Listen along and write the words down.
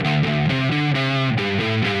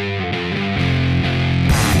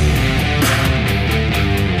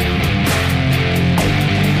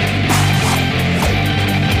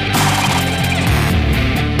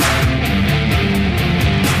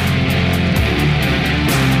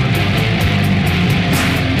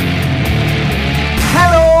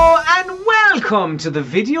Welcome to the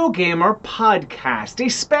Video Gamer Podcast, a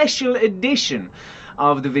special edition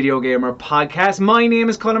of the Video Gamer Podcast. My name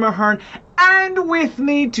is Colin Ahern, and with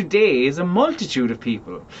me today is a multitude of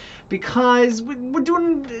people, because we're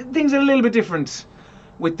doing things a little bit different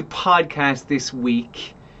with the podcast this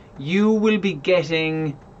week. You will be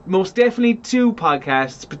getting most definitely 2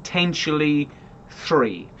 podcasts, potentially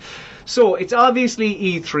 3. So it's obviously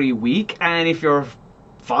E3 week, and if you're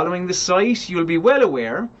following the site, you'll be well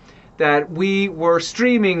aware that we were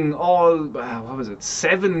streaming all,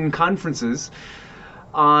 7 conferences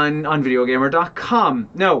on videogamer.com.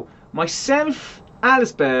 Now, myself,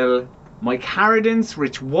 Alice Bell, Mike Harradence,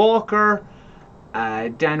 Rich Walker,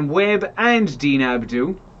 Dan Webb, and Dean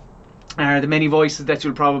Abdu are the many voices that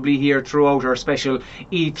you'll probably hear throughout our special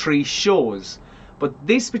E3 shows. But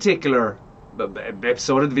this particular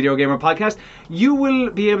episode of the Video Gamer Podcast, you will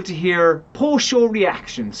be able to hear post-show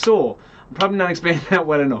reactions. So, I'm probably not explaining that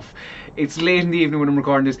well enough. It's late in the evening when I'm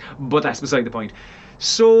recording this, but that's beside the point.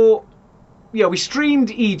 So, yeah, we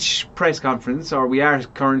streamed each press conference, or we are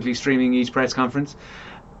currently streaming each press conference,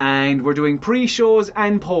 and we're doing pre-shows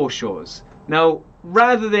and post-shows. Now,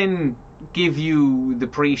 rather than give you the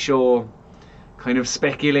pre-show kind of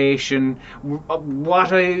speculation,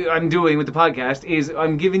 what I'm doing with the podcast is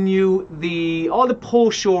I'm giving you all the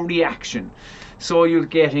post-show reaction. So you're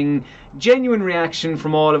getting genuine reaction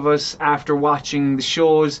from all of us after watching the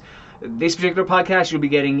shows. This particular podcast, you'll be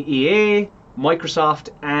getting EA, Microsoft,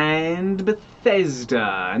 and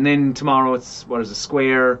Bethesda. And then tomorrow it's,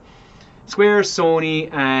 Square,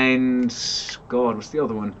 Sony, and God, what's the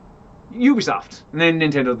other one? Ubisoft. And then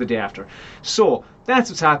Nintendo the day after. So that's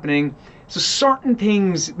what's happening. So certain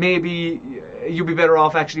things, maybe you'll be better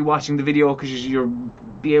off actually watching the video because you'll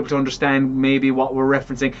be able to understand maybe what we're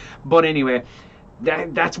referencing. But anyway,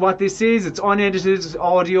 that's what this is. It's unedited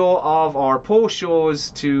audio of our post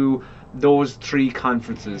shows to those 3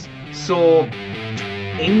 conferences. So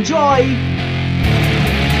enjoy.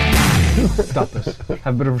 Stop it. Have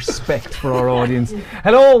a bit of respect for our audience.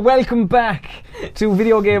 Hello, welcome back to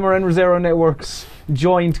Video Gamer and Rosero Network's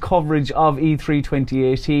joint coverage of E3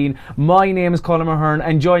 2018. My name is Colin Ahern,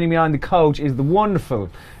 and joining me on the couch is the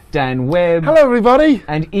wonderful Dan Webb. Hello, everybody.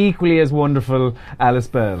 And equally as wonderful, Alice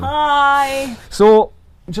Bell. Hi. So,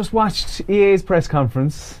 just watched EA's press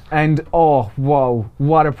conference, and oh, wow,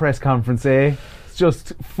 what a press conference, eh? It's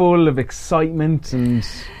just full of excitement and...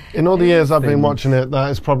 In all the years I've been watching it,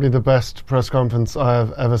 that is probably the best press conference I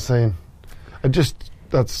have ever seen.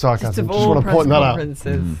 That's sarcasm. Just want to point that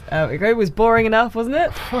out. It was boring enough, wasn't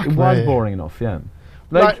it? It was boring enough, yeah.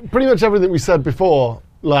 Like pretty much everything we said before,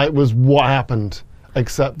 was what happened,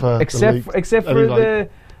 except for the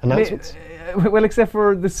announcements. Well, except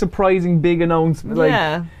for the surprising big announcement,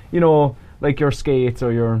 like your Skates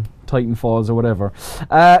or your Titanfalls or whatever.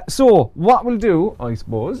 So what we'll do, I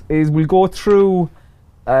suppose, is we'll go through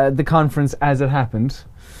the conference as it happened,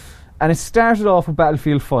 and it started off with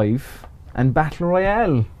Battlefield 5 and Battle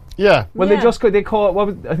Royale. Yeah. Well, they call it. They call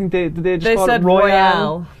it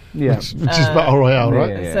Royale. Yeah, which is Battle Royale,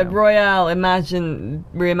 right? They said Royale,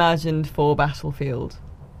 reimagined for Battlefield.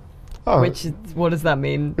 Oh. What does that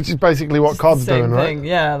mean? Which is basically what COD's doing, right? Thing.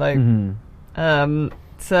 Yeah,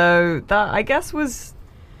 so that I guess was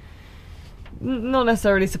not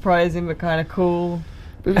necessarily surprising, but kind of cool.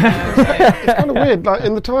 It's kind of weird. Like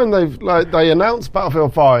in the time they announced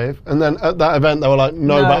Battlefield 5, and then at that event they were like,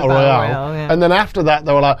 no Battle Royale, yeah. And then after that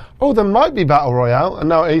they were like, oh, there might be Battle Royale, and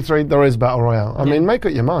now at E3 there is Battle Royale. I mean, make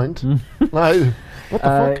up your mind. What the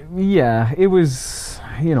fuck? Yeah, it was.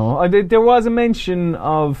 There was a mention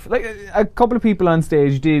of a couple of people on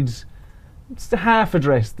stage did just half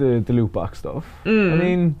address the loot box stuff. I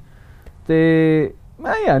mean, they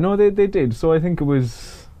did. So I think it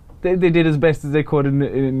was. They did as best as they could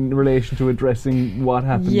in relation to addressing what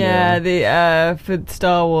happened. Yeah, for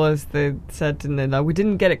Star Wars, they said, didn't they? Like, we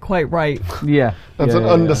didn't get it quite right. Yeah. That's an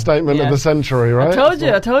understatement of the century, right?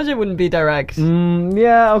 I told you it wouldn't be direct.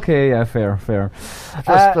 Yeah, okay, yeah, fair.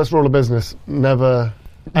 First rule of business, never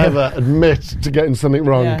ever admit to getting something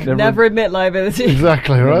wrong. Yeah, never admit liability.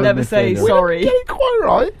 Exactly, right? Never say sorry. We didn't get it quite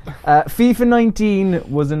right. FIFA 19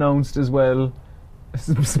 was announced as well.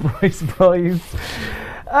 Surprise.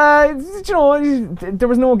 There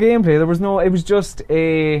was no gameplay. It was just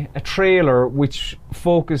a trailer which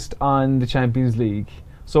focused on the Champions League.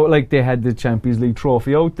 So, they had the Champions League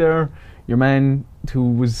trophy out there. Your man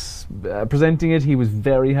who was presenting it, he was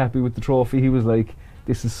very happy with the trophy. He was like,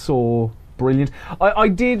 this is so brilliant. I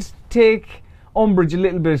did take umbrage a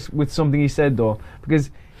little bit with something he said, though, because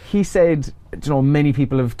he said, many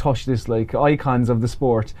people have touched this, icons of the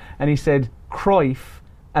sport. And he said Cruyff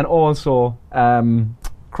and also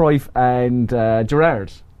Cruyff and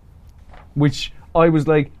Gerrard, which I was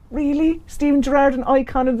like, really? Steven Gerrard, an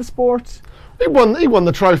icon of the sport? He won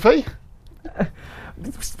the trophy.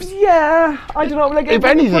 Yeah, I don't know. Like, if put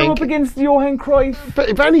anything, him up against Johan Cruyff. But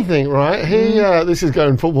if anything, right, he this is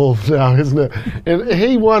going football now, isn't it?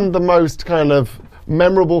 He won the most kind of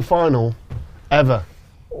memorable final ever.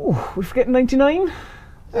 Oh, we're forgetting 99.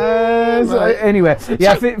 Anyway,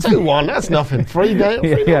 yeah, 2-1. That's nothing.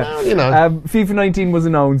 3-0, yeah. You know. FIFA 19 was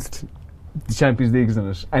announced. The Champions League is in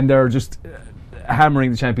it, and they're just hammering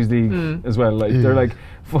the Champions League as well. Like they're like,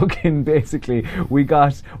 fucking basically, we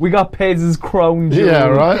got Pez's crown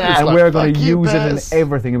jewel, right. And like, we're going to use Pez. it in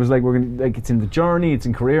everything. It was like we're going to, like, it's in the journey, it's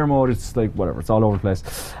in career mode, it's like whatever, it's all over the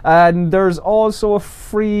place. And there's also a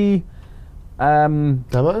free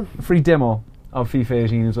demo of FIFA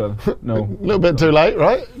 18 as well. No, a little bit too late,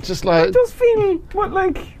 right? Just like it does feel what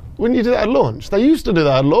like when you do that at launch. They used to do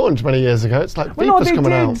that at launch many years ago. It's like FIFA's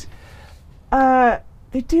coming out.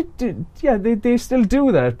 They did, yeah. They still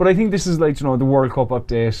do that, but I think this is like, you know, the World Cup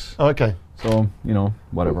update. Oh, okay. So, you know,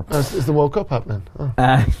 whatever. Is the World Cup happening? Oh.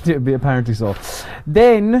 Apparently so.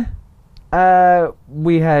 Then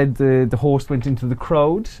we had the host went into the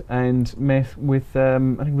crowd and met with I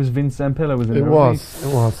think it was Vince Zampella was in there. It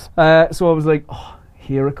was. So I was like, oh,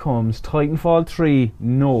 here it comes. Titanfall 3.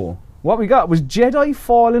 No. What we got was Jedi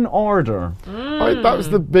Fallen Order. That was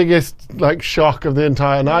the biggest shock of the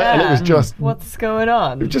entire night, and it was just what's going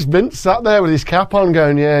on? It was just Vince sat there with his cap on,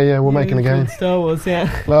 going, "Yeah, we're making a game." Star Wars, yeah.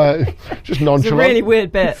 Just nonchalant. It's a really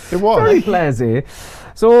weird bit. It was very lazy.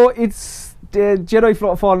 So it's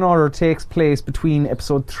Jedi Fallen Order takes place between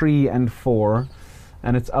episode 3 and 4.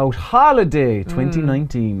 And it's out holiday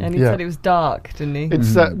 2019. And he said it was dark, didn't he?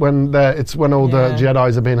 It's when all the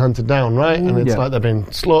Jedis are being hunted down, right? And it's like they're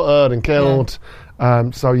being slaughtered and killed.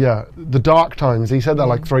 The dark times. He said that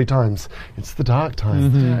like 3 times. It's the dark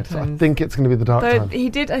times. So I think it's going to be the dark times. He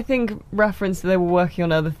did, I think, reference that they were working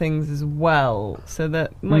on other things as well, so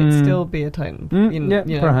that might still be a Titan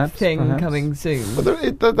perhaps coming soon. But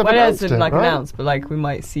they've announced it, right? announced, but like we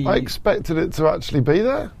might see. I expected it to actually be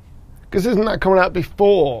there. Because isn't that coming out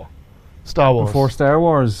before Star Wars? Before Star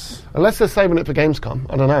Wars. Unless they're saving it for Gamescom.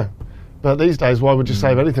 I don't know. But these days, why would you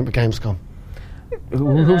save anything for Gamescom?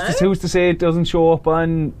 Who's to say it doesn't show up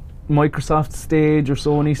on Microsoft stage or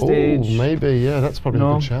Sony stage? Oh, maybe, yeah, that's probably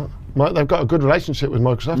a good shout. They've got a good relationship with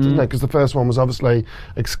Microsoft, isn't they? Because the first one was obviously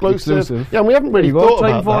exclusive. Yeah, and we haven't really thought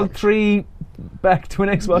about that. Titanfall 3 back to an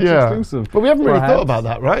Xbox exclusive. But we haven't really thought about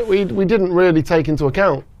that, right? We didn't really take into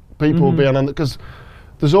account people being on it, because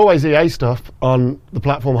there's always EA stuff on the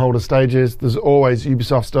platform holder stages. There's always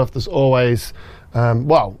Ubisoft stuff. There's always,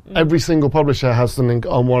 every single publisher has something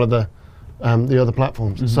on one of the other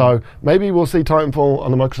platforms. So maybe we'll see Titanfall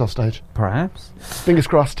on the Microsoft stage. Perhaps. Fingers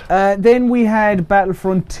crossed. Then we had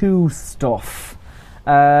Battlefront 2 stuff.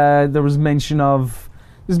 There was mention of...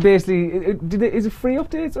 This is basically... Is it free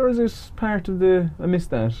updates or is it part of the... I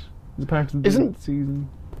missed that. Is it part of the season?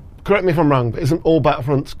 Correct me if I'm wrong, but isn't all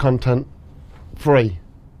Battlefront content free?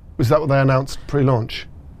 Was that what they announced pre-launch?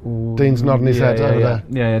 Dean's nodding his head over there.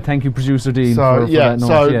 Yeah, thank you, producer Dean. So for that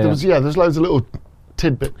note. There's loads of little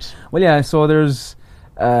tidbits. Well, yeah. So there's,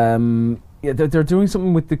 they're doing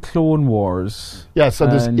something with the Clone Wars. Yeah. So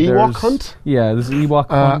there's Ewok Hunt. Yeah, there's Ewok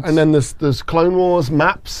Hunt, and then there's Clone Wars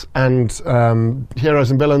maps and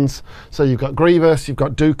heroes and villains. So you've got Grievous, you've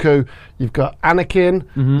got Dooku, you've got Anakin,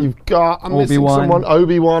 you've got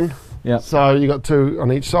Obi-Wan. Yeah. So you got 2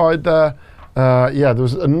 on each side there. There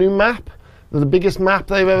was a new map, the biggest map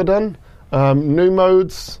they've ever done. New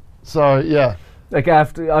modes. So yeah. Like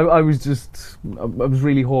after, I was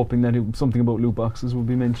really hoping that something about loot boxes would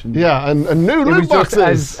be mentioned. Yeah, and new loot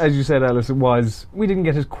boxes. As you said, Alice, we didn't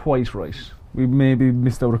get it quite right. We maybe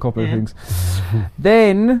missed out a couple of things.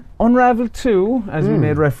 Then Unravel 2, as we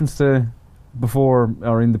made reference to before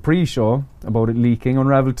or in the pre-show about it leaking,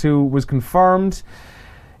 Unravel 2 was confirmed.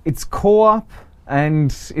 It's co-op.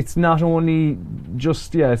 And it's not only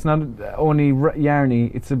Yarny,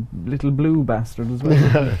 it's a little blue bastard as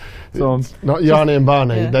well. So it's not Yarny and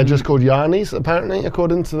Barney. Yeah. They're just called Yarnies, apparently,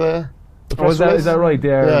 according to the press release. Is that right?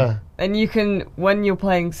 Yeah. And you can, when you're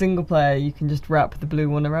playing single player, you can just wrap the blue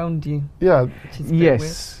one around you. Yeah.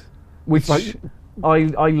 Yes. Which I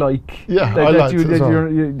like. Yeah, I like it as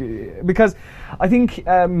well. Because I think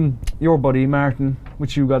your buddy Martin,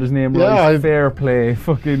 which you got his name right, fair play,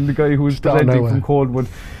 fucking the guy who was presenting from Coldwood,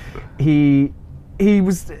 he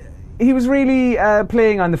was really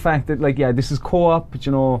playing on the fact that this is co-op, but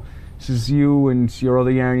this is you and your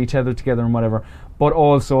other Yarny tethered together and whatever. But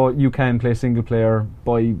also you can play single player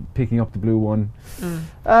by picking up the blue one.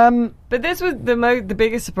 But this was the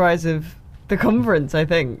biggest surprise of the conference, I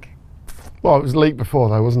think. Well, it was leaked before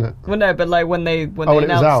though, wasn't it? Well, no, but like when they it was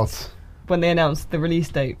out. When they announced the release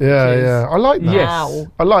date. Yeah. I like that. Yes.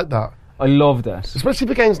 I like that. I love that. Especially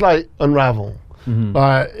for games like Unravel.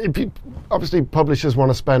 Obviously, publishers want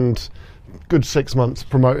to spend good 6 months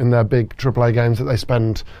promoting their big AAA games that they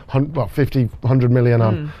spend 50, 100 million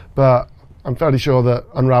on. But I'm fairly sure that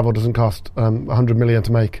Unravel doesn't cost 100 million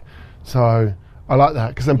to make. So I like that,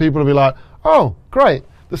 because then people will be like, oh, great,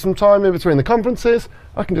 there's some time in between the conferences,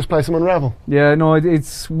 I can just play some Unravel. Yeah, no,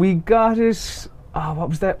 we got it. Oh, what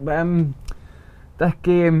was that? That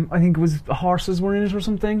game, I think it was horses were in it or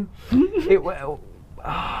something. It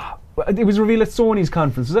was revealed at Sony's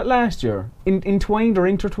conference. Was that last year? Entwined or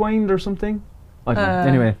Intertwined or something? I don't know.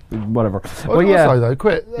 Anyway, whatever. Well, also,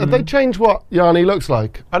 though, they changed what Yanni looks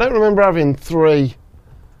like. I don't remember having 3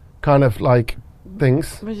 kind of like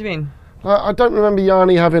things. What do you mean? I don't remember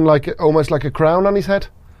Yanni having almost like a crown on his head.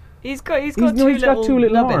 He's got two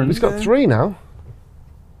little horns. He's got 3 now.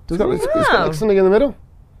 He's got like something in the middle,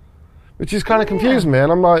 which is kind of confusing me.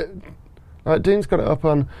 And I'm like Dean's got it up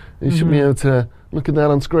on. He should be able to look at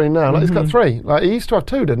that on screen now. Like, he's got 3. Like, he used to have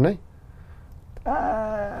 2, didn't he?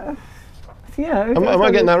 Yeah. Am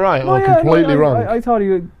I getting that right? Or completely wrong? I thought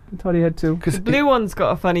he had 2. The blue one's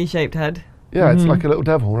got a funny shaped head. Yeah, it's like a little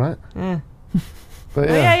devil, right? Yeah. But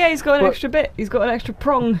yeah, he's got an extra bit. He's got an extra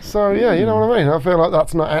prong. So yeah, you know what I mean. I feel like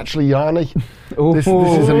that's not actually Yanni. This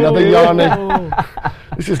is another Yanni.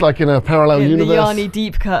 This is like in a parallel universe. The Yanni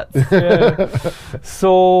deep cuts.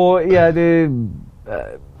 So yeah, the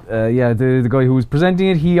guy who was presenting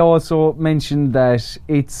it, he also mentioned that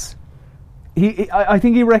it's. I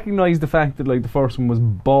think he recognised the fact that like the first one was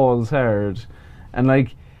balls hard, and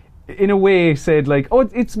like in a way said like, oh,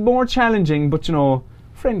 it's more challenging, but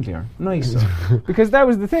friendlier, nicer. Because that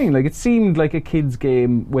was the thing. Like, it seemed like a kid's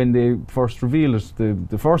game when they first revealed it,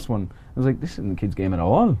 the first one. I was like, this isn't a kid's game at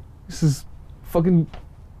all. This is fucking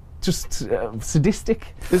just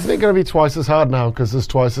sadistic. Isn't it going to be twice as hard now because there's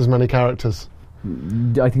twice as many characters?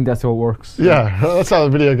 I think that's how it works. Yeah, that's how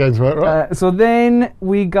the video games work, right? So then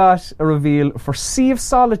we got a reveal for Sea of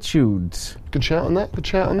Solitude. Good shout on that.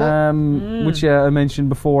 Which I mentioned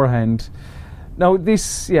beforehand. Now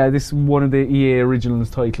this one of the EA Originals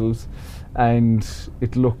titles, and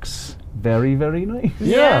it looks very, very nice.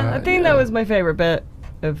 Yeah, I think that was my favourite bit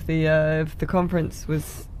of the conference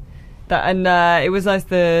was that, and it was nice.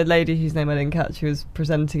 The lady whose name I didn't catch, who was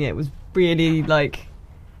presenting it, was really like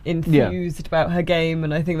enthused about her game,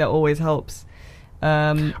 and I think that always helps.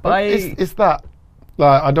 But is that?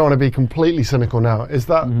 Like, I don't want to be completely cynical now. Is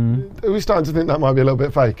that are we starting to think that might be a little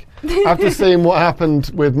bit fake? After seeing what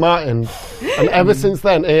happened with Martin, and ever since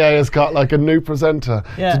then, EA has got like a new presenter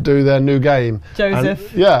to do their new game.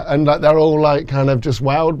 Joseph. And like they're all like kind of just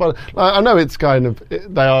wowed. But like, I know it's kind of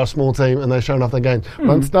they are a small team and they're showing off their games. But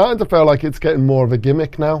I'm starting to feel like it's getting more of a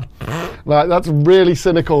gimmick now. Like, that's really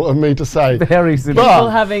cynical of me to say. Very cynical. People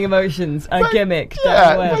having emotions, a gimmick.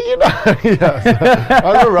 But yes,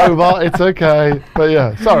 I'm a robot. It's okay. But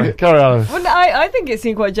yeah, sorry, carry on. Well, I think it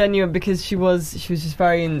seemed quite genuine because she was just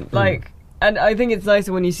very and I think it's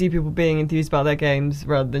nicer when you see people being enthused about their games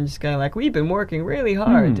rather than just going like, we've been working really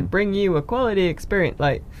hard to bring you a quality experience.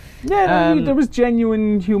 Like, there was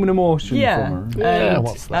genuine human emotion from her.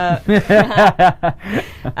 What's that?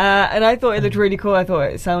 And I thought it looked really cool. I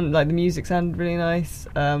thought it sounded like the music sounded really nice.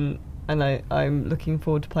 And I'm looking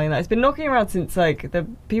forward to playing that. It's been knocking around since the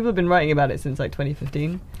people have been writing about it since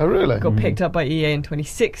 2015. Oh really? It got picked up by EA in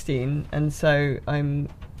 2016, and so I'm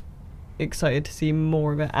excited to see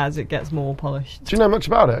more of it as it gets more polished. Do you know much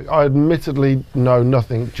about it? I admittedly know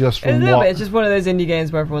nothing, just from a little bit. It's just one of those indie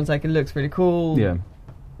games where everyone's like, it looks really cool. Yeah.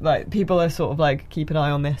 Like, people are sort of like, keep an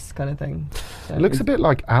eye on this kind of thing. So it looks a bit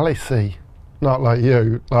like Alice-y, not like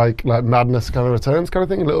you, like Madness kind of Returns kind of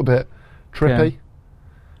thing, a little bit trippy.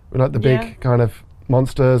 With like the big kind of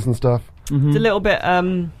monsters and stuff. It's a little bit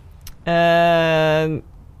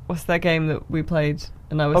what's that game that we played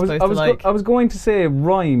and I was going to say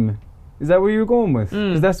Rhyme. Is that where you were going with?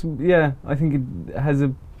 Because that's I think it has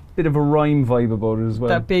a bit of a Rhyme vibe about it as well.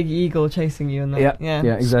 That big eagle chasing you and that. Yeah,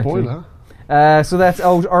 exactly. Spoiler. So that's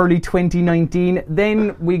out early 2019.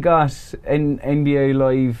 Then we got an NBA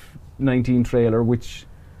Live 19 trailer, which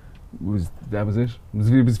was it.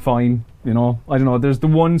 It was fine. I don't know. There's the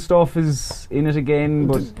one stuff is in it again,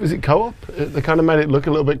 but was it co-op? They kind of made it look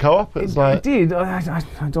a little bit co-op. It did. I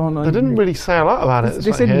don't know. They didn't really say a lot about it.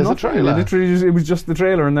 They said here's nothing. It was just the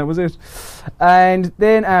trailer, and that was it. And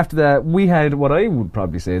then after that, we had what I would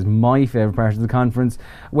probably say is my favourite part of the conference,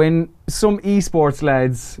 when some esports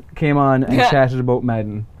lads came on and chatted about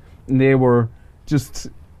Madden, and they were just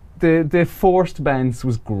the forced bans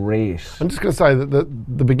was great. I'm just going to say that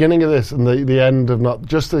the beginning of this and the end of not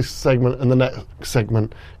just this segment and the next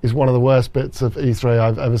segment is one of the worst bits of E3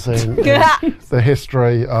 I've ever seen in the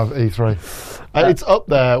history of E3. It's up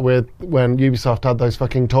there with when Ubisoft had those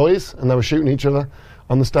fucking toys and they were shooting each other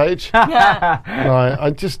on the stage.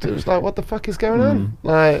 It was like, what the fuck is going on?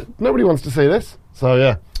 Nobody wants to see this. So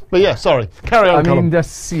yeah. But yeah, sorry. Carry on, Colin.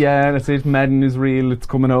 That's it. Madden is real. It's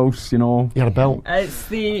coming out, you know. He had a belt.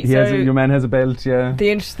 Your man has a belt, yeah. The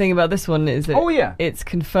interesting thing about this one is that it's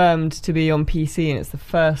confirmed to be on PC, and it's the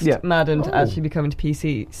first Madden to actually be coming to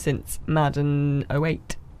PC since Madden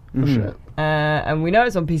 08. Oh, shit. And we know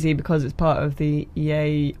it's on PC because it's part of the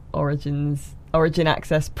EA Origin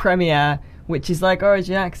Access Premiere, which is like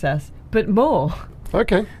Origin Access, but more.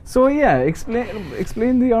 Okay. So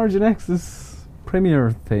explain the Origin Access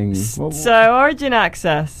Premiere thing. So Origin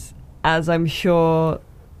Access, as I'm sure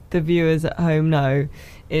the viewers at home know,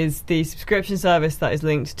 is the subscription service that is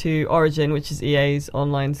linked to Origin, which is EA's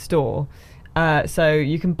online store. So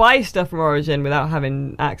you can buy stuff from Origin without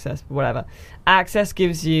having access, but whatever. Access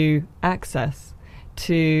gives you access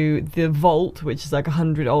to the vault, which is like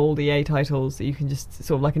 100 old EA titles that you can just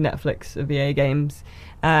sort of like a Netflix of EA games,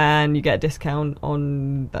 and you get a discount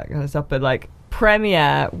on that kind of stuff. But like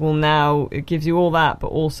Premiere it gives you all that, but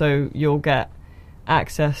also you'll get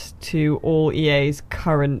access to all EA's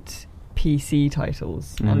current PC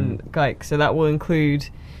titles. And like, so that will include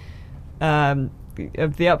of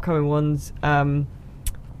the upcoming ones, FIFA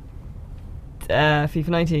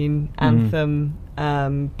 19, Anthem,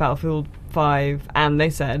 Battlefield 5, and they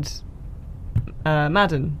said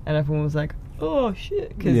Madden, and everyone was like, oh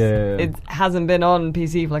shit, because it hasn't been on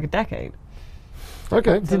PC for like a decade.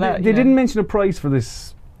 Okay. So they didn't mention a price for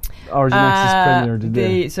this Origin Access Premiere, did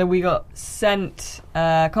they? So we got sent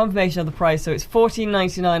confirmation of the price, so it's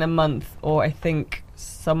 $14.99 a month, or I think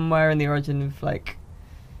somewhere in the origin of like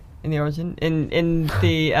in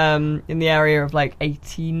the area of like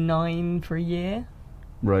 $89 for a year.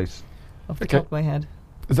 Right. Off the top of my head.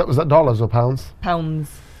 Was that dollars or pounds? Pounds.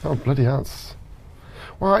 Oh bloody hell!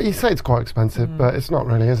 Well, you say it's quite expensive, but it's not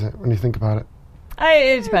really, is it? When you think about it.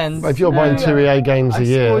 It depends. If you're buying 2 EA games a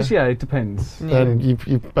year, suppose, it depends. Then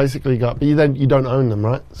you've basically got, but you don't own them,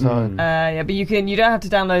 right? So but you don't have to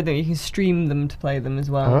download them. You can stream them to play them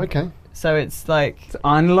as well. Oh, okay. So it's like it's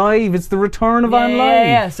on live. It's the return of on live.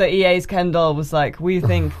 Yeah. So EA's Kendall was like, we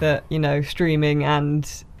think that streaming and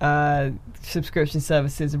subscription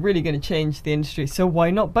services are really going to change the industry. So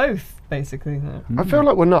why not both? Basically, I feel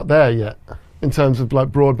like we're not there yet in terms of like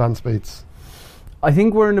broadband speeds. I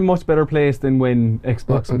think we're in a much better place than when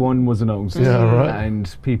Xbox One was announced. Yeah, right.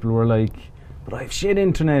 And people were like, but I have shit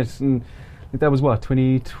internet. And that was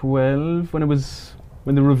 2012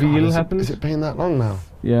 when the reveal happened? Is it been that long now?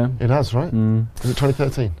 Yeah. It has, right? Is it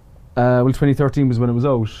 2013? Well, 2013 was when it was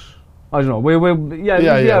out. I don't know. It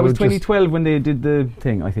was 2012 when they did the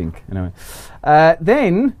thing, I think. Anyway.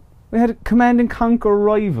 Then we had Command & Conquer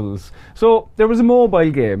Rivals. So there was a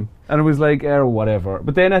mobile game, and it was like, whatever.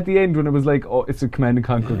 But then at the end, when it was like, oh, it's a Command &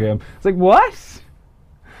 Conquer game, it's like, what?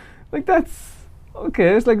 Like, that's...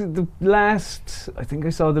 Okay, it's like I think I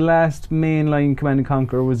saw the last mainline Command &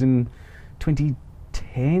 Conquer was in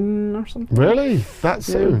 2010 or something. Really? That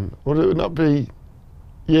soon? Would it not be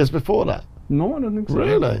years before that? No, I don't think so.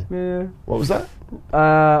 Really? Yeah. What was that?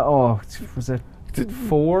 Was it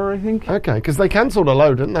 4, I think? Okay, because they cancelled a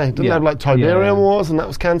load, didn't they? Didn't they have like Tiberium Wars, and that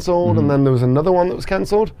was cancelled, and then there was another one that was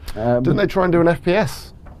cancelled? Didn't they try and do an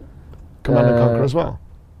FPS Command & Conquer as well?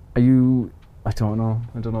 I don't know,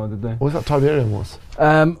 did they? What was that Tiberium Wars?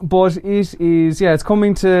 But it is, it's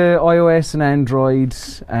coming to iOS and Android,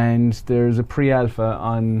 and there's a pre-alpha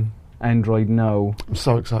on Android now. I'm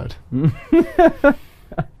so excited.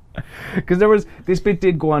 Because this bit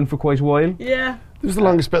did go on for quite a while. Yeah. It was the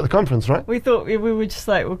longest bit of the conference, right? We thought we were just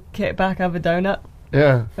like, we'll kick back, have a donut.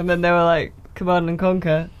 Yeah. And then they were like, Command &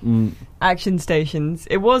 Conquer, action stations.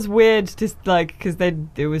 It was weird, just like, because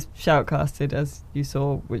it was shoutcasted, as you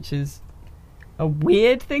saw, which is a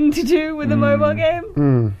weird thing to do with a mobile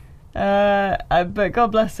game. But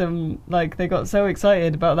God bless them, like, they got so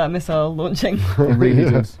excited about that missile launching. They really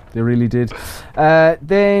did. They really did.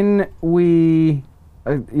 Then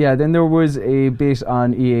there was a bit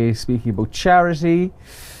on EA speaking about charity,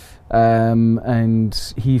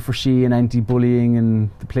 and he for she and anti-bullying and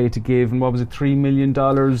the play to give, and what was it, $3 million?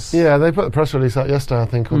 Yeah, they put a press release out yesterday, I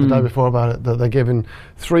think, or the day before about it, that they're giving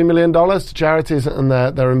 $3 million to charities, and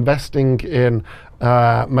they're investing in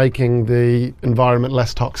making the environment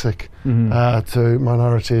less toxic to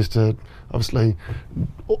minorities, to obviously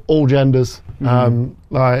all genders.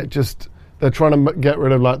 They're trying to get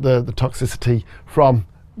rid of like the toxicity from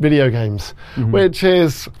video games, which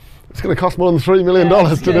is... It's going to cost more than $3 million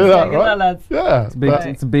to do that, right? Yeah.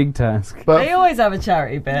 It's a big task. But they always have a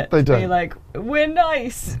charity bit. They do. Be like, we're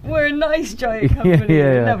nice. We're a nice giant company.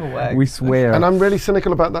 It never works. We swear. And I'm really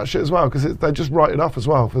cynical about that shit as well, because they just write it off as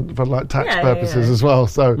well for like tax purposes as well.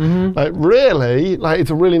 So, like, really, like,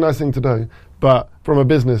 it's a really nice thing to do. But from a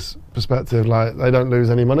business perspective, like, they don't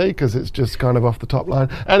lose any money because it's just kind of off the top line.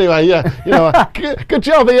 Anyway, good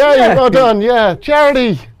job, EA. Well done. Yeah,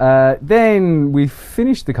 charity. Then we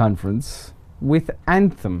finished the conference with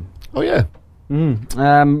Anthem. Oh yeah.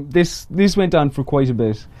 This went on for quite a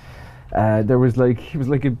bit. It was like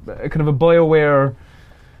a kind of a BioWare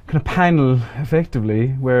kind of panel, effectively,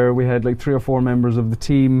 where we had like 3 or 4 members of the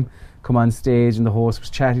team come on stage, and the host was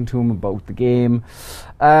chatting to him about the game.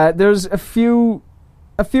 There's a few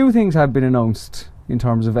things have been announced in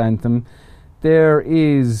terms of Anthem. There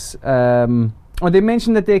is, they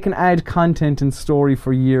mentioned that they can add content and story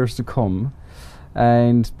for years to come,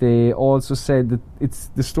 and they also said that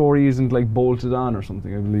the story isn't like bolted on or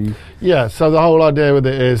something, I believe. Yeah. So the whole idea with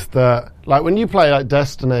it is that, like, when you play like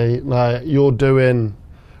Destiny, like you're doing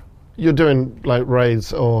like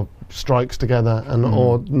raids or strikes together and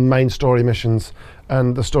or main story missions,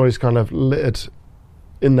 and the story's kind of littered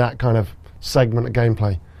in that kind of segment of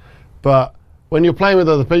gameplay. But when you're playing with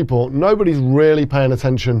other people, nobody's really paying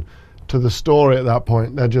attention to the story at that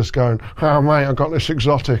point. They're just going, oh mate, I got this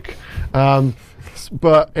exotic.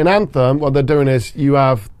 But in Anthem, what they're doing is you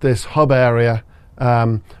have this hub area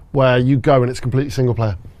where you go and it's completely single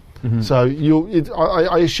player. So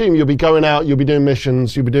I assume you'll be going out, you'll be doing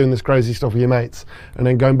missions, you'll be doing this crazy stuff with your mates, and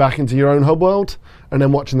then going back into your own hub world, and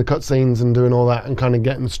then watching the cutscenes and doing all that, and kind of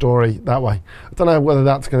getting the story that way. I don't know whether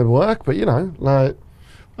that's going to work, but like,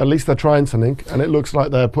 at least they're trying something, and it looks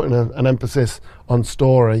like they're putting an emphasis on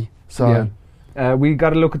story. So we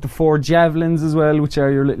got to look at the 4 javelins as well, which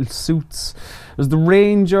are your little suits. There's the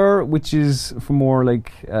Ranger, which is for more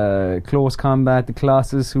like close combat. The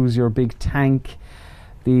Colossus, who's your big tank.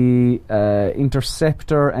 The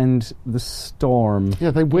Interceptor and the Storm.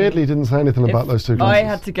 Yeah, they weirdly didn't say anything about those 2 classes. I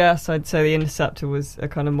had to guess, I'd say the Interceptor was a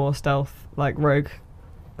kind of more stealth, like rogue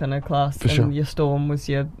kind of class, for sure. Your Storm was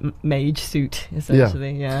your mage suit,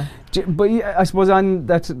 essentially. Yeah. But I suppose on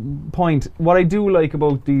that point, what I do like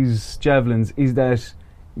about these javelins is that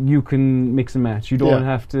you can mix and match. You don't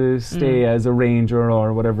have to stay as a ranger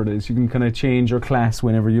or whatever it is. You can kind of change your class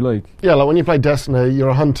whenever you like. Yeah, like when you play Destiny, you're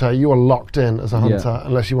a hunter. You are locked in as a hunter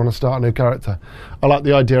unless you want to start a new character. I like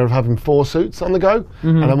the idea of having 4 suits on the go,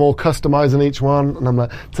 and I'm all customising each one. And I'm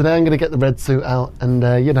like, today I'm going to get the red suit out and,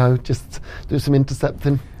 just do some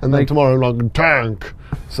intercepting. And then tomorrow I'm like, tank.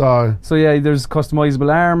 So yeah, there's customisable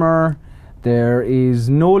armour. There is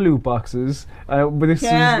no loot boxes. But this is,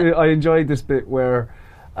 I enjoyed this bit where...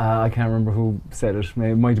 I can't remember who said it.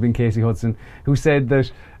 It might have been Casey Hudson, who said that,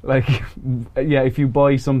 like, if you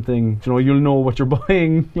buy something, you'll know what you're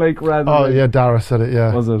buying, like, rather. Oh yeah, Dara said it.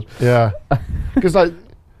 Yeah, was it? Yeah, because like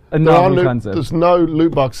there's no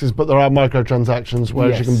loot boxes, but there are microtransactions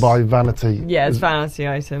where you can buy vanity. Yeah, it's vanity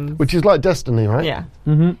items, which is like Destiny, right? Yeah,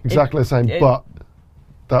 exactly the same. But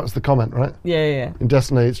that was the comment, right? Yeah. In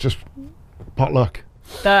Destiny, it's just potluck.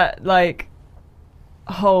 That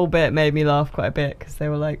whole bit made me laugh quite a bit because they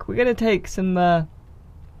were like, we're going to take some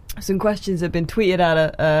questions that have been tweeted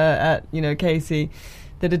at Casey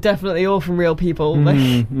that are definitely all from real people.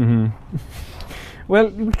 Well,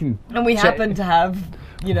 we can, and we happen to have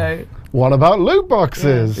what about loot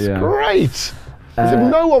boxes? Great, as if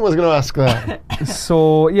no one was going to ask that.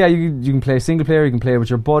 So you can play single player, you can play with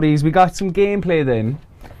your buddies. We got some gameplay then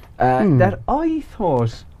that I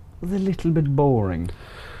thought was a little bit boring.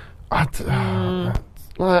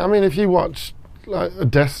 I mean, if you watch like a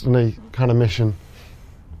Destiny kind of mission,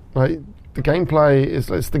 like the gameplay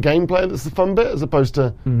it's the gameplay that's the fun bit as opposed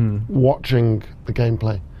to watching the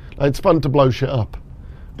gameplay. Like, it's fun to blow shit up.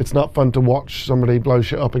 It's not fun to watch somebody blow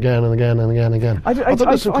shit up again and again and again and again. I thought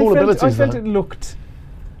there's some cool abilities. I felt it looked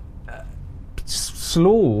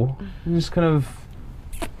slow, just kind of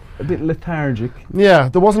a bit lethargic. Yeah,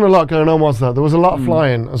 there wasn't a lot going on, was there? There was a lot of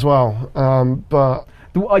flying as well, but.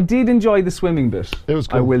 I did enjoy the swimming bit. It was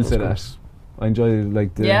cool. I will say that. I enjoyed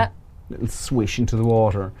the little swish into the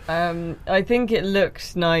water. I think it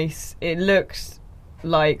looks nice. It looks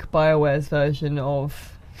like BioWare's version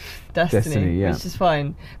of Destiny, which is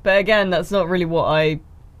fine. But again, that's not really what I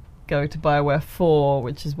go to BioWare for,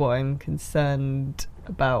 which is what I'm concerned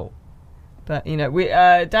about. But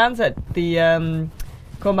Dan said the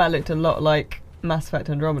combat looked a lot like Mass Effect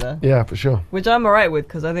Andromeda. Yeah, for sure. Which I'm alright with,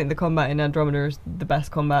 because I think the combat in Andromeda is the best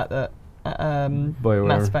combat that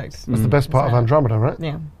Mass Effect. That's the best part of Andromeda, right?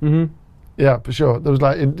 Yeah. Yeah, Yeah, for sure. There was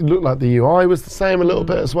like, it looked like the UI was the same a little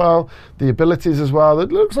bit as well. The abilities as well.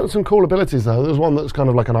 It looks like some cool abilities though. There was one that was kind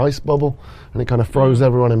of like an ice bubble, and it kind of froze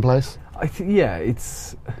everyone in place.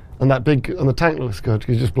 It's. And the tank looks good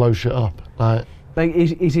because it just blows shit up. Like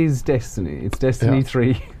it is Destiny. It's Destiny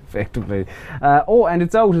 3, effectively. And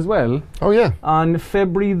it's out as well. Oh yeah. On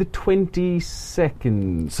February the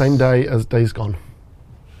 22nd. Same day as Days Gone.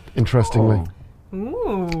 Interestingly. Oh.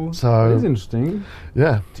 Ooh. So that is interesting.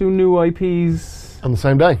 Yeah. 2 new IPs on the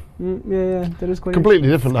same day. Yeah, that is quite completely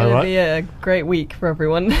different though, right? It's going to be a great week for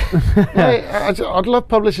everyone. I'd love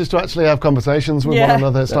publishers to actually have conversations with one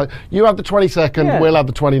another. It's like, you have the 22nd, we'll have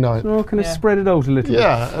the 29th. So kind of spread it out a little.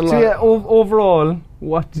 Yeah. And overall,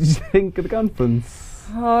 what did you think of the conference?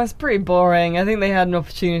 Oh, it's pretty boring. I think they had an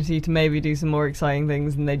opportunity to maybe do some more exciting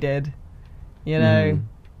things than they did. You know?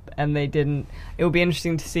 And they didn't. It will be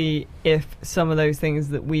interesting to see if some of those things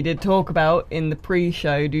that we did talk about in the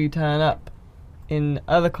pre-show do turn up in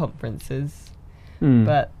other conferences.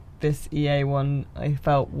 But this EA one, I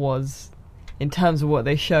felt, was, in terms of what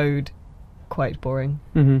they showed, quite boring.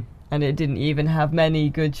 And it didn't even have many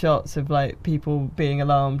good shots of like people being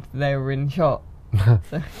alarmed they were in shot.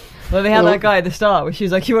 Well, they had that guy at the start where she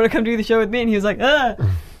was like, "You want to come do the show with me?" And he was like, "Ah."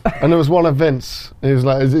 And there was one of Vince. He was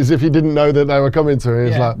like, as if he didn't know that they were coming to him. He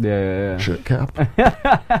was like, yeah. Shit cap.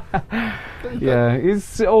 Yeah,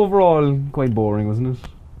 it's overall quite boring, wasn't it?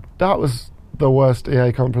 That was the worst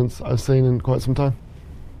EA conference I've seen in quite some time.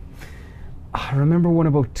 I remember one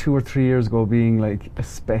about 2 or 3 years ago being like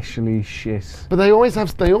especially shit. But they always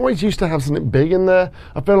used to have something big in there.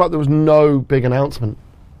 I feel like there was no big announcement.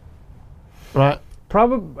 Right?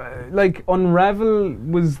 Probably, like, Unravel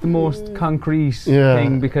was the most concrete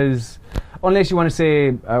thing, because unless you want to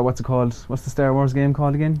say, what's it called? What's the Star Wars game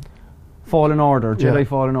called again? Fallen Order, Jedi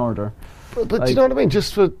Fallen Order. But do you know what I mean?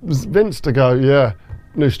 Just for Vince to go,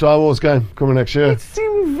 new Star Wars game coming next year. It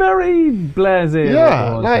seemed very blasé.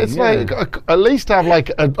 Yeah, like, it's like at least have like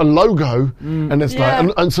a logo, and it's like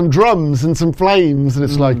and some drums and some flames, and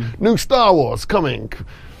it's like new Star Wars coming.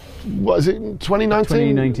 What is it,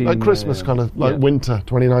 2019? 2019, like Christmas kind of, like winter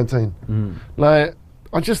 2019. Like,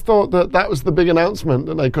 I just thought that was the big announcement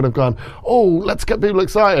that they could have gone, oh, let's get people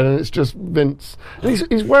excited, and it's just Vince. And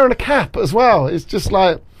he's wearing a cap as well. It's just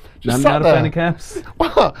like, I'm not a fan of caps.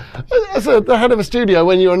 Well, as the head of a studio,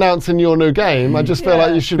 when you're announcing your new game, I just feel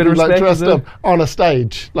like you should be like dressed up on a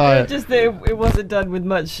stage. Like, it wasn't done with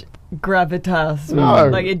much gravitas. No.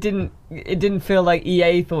 Like it didn't feel like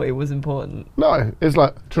EA thought it was important. No, it's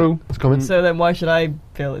like true. It's coming. So then why should I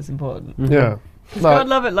feel it's important? Yeah. Because God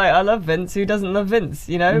love it. Like, I love Vince. Who doesn't love Vince?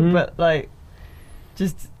 You know. But like,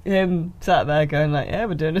 just him sat there going like, yeah,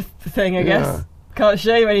 we're doing a thing. I guess can't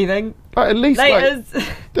show you anything. Like, at least like,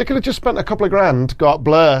 they could have just spent a couple of grand, got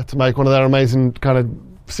Blur to make one of their amazing kind of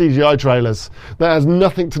CGI trailers that has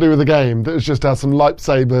nothing to do with the game. That just has some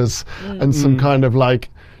lightsabers and some kind of like,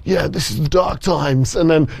 this is the dark times, and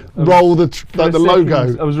then roll the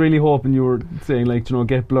logo. I was really hoping you were saying like,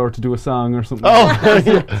 get Blur to do a song or something.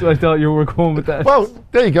 Oh, so I thought you were going with that. Well,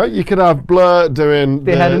 there you go. You could have Blur doing.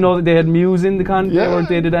 They had Muse in the con, or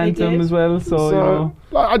they did Anthem as well. So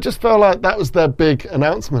like, I just felt like that was their big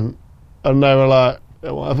announcement, and they were like,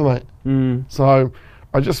 whatever, mate. So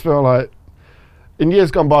I just feel like in years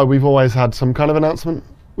gone by, we've always had some kind of announcement.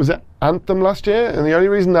 Was it Anthem last year? And the only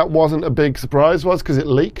reason that wasn't a big surprise was because it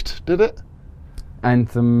leaked, did it?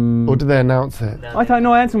 Anthem... Or did they announce it? I thought,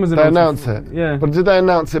 no, Anthem was announced. They announced it? Yeah. But did they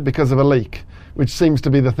announce it because of a leak? Which seems to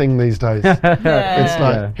be the thing these days. It's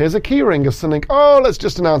like, here's a keyring of something. Oh, let's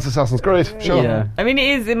just announce Assassin's Creed. Sure. Yeah. I mean,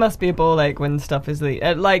 it must be a ball ache when stuff is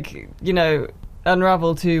leaked.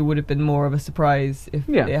 Unravel 2 would have been more of a surprise if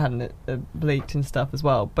it hadn't leaked and stuff as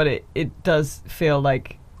well. But it does feel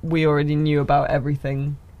like we already knew about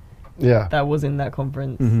everything that was in that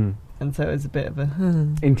conference. And so it was a bit of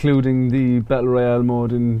a... Including the Battle Royale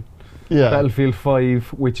mode in Battlefield 5,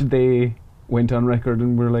 which they went on record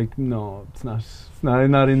and were like, no, it's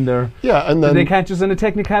not in there. Yeah, and then... Did they catch us on a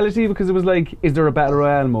technicality? Because it was like, is there a Battle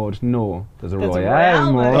Royale mode? No, there's a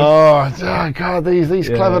Royale mode. Oh, God, these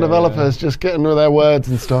clever developers just getting with their words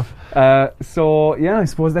and stuff. So, I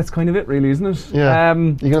suppose that's kind of it, really, isn't it? Yeah.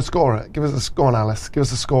 You're going to score it. Give us a score, Alice. Give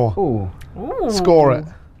us a score. Ooh. Score it.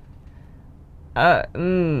 I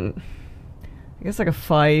guess like a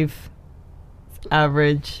 5. It's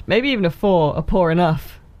average. Maybe even a 4. A poor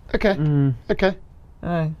enough. Okay. Okay.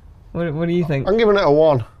 What do you think? I'm giving it a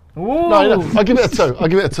 1. Ooh. No, I'll give it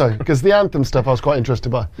a 2. Because the Anthem stuff I was quite interested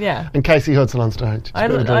by. Yeah. And Casey Hudson on stage. I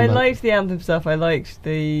liked the Anthem stuff. I liked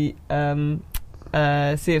the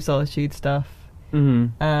Sea of Solitude stuff.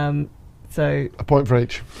 So a point for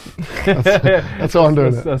each. That's how I'm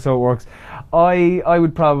doing it. That's how it works. I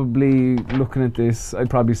would probably, looking at this, I'd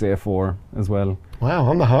probably say a 4 as well. Wow,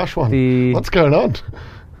 I'm the harsh one. What's going on?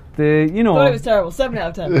 Thought it was terrible. 7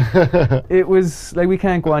 out of 10. It was like, we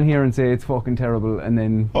can't go on here and say it's fucking terrible and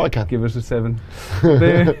then give it a 7.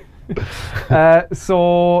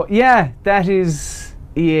 So yeah, that is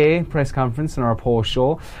EA press conference and our post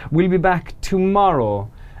show. We'll be back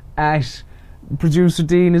tomorrow at producer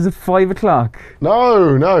Dean. Is it 5 o'clock?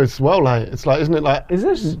 No, it's well late. It's like, isn't it like? Is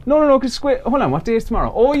it? No. Because hold on, what day is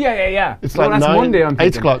tomorrow? Oh yeah. It's like that's 9, Monday.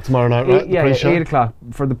 8 o'clock tomorrow night, right? Yeah, 8 o'clock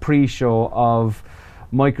for the pre-show of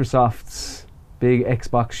Microsoft's big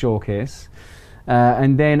Xbox showcase.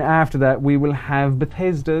 And then after that, we will have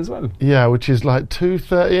Bethesda as well. Yeah, which is like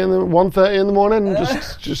 2:30 and 1:30 in the morning.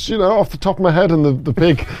 Just off the top of my head, and the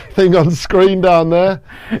big thing on screen down there.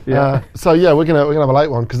 Yeah. So yeah, we're gonna have a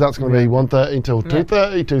late one because that's gonna be 1:30 till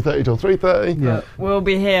 2:30, 2:30 till 3:30. Yeah, we'll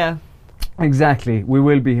be here. Exactly, we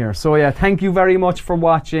will be here. So yeah, thank you very much for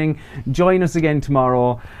watching. Join us again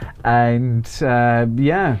tomorrow, and see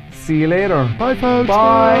you later. Bye, folks.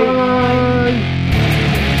 Bye.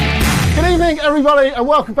 Good evening, everybody, and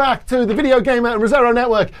welcome back to the Video Gamer and Rosero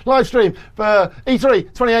Network live stream for E3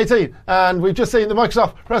 2018. And we've just seen the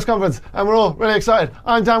Microsoft press conference, and we're all really excited.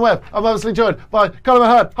 I'm Dan Webb. I'm obviously joined by Colin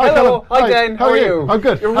Mahern. Hi, Hello. Colin. Hi, Dan. How are you? I'm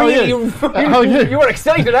good. You're how really, are you? How are you? You were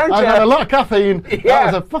excited, aren't you? I had a lot of caffeine.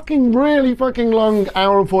 Yeah. That was a really long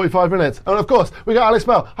hour and 45 minutes. And of course, we got Alice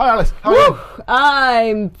Bell. Hi, Alice. How are you?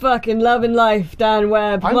 I'm fucking loving life, Dan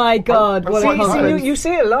Webb. My God, what a conference. You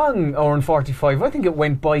say a long hour and 45. I think it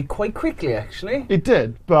went by quite quickly, actually. It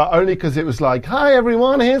did, but only because it was like, hi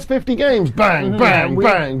everyone, here's 50 games. Bang, bang,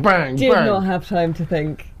 bang, bang, did not have time to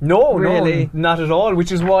think. No, really. No, not at all,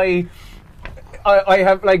 which is why I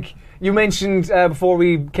have, like, you mentioned before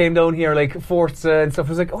we came down here, like, Forza and stuff. I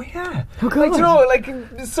was like, oh yeah. Oh, God. Like, you know,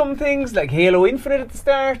 like, some things, like Halo Infinite at the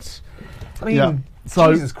start. I mean,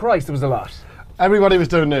 so Jesus Christ, there was a lot. Everybody was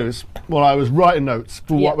doing news while I was writing notes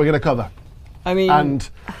for what we're going to cover. I mean... And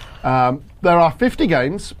there are 50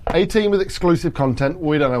 games, 18 with exclusive content,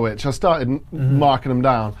 we don't know which. I started marking them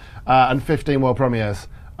down, and 15 world premieres.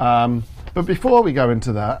 But before we go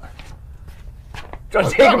into that...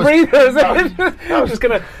 Just take a breather, I'm just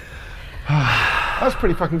going to... That's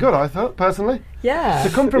pretty fucking good, I thought, personally. Yeah. To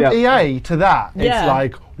come from EA to that, it's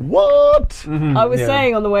like, what? Mm-hmm. I was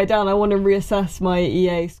saying on the way down, I want to reassess my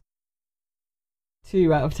EA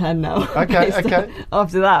 2 out of 10 now. Okay.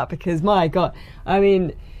 After that, because my God, I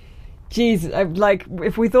mean... Jesus, like,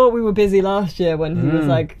 if we thought we were busy last year when he was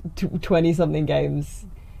like 20-something games,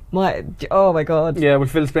 oh my God. Yeah,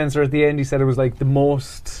 with Phil Spencer at the end, he said it was like the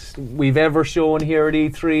most we've ever shown here at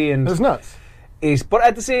E3. And it was nuts. But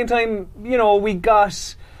at the same time, you know, we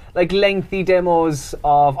got like lengthy demos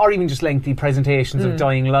of, or even just lengthy presentations of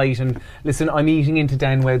Dying Light. And listen, I'm eating into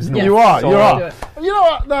Dan Webb's notes. You are. You know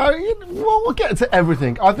what, though? We'll get into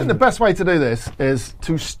everything. I think the best way to do this is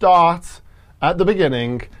to start at the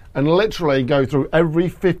beginning and literally go through every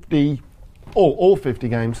 50, all 50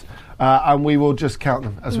 games, and we will just count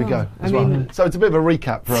them as we go as well. So it's a bit of a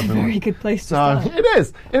recap for everyone. A very good place to start. It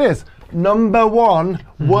is. Number 1,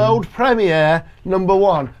 world premiere, number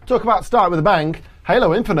 1. Talk about start with a bang,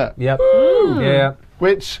 Halo Infinite. Yep. Yeah.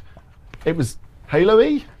 Which, it was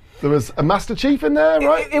Halo-y. There was a Master Chief in there,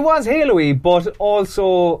 right? It was Halo-y, but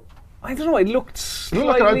also, I don't know, it looked slightly... It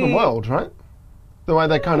looked like an open world, right? The way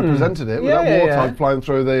they kind of presented it, with that warthog flying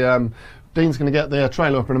through the... Dean's going to get the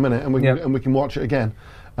trailer up in a minute, and we can watch it again.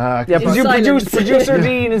 Producer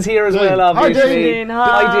Dean is here as well, obviously. Hi, Dean.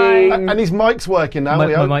 Hi. And his mic's working now.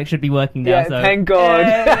 My mic should be working now. Yeah, so. Thank God.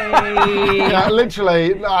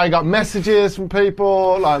 Literally, I got messages from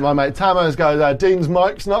people, like my mate Tammers goes, Dean's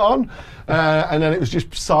mic's not on. And then it was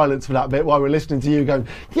just silence for that bit while we're listening to you going,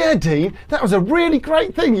 yeah, Dean, that was a really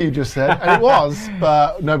great thing you just said. And it was,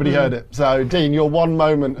 but nobody heard it. So, Dean, your one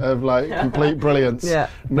moment of like complete brilliance.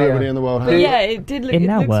 Nobody in the world heard it. Yeah, it did look... It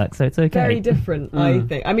now works, so it's okay. Very different, I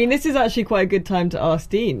think. I mean, this is actually quite a good time to ask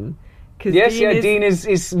Dean. Yes, Dean is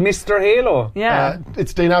Mr. Halo. Yeah.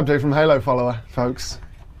 It's Dean Abdo from Halo Follower, folks.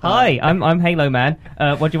 Hi, I'm Halo Man.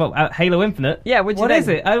 What do you want? Halo Infinite? Yeah, what is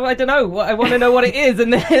it? I don't know. I want to know what it is,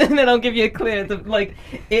 and then I'll give you a clear...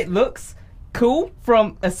 it looks cool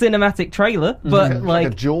from a cinematic trailer, but like a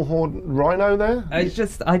dual horn rhino there?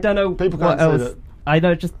 I don't know. People can't see that. I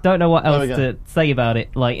just don't know what else to say about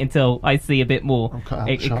it. Like until I see a bit more,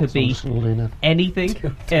 it could be anything.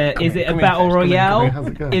 Is it a battle royale?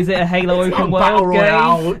 Is it a Halo open world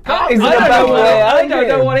game? Is it a battle royale? I don't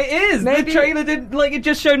know what it is. Maybe. The trailer did it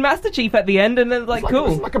just showed Master Chief at the end, and then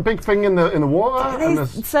cool. It's like a big thing in the water. They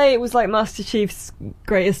say it was like Master Chief's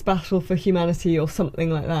greatest battle for humanity or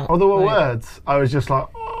something like that. Oh, there were words. I was just like,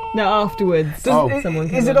 oh. No, afterwards.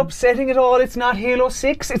 Is it upsetting at all? It's not Halo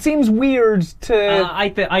 6. It seems weird to.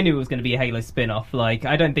 I knew it was going to be a Halo spin-off. Like,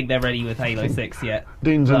 I don't think they're ready with Halo 6 yet.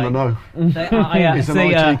 Dean's in the know.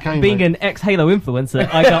 Being an ex-Halo influencer,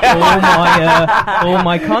 I got all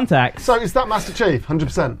my contacts. So is that Master Chief?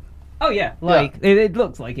 100%. Oh yeah, it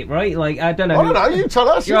looks like it, right? Like I don't know. I don't know. You tell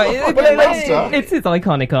us. Right, it's his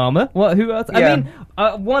iconic armor. What? Who else? Yeah.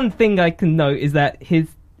 I mean, one thing I can note is that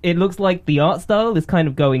it looks like the art style is kind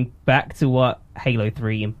of going back to what Halo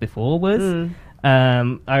 3 and before was.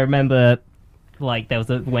 I remember, like, there was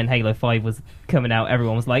when Halo 5 was coming out,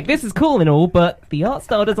 everyone was like, "This is cool and all, but the art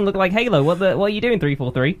style doesn't look like Halo. What are you doing,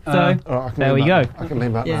 343?" So there we go. I can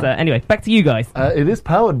lean back. So anyway, back to you guys. It is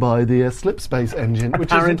powered by the Slipspace engine, which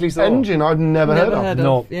apparently is an engine I've never heard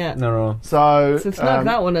of. No. So snug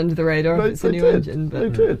that one under the radar. It's a new engine. They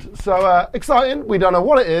did. So exciting. We don't know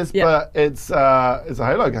what it is, but it's a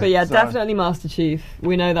Halo game. But yeah, definitely Master Chief.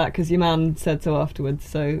 We know that because your man said so afterwards.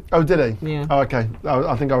 So. Oh, did he? Yeah. Oh, okay.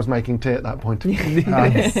 I think I was making tea at that point.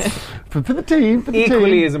 For the team.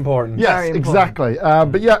 Equally as important. Yes, exactly.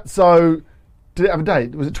 But yeah, so did it have a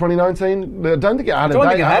date? Was it 2019? I don't think it had a date. I don't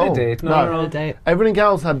think it had a date. No date. Everything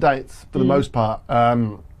else had dates for the most part.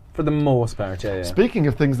 For the most part, yeah. Speaking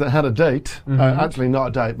of things that had a date, actually not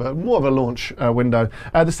a date, but more of a launch window.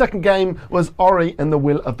 The second game was Ori and the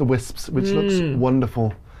Will of the Wisps, which looks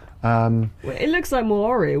wonderful. It looks like more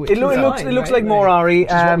Ori. It looks like more Ori.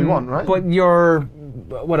 Which is what we want, right? But your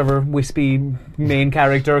wispy main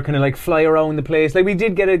character kind of like fly around the place. Like we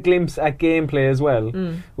did get a glimpse at gameplay as well,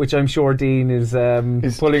 which I'm sure Dean is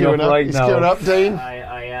pulling up right now. He's queuing up, Dean.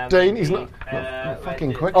 I am. Dean, he's not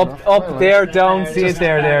fucking quick enough. Up there, down, see it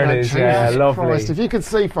there. There it is. Yeah, lovely. Christ, if you could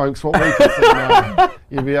see, folks, what we can see now,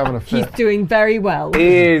 you'd be having a fit. He's doing very well. He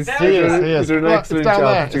is. He is. An excellent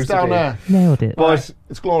job. It's down there. Nailed it. But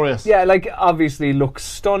it's glorious. Yeah, like obviously looks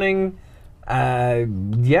stunning. That's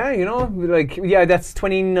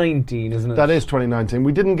 2019, isn't it? That is 2019.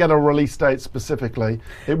 We didn't get a release date specifically.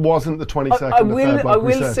 It wasn't the 22nd. I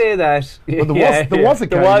will say that. But there was a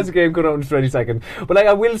game. There was a game coming out on the 22nd. But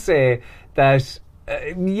I will say that.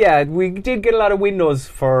 We did get a lot of windows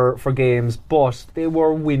for games, but they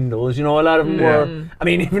were windows. A lot of them were. I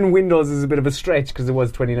mean, even Windows is a bit of a stretch because it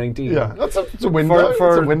was 2019. Yeah, it's a window.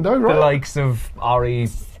 For it's a window, right? The likes of Ori,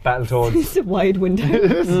 Battletoads. It's a wide window.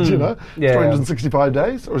 It is, 365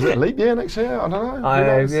 days, or is it a leap year next year? I don't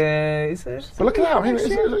know. Is it? But look at that. I mean,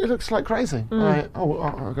 it looks like crazy. Right.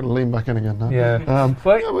 I've got to lean back in again now. Yeah.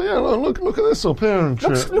 Look at this up here. And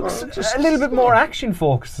looks just a little bit more action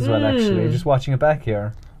focused as well. Actually, just watching it back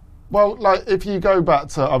here. Well, like if you go back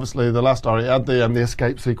to obviously the last Ori, it had the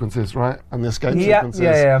escape sequences, right? And the escape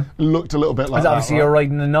sequences looked a little bit like that. Obviously, you're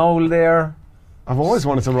riding an owl there. I've always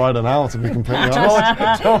wanted to ride an owl, to be completely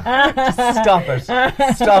honest. Stop it.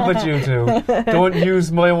 Stop it, you two. Don't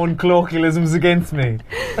use my own colloquialisms against me.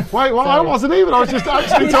 Wait, I wasn't even. I was just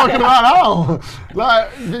actually talking about owl. Like,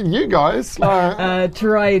 you guys. To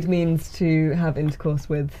ride means to have intercourse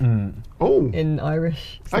with. Oh. In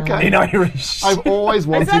Irish. Okay. In Irish. I've always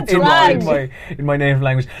wanted to ride. In my native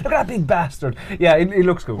language. Look at that big bastard. Yeah, it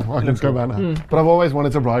looks cool. I can go back now. But I've always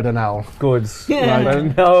wanted to ride an owl. Good. Yeah. Well,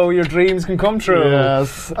 no, your dreams can come true.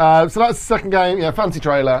 Yes. So that's the second game. Yeah, fancy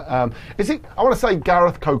trailer. I want to say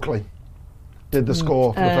Gareth Coakley did the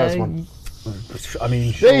score for the first one. I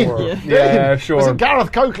mean, sure. Yeah, sure. Was it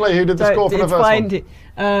Gareth Coakley who did the score for the first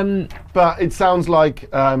one? But it sounds like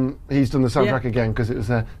he's done the soundtrack again because it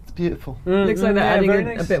was it's beautiful. Looks like they're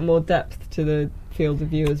adding a bit more depth to the field of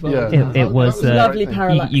view as well. Yeah. It was lovely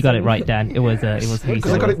parallax. You got it right, Dan. It was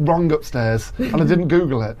because I got it wrong upstairs and I didn't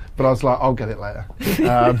Google it, but I was like, I'll get it later. But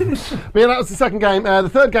yeah, that was the second game. The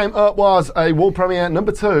third game was a world premiere,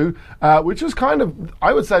 number 2, which was kind of,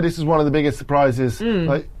 I would say this is one of the biggest surprises.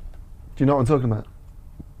 Like, do you know what I'm talking about?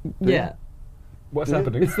 Yeah. What's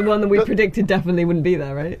happening? It's the one that we predicted definitely wouldn't be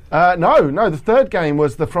there, right? No. The third game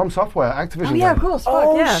was the From Software Activision game. Of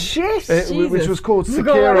course. Shit! Which was called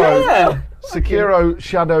Sekiro. Sekiro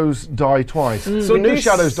Shadows Die Twice. So we knew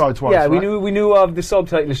Shadows Die Twice. Yeah, right? we knew of the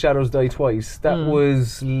subtitle Shadows Die Twice. That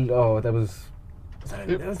was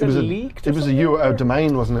It was leaked. It was a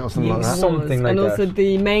domain, wasn't it, or something like that? Something like that. And also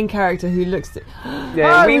the main character who looks. We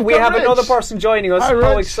have another person joining us.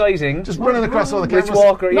 How exciting! Just running across all the cameras. Rich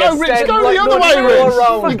Walker. No, Rich, go the other way,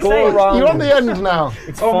 Rich. Go around. You're on the end now.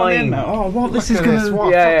 It's fine. Oh, what? This is going to.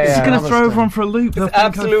 This is going to throw everyone for a loop. It's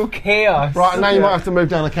absolute chaos. Right, now you might have to move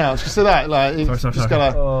down the couch. See that? Like, sorry. Just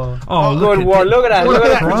gotta. Good work. Look at that. Look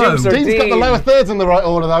at that producer. Dean's got the lower thirds in the right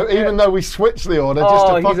order, though. Even though we switched the order just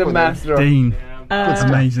to fuck with he's a master. Dean.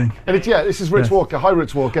 Amazing. And this is Rich Walker. Hi,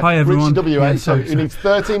 Rich Walker. Hi, everyone. Rich WA, who needs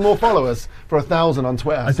 13 more followers for 1,000 on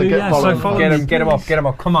Twitter. Follow him. Get him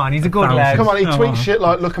up. Come on, he's a good lad. Come on, he tweets shit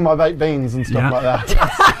like, look at my baked beans and stuff like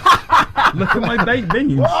that. Look at my baked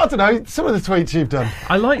beans. Well, I don't know, some of the tweets you've done.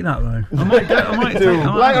 I like that, though. I might do.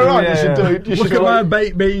 Later on, you should look at my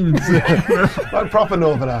baked beans. Like proper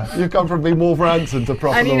northerner. You've gone from being Wolverhampton to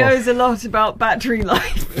proper And he knows a lot about battery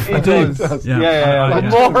life. He does. Yeah.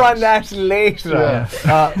 More on that later.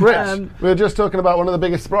 Rich, we were just talking about one of the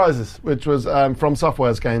biggest surprises, which was From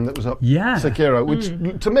Software's game that was up, Sekiro, which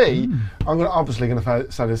to me, I'm obviously going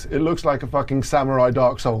to say this, it looks like a fucking samurai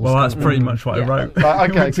Dark Souls. Well, that's pretty much what I wrote.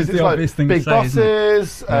 Okay, because it's like big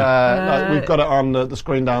bosses, like we've got it on the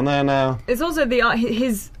screen down there now. It's also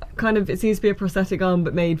his kind of, it seems to be a prosthetic arm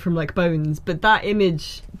but made from like bones, but that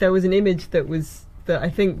image, there was an image that I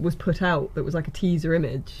think was put out that was like a teaser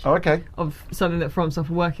image of something that FromSoft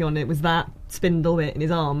were working on. It was that spindle bit in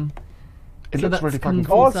his arm. It looks really fucking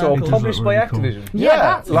cool. Also published by Activision.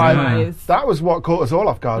 That's nice. That was what caught us all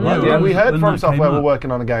off guard, right? Yeah, we heard From Software were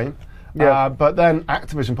working on a game. But then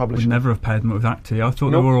Activision published. Would never have paired them with Acti. I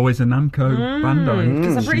thought they were always a Namco Bandai.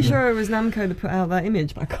 Because I'm pretty sure it was Namco that put out that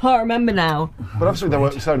image, but I can't remember now. But obviously they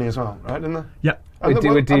worked with Sony as well, right? Didn't they? Yeah. And they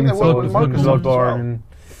with Demon's Souls, Bloodborne.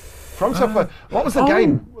 From Software. What was the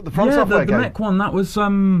game? The From Software game. The mech one. That was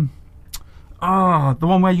the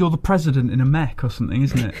one where you're the president in a mech or something,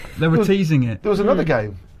 isn't it? They were teasing it. There was another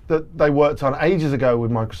game that they worked on ages ago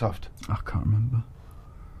with Microsoft. I can't remember.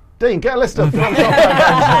 Dean, get a list of From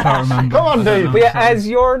Software games. Come on, Dean. But as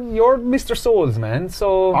you're Mr. Swords, man,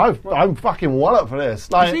 so I'm fucking well up for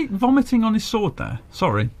this. Like, is he vomiting on his sword there?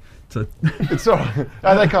 Sorry. It's alright.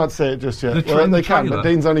 They can't see it just yet. They can, but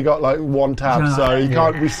Dean's only got like one tab, so he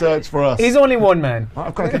can't research for us. He's only one man.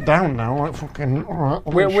 I've got to get down now. Like fucking. Alright.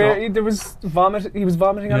 Where there was vomit. He was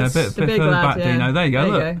vomiting on his sword. Yeah, a bit further back, Dino. There you go.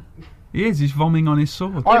 Look. He is. He's vomiting on his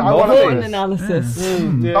sword. I want an analysis.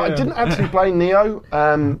 I didn't actually play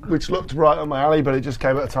Nioh, which looked right up my alley, but it just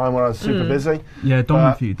came at a time where I was super busy. Yeah, Dom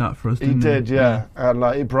reviewed that for us. Didn't he did, yeah. And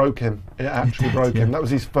like it broke him. It actually broke him. That was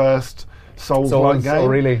his first Souls-like game. Oh,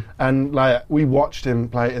 really? And like we watched him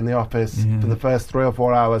play it in the office for the first 3 or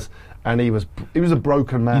 4 hours, and he was a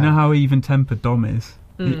broken man. You know how even-tempered Dom is.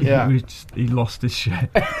 He lost his shit.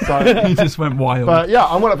 So he just went wild. But yeah,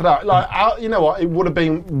 I'm well up for that. Like, you know what? It would have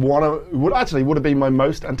been would have been my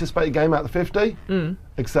most anticipated game out of the 50,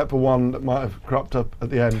 except for one that might have cropped up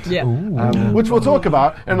at the end. Yeah. Which we'll talk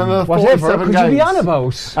about in another 47 games. Could you be on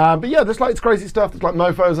about? But yeah, there's like crazy stuff. There's like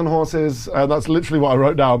mofos on horses. That's literally what I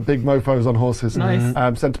wrote down. Big mofos on horses.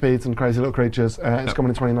 Nice. Centipedes and crazy little creatures. It's coming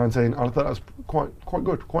in 2019. I thought that was quite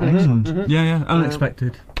good, quite excellent. Yeah,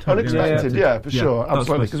 unexpected. Totally unexpected, for sure,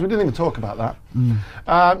 absolutely, because we didn't even talk about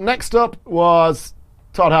that. Next up was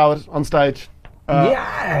Todd Howard on stage.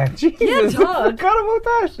 Jesus, Todd. I forgot about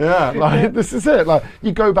that. Yeah, like this is it. Like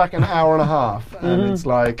you go back an hour and a half, and it's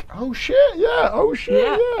like, oh shit, yeah.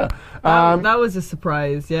 That was a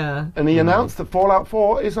surprise, And he announced that Fallout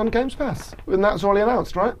 4 is on Games Pass, and that's all he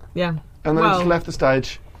announced, right? Yeah. And then he just left the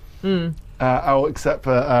stage. Except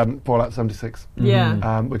for Fallout 76.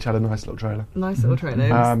 Which had a nice little trailer. Dean's going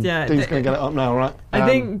to get it up now, right? I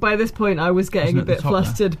think by this point I was getting a bit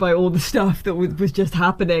flustered by all the stuff that was just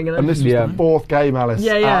happening. And this was the fourth game, Alice.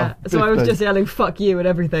 Yeah. So I was just yelling, fuck you and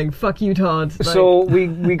everything. Fuck you, Todd. So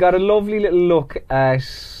we got a lovely little look at...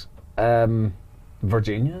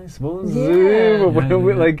 Virginia, I suppose.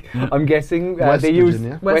 I'm guessing they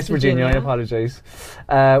used West Virginia. I apologise.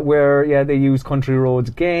 Where they used country roads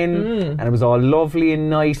again, and it was all lovely and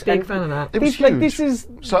nice. Big fan of that. It was huge.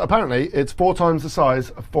 So apparently it's 4 times the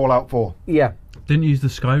size of Fallout 4. Yeah. Didn't use the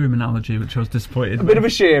Skyrim analogy, which I was disappointed. A bit of a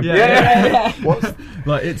shame. Yeah.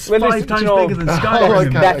 Like it's 5 times bigger than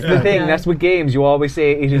Skyrim. That's the thing. That's with games. You always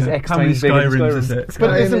say it is X times bigger than Skyrim. Is it?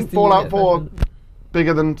 But isn't Fallout 4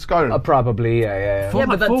 bigger than Skyrim? Probably, yeah. Yeah,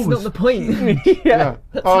 but that's not the point.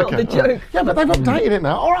 That's not the joke. Yeah, but they've updated it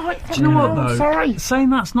now. All right. Do you know what, though? Sorry. Saying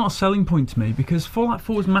that's not a selling point to me, because Fallout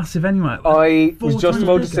 4 was massive anyway. I was just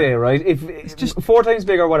about to say, right, if it's just 4 times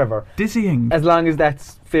bigger, whatever. Dizzying. As long as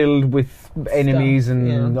that's filled with enemies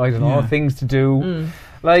and, I don't know, things to do.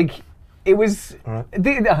 Like... It was... All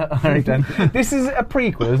right, then. This is a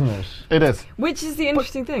prequel, isn't it? It is. Which is the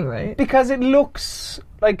interesting thing, right? Because it looks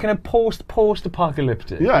like kind of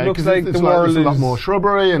post-apocalyptic. Yeah, it looks like the world there's a lot more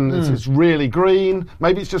shrubbery and it's really green.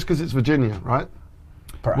 Maybe it's just because it's Virginia, right?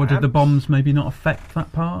 Or did the bombs maybe not affect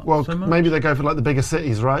that part so much? Maybe they go for like the bigger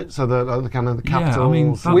cities, right? So the kind of the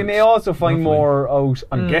capitals. We may also find more out.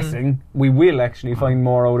 I'm guessing we will actually find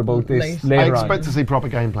more out about this later on. I expect to see proper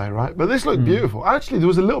gameplay, right? But this looked beautiful. Actually, there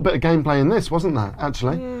was a little bit of gameplay in this, wasn't there?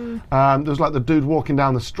 Actually, there was like the dude walking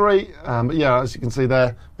down the street. But yeah, as you can see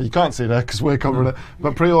there, well, you can't see there because we're covering it.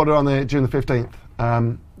 But pre-order on June the 15th,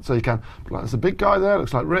 so you can. But, like, there's a big guy there.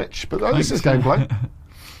 Looks like Rich, but this is gameplay.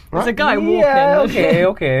 There's a guy walking. Yeah,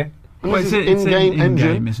 okay. And this is in-game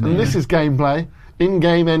engine, isn't it? and this is gameplay.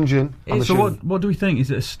 In-game engine. So what do we think?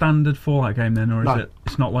 Is it a standard Fallout game then, or is it?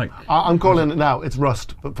 It's not like. I'm calling it now. It's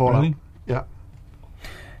Rust, but Fallout. Really? Yeah.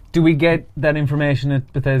 Do we get that information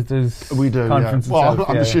at Bethesda's conference? Yeah. Well, itself?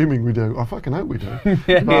 I'm assuming we do. I fucking hope we do.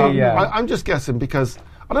 I'm just guessing because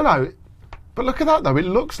I don't know. But look at that though. It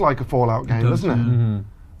looks like a Fallout game, doesn't it? Mm-hmm.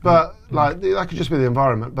 But like that could just be the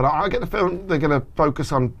environment. But I get the feeling they're going to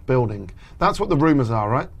focus on building. That's what the rumours are,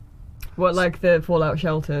 right? What, like the Fallout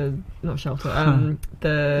shelter? Not shelter.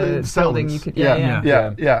 The building you could.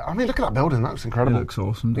 Yeah. I mean, look at that building. That looks incredible. It looks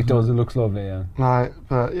awesome. It does. It looks lovely. Yeah.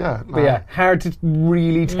 But hard to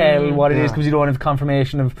really tell what it is because you don't have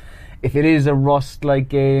confirmation of if it is a Rust-like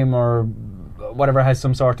game or whatever has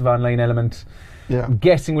some sort of online element. Yeah. I'm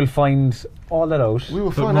guessing we'll find all that out. We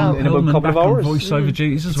will find out in about a couple of hours. Voiceover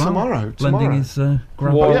duties as well. Tomorrow. Blending his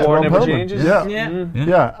War never changes.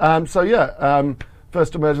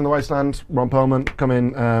 First Emerge in the Wasteland, Ron Perlman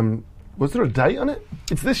coming. Was there a date on it?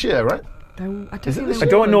 It's this year, right? I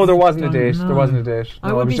don't know. There wasn't a date. There wasn't a date.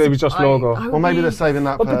 No, it was just logo. Or maybe they're saving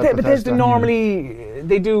that. But Bethesda normally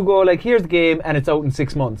they do go like, here's the game and it's out in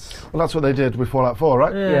 6 months. Well, that's what they did with Fallout 4,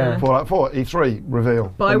 right? Yeah. Fallout 4 E3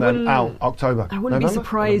 reveal, and then out October. I wouldn't be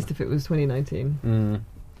surprised if it was 2019.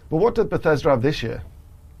 Well, what did Bethesda have this year?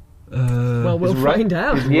 Well, we'll find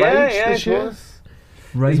out. Is Rage this year?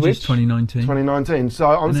 Rage is 2019. 2019. So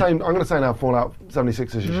I'm going to say now Fallout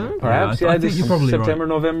 76 is this year. Perhaps. I think you're probably September, right.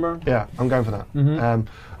 November. Yeah, I'm going for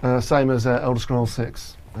that. Same as Elder Scrolls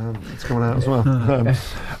 6. It's coming out as well.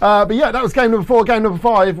 But yeah, that was game number 4. Game number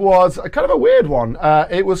 5 was a kind of a weird one.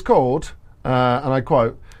 It was called, and I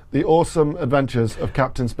quote, The Awesome Adventures of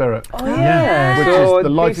Captain Spirit. Oh, yeah. Which is the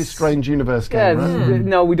Life is Strange universe game, right?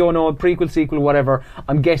 No, we don't know. A prequel, sequel, whatever.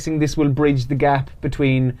 I'm guessing this will bridge the gap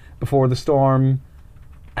between Before the Storm.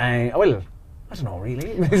 Well, I don't know really.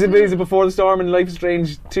 Is it Before the Storm and Life is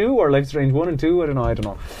Strange 2 or Life is Strange 1 and 2? I don't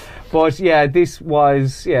know. But yeah, this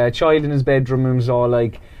was a child in his bedroom and was all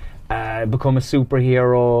like become a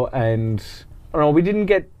superhero, and I don't know, we didn't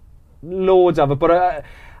get loads of it, but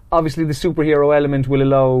obviously the superhero element will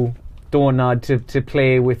allow Donut to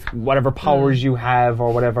play with whatever powers you have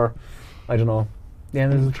or whatever. I don't know. Yeah,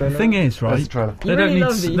 there's a trailer. The thing is, right? They don't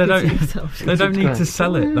need to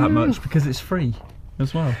sell it that much because it's free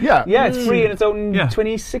as well. Yeah, it's free and it's out on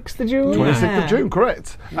 26th of June. 26th of June,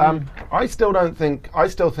 correct. I still think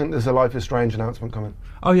there's a Life is Strange announcement coming.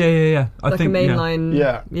 Oh yeah. I think a mainline.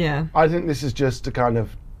 Yeah. I think this is just to kind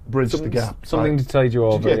of bridge the gap. Something to tide you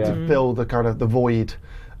over. To fill the kind of the void.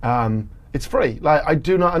 It's free. Like, I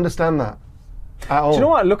do not understand that at all. Do you know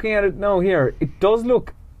what? Looking at it now here, it does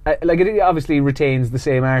look like it obviously retains the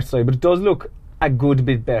same art style, but it does look a good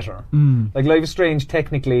bit better. Like Life is Strange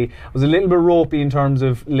technically was a little bit ropey in terms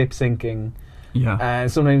of lip syncing. Yeah.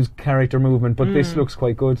 Sometimes character movement, but this looks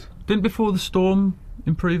quite good. Didn't Before the Storm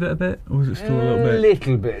improve it a bit, or was it still a little bit?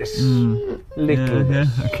 Little bit. Little bit.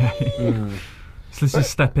 Yeah. Okay. So this is a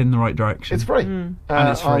step in the right direction. It's free. And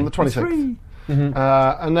it's free. On the 26th. It's free.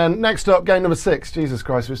 And then next up, game number 6. Jesus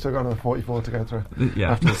Christ, we've still got another 44 to go through.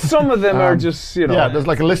 Yeah. Some of them are just, Yeah, there's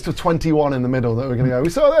like a list of 21 in the middle that we're going to go, we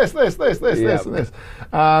saw this, and this.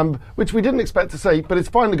 Which we didn't expect to see, but it's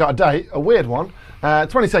finally got a date, a weird one.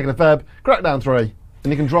 22nd of Feb, Crackdown 3,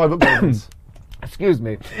 and you can drive up buildings. Excuse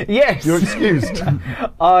me. Yes. You're excused.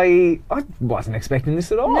 I wasn't expecting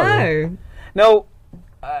this at all. No.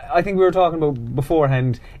 I think we were talking about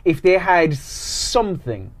beforehand, if they had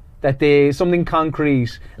something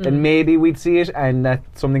concrete, then maybe we'd see it, and that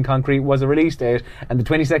something concrete was a release date, and the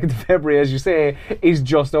 22nd of February, as you say, is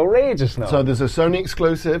just outrageous now. So there's a Sony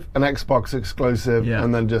exclusive, an Xbox exclusive,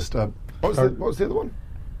 and then just what was the other one?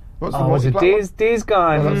 Was it Days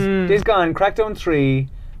Gone, Days Gone, Crackdown 3,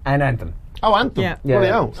 and Anthem. Oh, Anthem.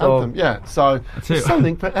 Anthem. So it's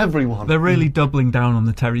something for everyone. They're really doubling down on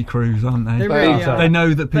the Terry Crews, aren't they? They really are. They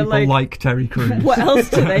know that people like Terry Crews. What else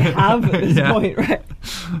do they have at this point, right?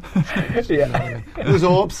 There's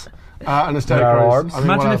Orbs. And there's Terry Crews.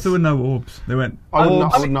 Imagine if there were no Orbs. They went, I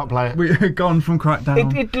would not play it. We're gone from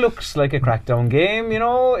Crackdown. It looks like a Crackdown game, you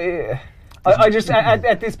know. I just,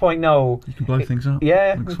 at this point now... You can blow things up.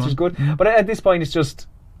 Yeah, which is good. But at this point, it's just...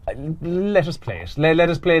 let us play it. Let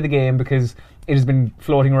us play the game because it has been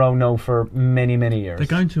floating around now for many, many years. They're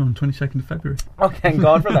going to on 22nd of February. Oh, thank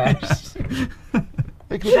God for that.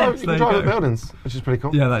 You can drive the buildings, which is pretty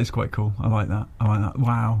cool. Yeah, that is quite cool. I like that.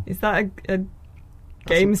 Wow. Is that a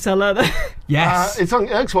game seller there? Yes. It's on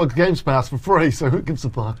Xbox Games Pass for free, so who gives a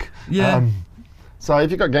fuck? Yeah. So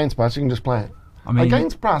if you've got Games Pass, you can just play it. I mean,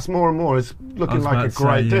 Games Pass more and more is looking like a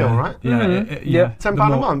great deal, right? Yeah. Yeah. £10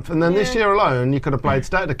 a month, and then this year alone, you could have played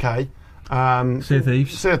State of Decay. Sea of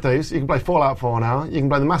Thieves. Sea of Thieves. You can play Fallout 4 now. You can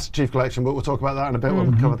play the Master Chief Collection, but we'll talk about that in a bit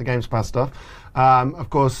when we cover the Games Pass stuff. Of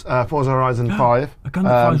course, Forza Horizon 5. A gun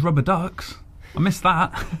that fires rubber ducks. I missed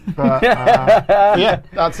that. But, yeah,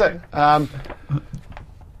 that's it.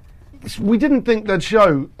 We didn't think they'd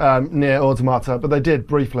show Nier Automata, but they did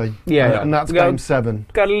briefly. Yeah. And that's Game 7.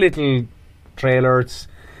 Got a little trailer. It's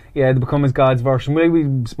the Become as God's version.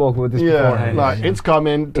 We spoke about this before. It's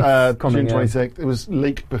coming. June coming, 26th. It was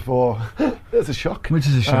leaked before. It's a shock. Which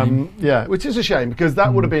is a shame. Which is a shame because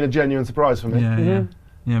that would have been a genuine surprise for me. Yeah,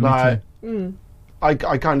 me too. I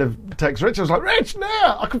kind of text Rich. I was like, Rich,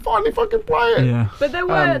 now I can finally fucking play it. Yeah. But there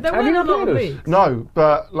weren't a lot of leaks. No,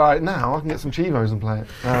 but now I can get some Chivos and play it.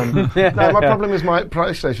 No, my problem is my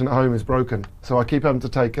PlayStation at home is broken, so I keep having to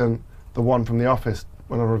take the one from the office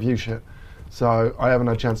when I review shit. So I haven't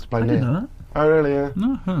had a chance to play Nier. Know that. Oh really? Yeah.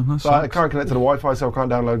 No, that's I can't connect to the Wi-Fi, so I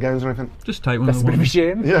can't download games or anything. Just take one That's of the a bit of a ones.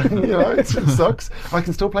 shame. Yeah, it sucks. I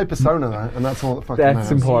can still play Persona though, and that's all that fucking matters.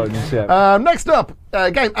 That's important. Yeah. Next up,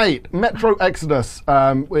 Game 8, Metro Exodus,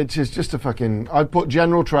 which is just a fucking... I put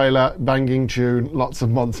general trailer, banging tune, lots of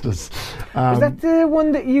monsters. Is that the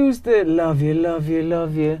one that used the love you, love you,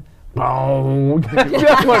 love you? Oh,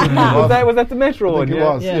 that one. Was that the Metro one? I think it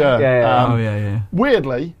was, yeah. Yeah.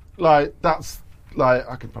 Weirdly, that's...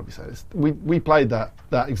 I could probably say this. We played that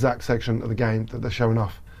exact section of the game that they're showing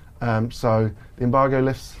off. So the embargo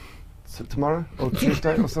lifts tomorrow or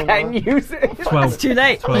Tuesday or something. Can you say 12. It's too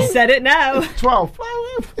late. 12. You said it now. 12.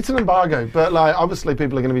 Well, it's an embargo, but obviously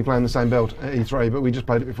people are going to be playing the same build at E3, but we just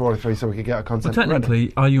played it before E3 so we could get our content Well, technically,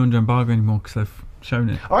 ready. are you under embargo anymore because they've shown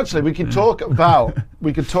it? Actually, we could talk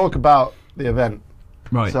about the event.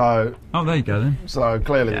 Right. So there you go then. So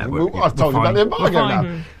clearly, Yeah, I've told you about the embargo We're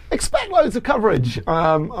fine. now. Expect loads of coverage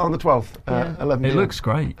on the 12th, 11 It looks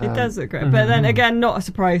great. It does look great. But then again, not a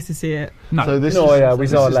surprise to see it. No. So this we saw it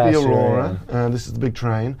is last the year, Aurora. This is the big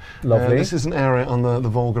train. Lovely. This is an area on the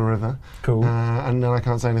Volga River. Cool. And then I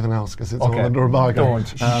can't say anything else because it's all under embargo.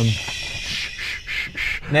 Don't.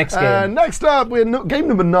 Next game. Next up, game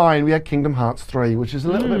number 9. We had Kingdom Hearts 3, which is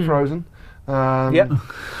a little bit frozen. Yep.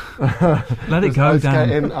 Let it go,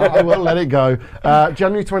 Dan. I will let it go.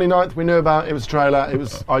 January 29th, we knew about it. Was a trailer. It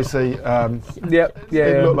was icy.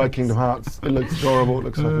 It looked like Kingdom Hearts. It looks adorable. It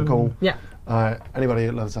looks fucking cool. Yeah. Anybody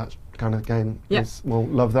who loves that kind of game will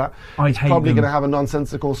love that. I hate probably them. going to have a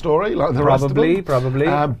nonsensical story like the rest of them. Probably.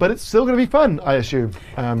 But it's still going to be fun, I assume.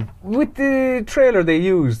 With the trailer they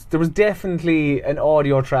used, there was definitely an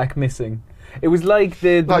audio track missing. It was like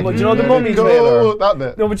the Mummy trailer. That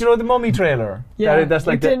bit. No, but the Mummy trailer. Yeah, that's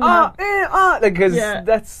like it the because Yeah.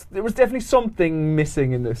 there was definitely something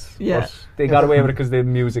missing in this. Yeah. But they got away with it because they had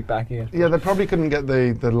music backing it. Yeah, they probably couldn't get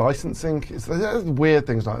the licensing. There's weird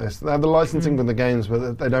things like this. They have the licensing with the games,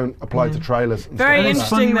 but they don't apply to trailers. And Very stuff like It's that.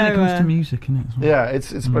 funny interesting when it though, comes to music, isn't it? as well? Yeah,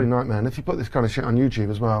 it's pretty nightmare. And if you put this kind of shit on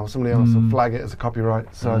YouTube as well, somebody else will flag it as a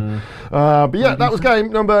copyright. So, but yeah, that was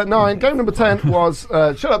game number 9. Game number 10 was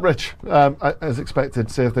Shut Up, Rich. As expected,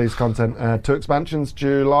 Sea of Thieves content. 2 expansions,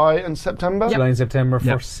 July and September. July and September,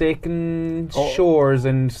 Yep. Forsaken Shores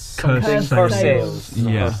and something Cursed Cursed Sails. Sails.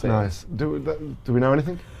 Yeah. Nice. Do we know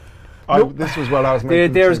anything? Nope. This was what I was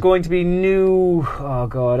making. There's going to be new. Oh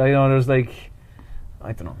God, I know. There's I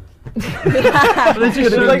don't know. They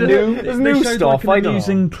just showed like the- new- they there's new showed stuff, Like I an don't know.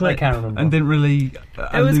 amusing I clip can't remember. and didn't really.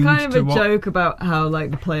 It was kind of a what, joke about how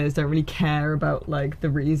the players don't really care about the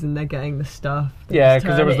reason they're getting the stuff. They Yeah, just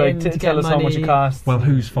because there was turn it in to tell get us how much money. it costs. Well,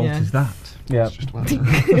 whose fault Yeah. is that? Yeah. Just come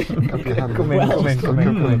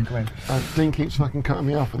in. Dean keeps fucking cutting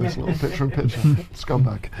me off with this little picture-in-picture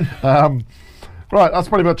scumbag. Right, that's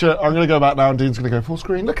pretty much it. I'm going to go back now, and Dean's going to go full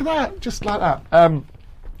screen. Look at that, just like that.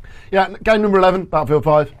 Game number 11, Battlefield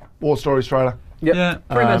 5, War Stories trailer. Yep. Yeah.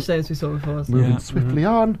 Pretty much the same as we saw before. So. Moving Yeah. swiftly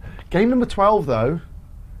on. Game number 12, though,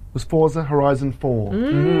 was Forza Horizon 4.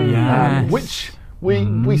 Yes. Which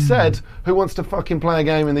We said who wants to fucking play a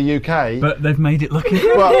game in the UK, but they've made it look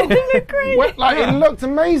it looked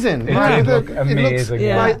amazing. It looked amazing.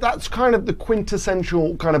 It looks, like, that's kind of the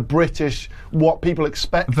quintessential kind of British what people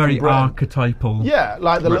expect. Very from Britain. archetypal. Yeah,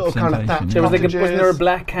 like the little kind of thatch. There was wasn't there a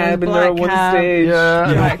black cab in there at one stage?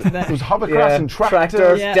 Yeah, it was hovercrafts and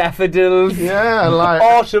tractors, daffodils. Yeah, like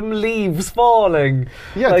autumn leaves falling.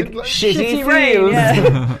 Yeah, like shitty rain.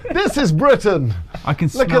 Yeah. This is Britain. I can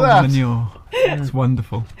smell the manure. It's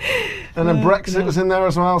wonderful. And then Brexit was in there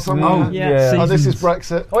as well somewhere. Oh, this is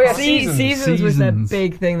Brexit. Oh yeah, Seasons was their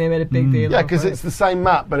big thing. They made a big deal. Yeah, because it's the same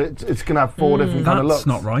map, but it's going to have 4 different kind of looks. That's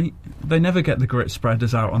not right. They never get the grit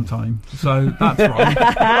spreaders out on time, so that's wrong. Look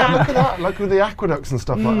at that! Look at the aqueducts and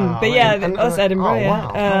stuff like that. But that's Edinburgh.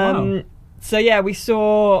 Wow. So we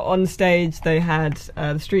saw on stage they had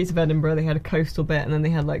the streets of Edinburgh, they had a coastal bit, and then they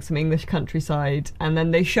had like some English countryside, and then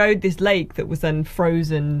they showed this lake that was then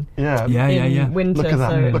frozen in winter. Look at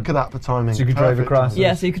that! Look at that for timing. So you could drive across.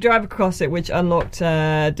 Yeah, so you could drive across it, which unlocked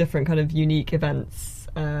different kind of unique events.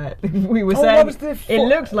 We were saying it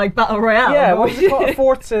looked like Battle Royale. Yeah, what was it called?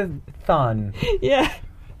 Forza-thon. Yeah.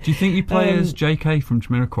 Do you think you play as JK from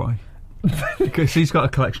Jamiroquai? Because he's got a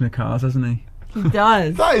collection of cars, hasn't he? He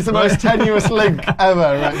does. That is the most tenuous link ever.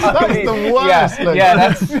 Right? That is the worst link. Yeah,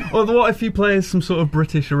 that's. Well, what if you play as some sort of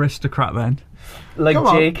British aristocrat then? Like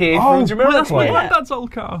JK from Jamiroquai. That's my dad's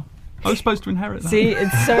old car. I was supposed to inherit that. See,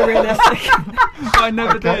 it's so realistic. I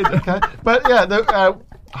never did. Okay. But yeah, the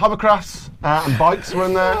hovercrafts and bikes were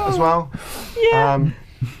in there as well. Yeah.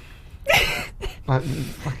 Like,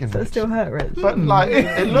 fucking Does that still hurt, Rich? But like,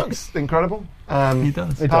 it looks incredible. It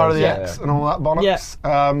does. Power of the X and all that bollocks.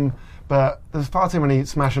 Yeah. But there's far too many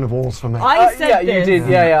smashing of walls for me. I said this. You did.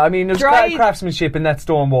 Yeah. I mean, there's craftsmanship in that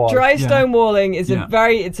stone wall. Dry stone walling is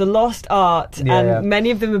it's a lost art, and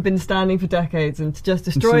many of them have been standing for decades, and to just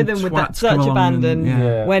destroy them with such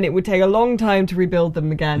abandon, when it would take a long time to rebuild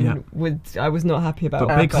them again, I was not happy about.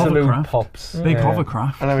 But big hovercraft. Big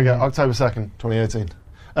hovercraft. And there we go, October 2nd, 2018.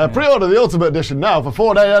 Pre-order the Ultimate Edition now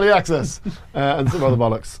for 4-day early access and some other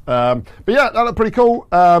bollocks. But yeah, that looked pretty cool.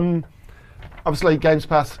 Obviously, Games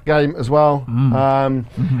Pass game as well.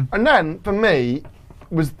 And then, for me,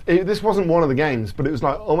 this wasn't one of the games, but it was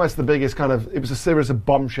like almost the biggest kind of, it was a series of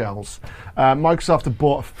bombshells. Microsoft had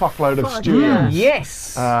bought a fuckload of studios. Yes.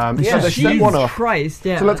 So they set one up. Christ,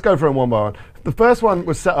 So let's go through them one by one. The first one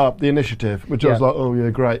was set up, The Initiative, which I was like, oh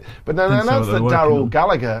yeah, great. But then they announced that Daryl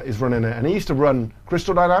Gallagher is running it, and he used to run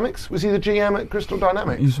Crystal Dynamics. Was he the GM at Crystal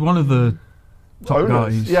Dynamics? He's one of the top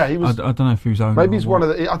guys. Yeah, he was. I don't know if he was owner. Maybe he's one of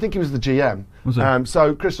the. I think he was the GM. Was he?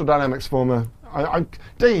 So Crystal Dynamics former.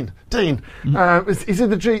 Dean. Is he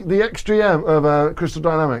the ex-GM of Crystal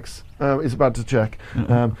Dynamics? He's about to check.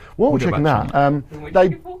 While we're checking that,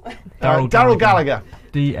 Daryl Gallagher.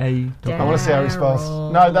 D-A. I want to see how he spells.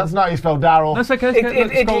 No, that's not how you spell Daryl. That's okay.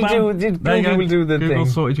 Google will do the thing. Google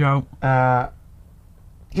sorted you out.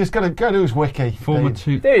 Just go to his wiki. Former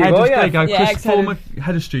two. There you go. There you go. Chris, former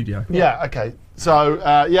head of studio. Yeah. Okay. So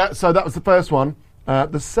so that was the first one.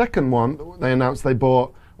 The second one they announced they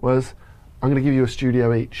bought was, I'm going to give you a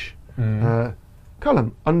studio each.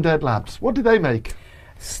 Colin, Undead Labs. What did they make?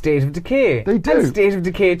 State of Decay. They do. And State of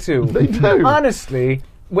Decay 2. They do. Honestly,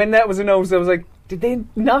 when that was announced, I was like, did they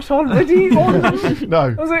not already own them?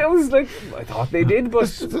 No. I was like, I thought they did,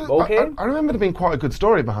 but okay. I remember there being quite a good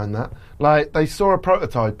story behind that. Like, they saw a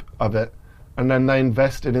prototype of it, and then they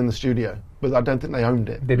invested in the studio, but I don't think they owned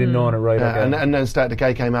it. They didn't own it, right? Okay. And then State of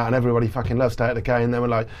Decay came out, and everybody fucking loved State of Decay, and they were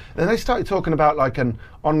like, then they started talking about like an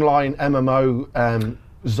online MMO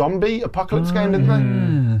zombie apocalypse game, didn't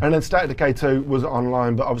they? And then State of Decay 2 was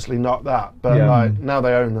online, but obviously not that. But like, now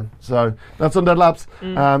they own them. So that's Undead Labs.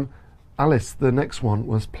 Alice, the next one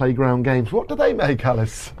was Playground Games. What do they make,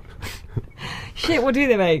 Alice? Shit, what do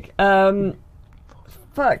they make?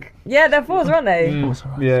 Fuck. Yeah, they're Forza, aren't they?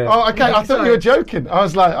 Yeah. Oh, okay. I thought you were joking. I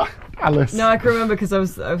was like, Alice. No, I can remember because I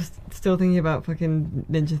was still thinking about fucking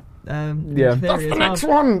Ninja. Ninja that's Theory the next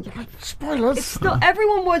one. Spoilers. It's not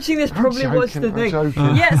everyone watching this probably watched the thing.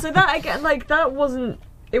 Yeah, so that again, like that wasn't.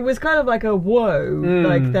 It was kind of like a whoa,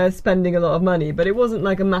 like they're spending a lot of money, but it wasn't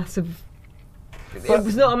like a massive. It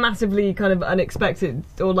was not a massively kind of unexpected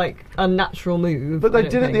or like unnatural move. But they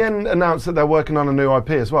did at the end announce that they're working on a new IP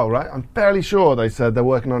as well, right? I'm fairly sure they said they're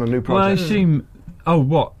working on a new project. Well, I assume. Oh,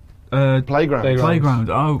 what? Playground.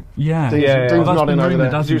 Oh, yeah. Dean's nodding over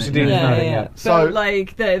there. Yeah. So,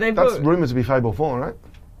 like, they've that's got rumoured to be Fable 4, right?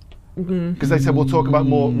 Because they said we'll talk about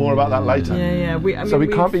more about that later. Yeah. We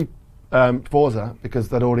can't be Forza because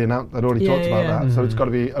they'd already talked about that. So it's got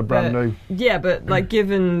to be a brand new. Yeah, but like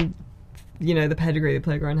given the pedigree that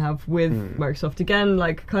Playground have with Microsoft again,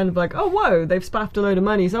 like kind of like, oh whoa, they've spaffed a load of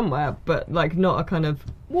money somewhere, but like not a kind of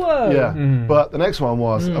whoa. Yeah, but the next one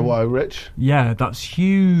was a whoa, Rich. Yeah, that's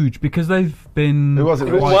huge because they've been. Who was it?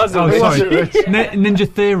 Rich?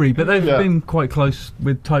 Ninja Theory, but they've been quite tight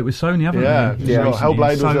with Sony, haven't they? Yeah.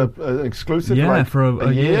 Hellblade was an exclusive. For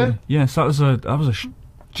a year. Yeah, so that was a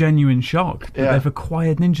genuine shock that they've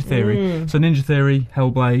acquired Ninja Theory. So Ninja Theory,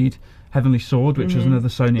 Hellblade, Heavenly Sword, which was another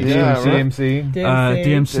Sony exclusive.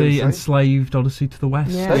 DMC, Enslaved, Odyssey to the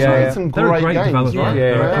West. They're some They're a great games,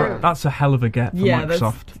 developer. right? That's a hell of a get for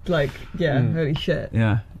Microsoft. That's like holy shit.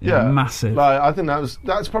 Yeah, massive. Like, I think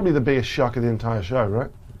that's probably the biggest shock of the entire show, right?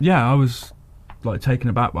 Yeah, I was like taken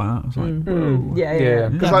aback by that. I was like, whoa. Yeah.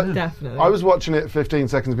 Definitely. I was watching it 15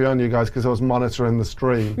 seconds behind you guys because I was monitoring the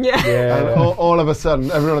stream. Yeah. And all of a sudden,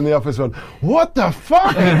 everyone in the office went, "What the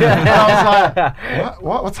fuck?" And I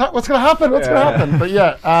was like, "What's going to happen? What's going to happen?" But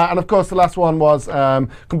and of course, the last one was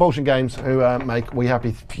Compulsion Games, who make We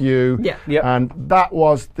Happy Few. And that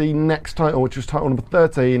was the next title, which was title number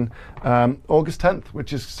 13, August 10th,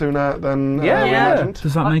 which is sooner than imagined.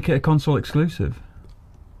 Does that make it a console exclusive?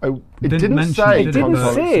 It didn't say,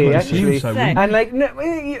 actually. And like, no,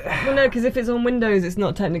 because if it's on Windows, it's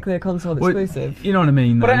not technically a console exclusive. You know what I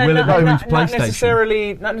mean? Will it go into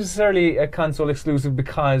PlayStation? Not necessarily a console exclusive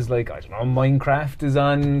because, like, I don't know, Minecraft is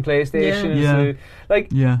on PlayStation.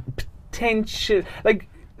 Potential, like,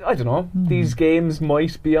 I don't know. These games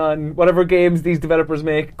might be on whatever games these developers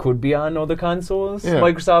make could be on other consoles.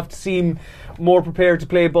 Microsoft seem more prepared to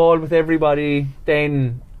play ball with everybody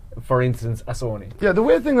than, for instance, a Sony. Yeah, the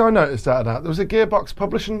weird thing I noticed out of that, there was a Gearbox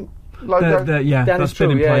Publishing logo. That's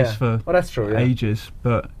been in place for ages.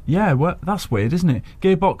 But that's weird, isn't it?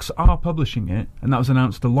 Gearbox are publishing it, and that was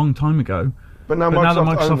announced a long time ago. But now that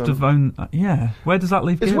Microsoft have owned... where does that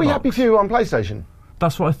leave Gearbox? Is We Happy Few on PlayStation?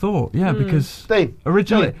 That's what I thought. Yeah, because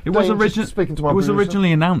originally it was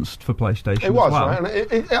originally announced for PlayStation. It was, as well.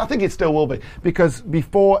 right? And I think it still will be, because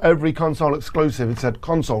before every console exclusive, it said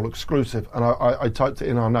console exclusive, and I typed it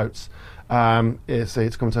in our notes.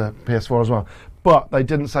 It's coming to PS4 as well. But they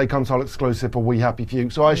didn't say console exclusive for We Happy Few,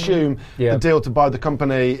 so I assume the deal to buy the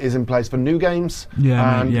company is in place for new games,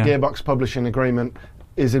 and the Gearbox publishing agreement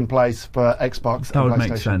is in place for Xbox that and PlayStation. Would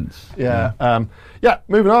make sense.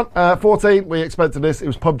 Moving on. 14, we expected this. It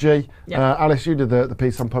was PUBG. Alice, you did the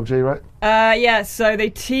piece on PUBG, right? So they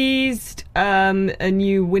teased a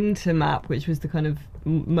new winter map, which was the kind of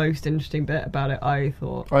most interesting bit about it, I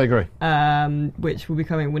thought. I agree. Which will be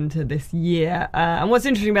coming winter this year. And what's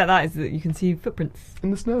interesting about that is that you can see footprints. In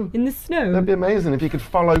the snow. That'd be amazing if you could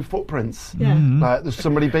follow footprints. Yeah. Like, there's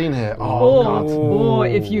somebody been here. Or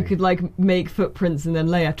if you could, like, make footprints and then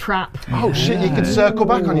lay a trap. Oh, shit, you could circle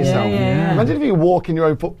back on yourself. Imagine if you walk in your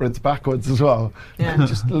own footprints backwards as well. Yeah.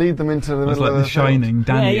 Just lead them into the middle like of the Shining,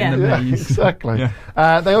 Danny in the maze. Exactly.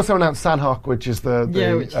 They also announced Sanhok, which is the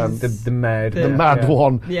mad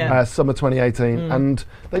one, summer 2018, and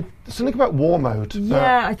something about war mode.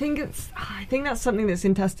 I think that's something that's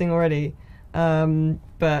in testing already,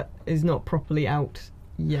 but is not properly out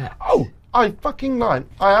yet. Oh, I fucking lied.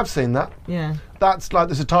 I have seen that. Yeah. That's like,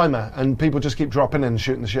 there's a timer and people just keep dropping in and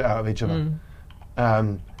shooting the shit out of each other.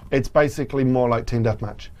 It's basically more like Team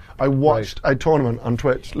Deathmatch. I watched a tournament on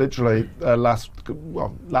Twitch literally last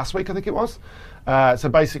week, I think it was. So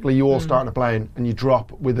basically you all start in a plane and you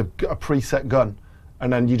drop with a preset gun,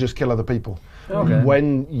 and then you just kill other people. Okay.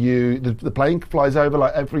 When the plane flies over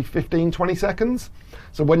like every 15, 20 seconds.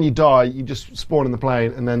 So when you die, you just spawn in the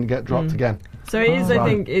plane and then get dropped again. So it is, I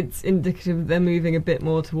think it's indicative they're moving a bit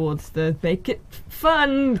more towards the make it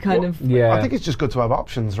fun kind of. Yeah. I think it's just good to have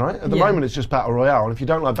options, right? At the moment, it's just Battle Royale. And if you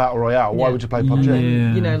don't like Battle Royale, why would you play PUBG?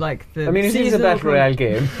 Yeah. You know, like the. I mean, it is a Battle Royale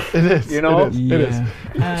game. It is. You know? It is.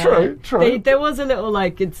 True. There was a little,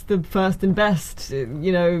 like, it's the first and best,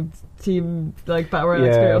 you know, team, like, Battle Royale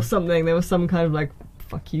experience or something. There was some kind of, like,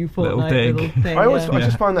 fuck you, Fortnite little thing. I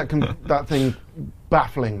just find that thing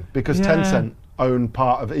baffling, because Tencent own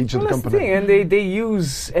part of each of the companies. That's the thing, and they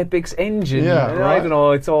use Epic's engine. Yeah, right. I don't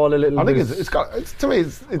know. It's all a little. I think to me,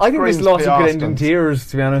 it's. I think this lawsuit could end in tears,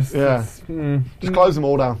 to be honest. Yeah. Just close them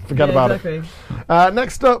all down. Forget about it.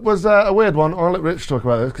 Next up was a weird one. I'll let Rich talk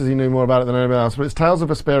about this because he knew more about it than anybody else. But it's Tales of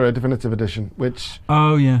Vesperia Definitive Edition, which is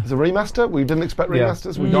a remaster. We didn't expect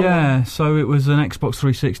remasters. We got one. So it was an Xbox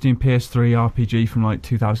 360 and PS3 RPG from like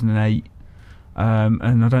 2008.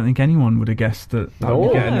 And I don't think anyone would have guessed that would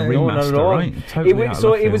be getting a remaster, right? Totally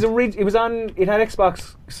it was on. It had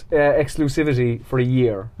Xbox exclusivity for a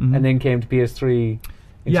year, and then came to PS3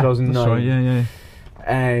 in 2009. That's right.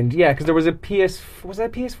 And yeah, because there was a was that a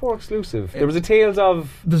PS4 exclusive? There was a Tales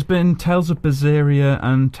of... There's been Tales of Berseria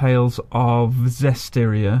and Tales of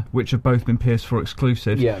Zestiria, which have both been PS4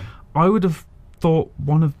 exclusive. Yeah. I would have thought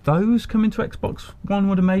one of those coming to Xbox One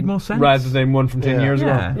would have made more sense. Rather than one from 10 years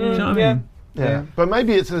ago. Do you know what I mean? Yeah, but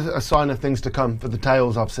maybe it's a sign of things to come for the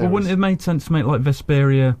Tales of series. Well, wouldn't it have made sense to make like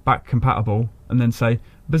Vesperia back compatible and then say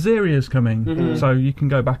Berseria's coming, so you can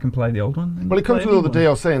go back and play the old one? Well, it comes with all the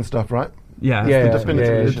DLC and stuff, right? Yeah, the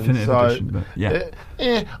definitive edition. Edition,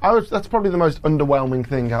 but that's probably the most underwhelming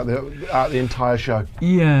thing out the entire show.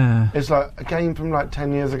 Yeah, it's like a game from like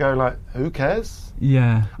 10 years ago. Like, who cares?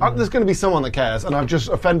 Yeah, there's going to be someone that cares, and I've just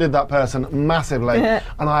offended that person massively,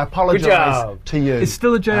 and I apologise to you. It's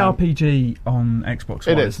still a JRPG on Xbox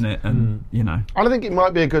One, isn't it? And you know, I think it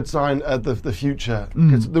might be a good sign of the future,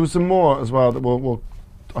 because there was some more as well that we'll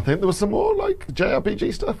I think there was some more like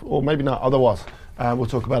JRPG stuff, or maybe not. There was. We'll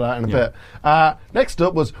talk about that in a bit. Next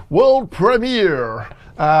up was World Premiere.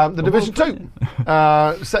 The Division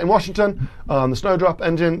 2, set in Washington on the Snowdrop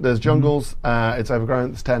engine. There's jungles. It's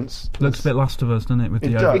overgrown. It's tense. Looks a bit Last of Us, doesn't it? With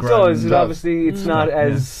it the does. overgrown. It does. Obviously, it's not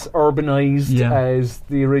as urbanised as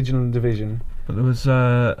the original Division. But there was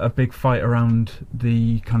a big fight around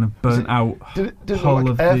the kind of burnt out hull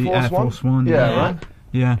of the Air Force One. Yeah, right.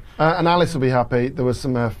 Yeah. And Alice will be happy. There was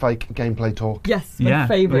some fake gameplay talk. Yes, my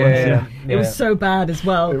favourite. Yeah. It was so bad as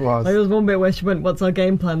well. It was. Like, there was one bit where she went, "What's our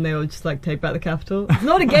game plan?" They were just like, "Take back the capital." It's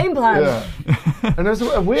not a game plan. And there's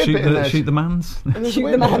a weird bit in there. Shoot the mans. And there's a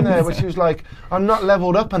weird bit in there where she was like, "I'm not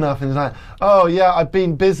leveled up enough," and he's like, "Oh yeah, I've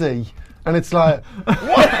been busy." And it's like, what?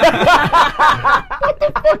 What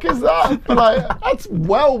the fuck is that? But like, that's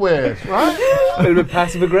well weird, right? A little bit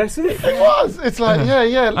passive aggressive. It was. It's like,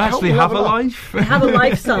 I actually have a life. Have a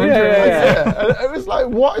life, Sandra. Yeah. It was like,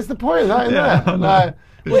 what is the point of that in there? Like,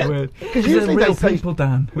 it's weird. Because usually real people,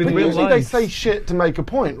 Dan. Usually they say shit to make a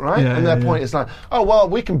point, right? And their point is like, oh well,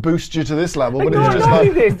 we can boost you to this level, but it's just like,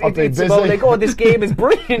 I'll be busy. About like, oh, this game is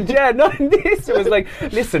brilliant. Yeah, not in this. It was like,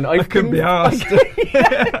 listen, I couldn't be asked.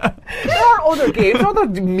 There are other games, other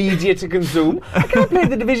media to consume. I can't play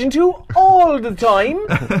the Division 2 all the time.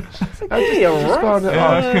 It's like,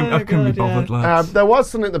 I couldn't be bothered, lads. There was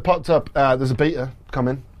something that popped up. There's a beta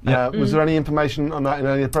coming. Was there any information on that in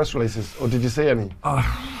any of the press releases, or did you see any?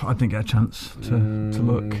 I didn't get a chance to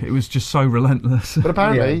look. It was just so relentless. But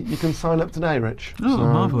apparently, you can sign up today, Rich. Oh, so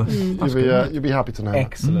marvellous! You'll be happy to know.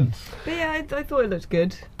 Excellent. But yeah, I thought it looked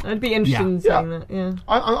good. I'd be interested in seeing that. Yeah,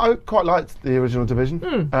 I quite liked the original Division.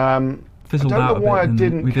 Fizzled I don't out know why a bit, I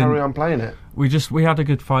didn't carry on playing it. We had a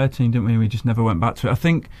good fire team, didn't we? We just never went back to it. I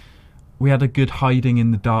think we had a good hiding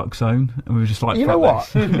in the dark zone, and we were just like, you know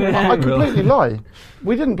what? I completely lie.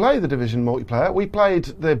 We didn't play the Division multiplayer. We played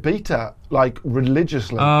the beta like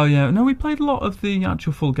religiously. Oh yeah, no, we played a lot of the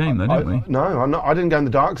actual full game, though, didn't we? No, I didn't go in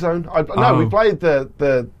the dark zone. We played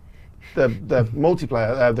the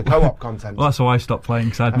multiplayer, the co-op content. Well, that's why I stopped playing,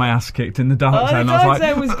 because I had my ass kicked in the dark zone. The dark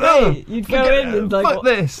zone was great. You'd go in and like, fuck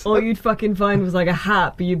this. All you'd fucking find was like a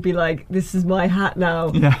hat, but you'd be like, "This is my hat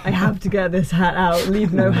now. Yeah. I have to get this hat out.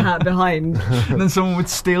 Leave no hat behind." And then someone would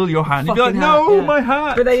steal your hat, and you'd be like, Fucking "No, hat, my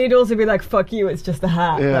hat!" But then you'd also be like, "Fuck you, it's just a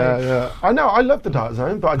hat." Yeah. I know. I love the dark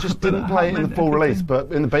zone, but I just didn't play it in the full release.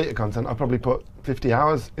 But in the beta content, I probably put 50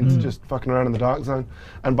 hours into just fucking around in the dark zone.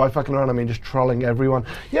 And by fucking around, I mean just trolling everyone.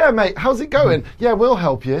 Yeah, mate, how's it going? Yeah, we'll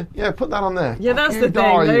help you. Yeah, put that on there. Yeah, that's the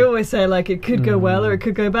thing. They always say, like, it could go well or it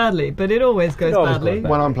could go badly, but it always goes badly.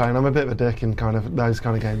 When I'm playing, I'm a bit of a dick in kind of those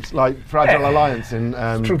kind of games. Like Fragile Alliance in...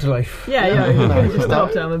 True to life. Yeah, you can just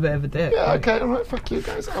stop I'm a bit of a dick. Yeah, okay, all right, fuck you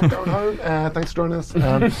guys. I'm going home. Thanks for joining us.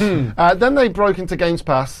 Then they broke into Games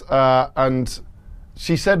Pass, and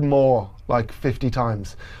she said more, like 50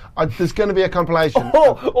 times. There's going to be a compilation.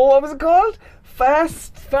 What was it called?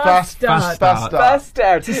 Fast Start.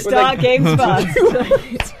 To start games fast.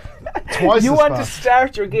 Twice you as want fast. To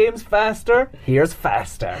start your games faster? Here's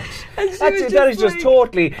Fast Start. That is just like,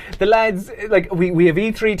 totally the lads. Like we have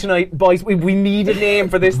E3 tonight, boys. We need a name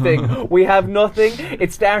for this thing. We have nothing.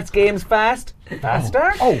 It starts games fast. Fast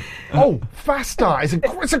Start. Fast Start.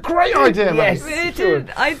 It's a great idea, mate.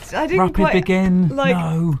 Yes, I didn't Rapid quite Begin. like.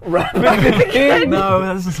 No. Rapid Begin. No,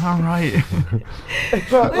 that doesn't sound right.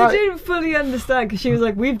 But, I didn't fully understand, because she was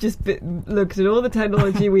like, "We've just looked at all the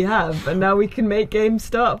technology we have, and now we can make games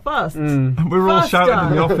start fast." We were all shouting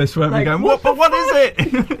in the office, weren't we? Going, "What? But what is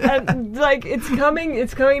it?" And like, it's coming.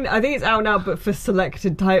 I think it's out now, but for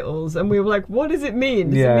selected titles. And we were like, "What does it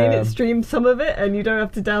mean? Does it mean it streams some of it, and you don't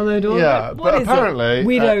have to download all of it?" But apparently,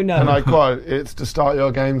 we don't know. And I quote, So it's to start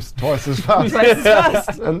your games twice as fast.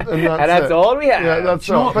 and that's all we have. Yeah, that's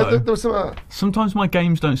all. But there was some, sometimes my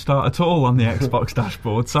games don't start at all on the Xbox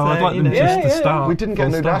dashboard, so I'd like them just to start. We didn't get a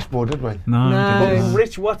new dashboard, did we? No. We didn't.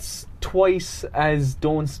 Rich, what's twice as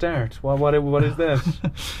don't start? What is that?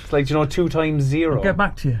 It's like, 2 times 0. I'll get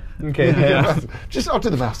back to you. Okay. I'll do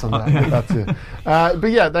the maths on that. Get back to you.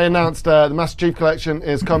 But yeah, they announced the Master Chief Collection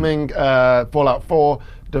is coming. Fallout 4,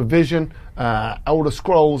 Division, Elder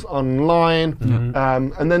Scrolls Online,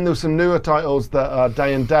 and then there's some newer titles that are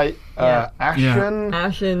day and date. Ashen,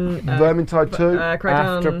 Vermintide 2,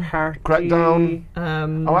 Crackdown,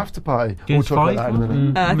 After Party. We'll talk about that in a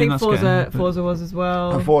minute. I think Forza was as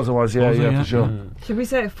well. Forza was, for sure. Should we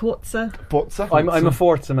say Forza? Forza? I'm a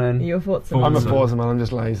Forza man. You're a Forza. I'm a Forza man. I'm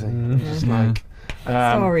just lazy. Just like.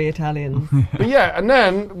 Sorry, Italians. But yeah, and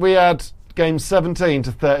then we had games 17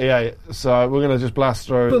 to 38, so we're going to just blast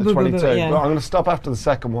through the 22. But I'm going to stop after the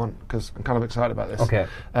second one because I'm kind of excited about this. Okay.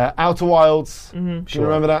 Outer Wilds. Can you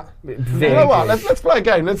remember that? You know what? Let's play a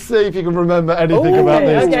game. Let's see if you can remember anything about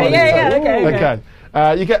these. Okay.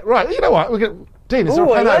 You get right. You know what? We get. Dean, is there a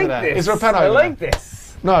pen over there? Is there a pen over there? I like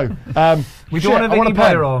this. No. We don't have any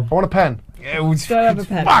biro. I want a pen. Don't have a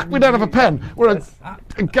pen. Fuck, we don't have a pen. We're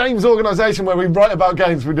a games organisation where we write about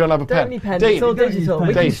games. We don't have a pen. Don't need pens. It's all digital.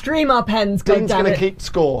 We can stream our pens. Dean's going to keep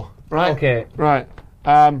score, right? Okay. Right.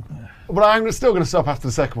 But I'm still going to stop after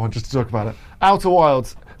the second one just to talk about it. Outer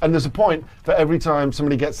Wilds, and there's a point for every time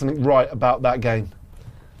somebody gets something right about that game.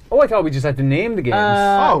 Oh, I thought we just had to name the games.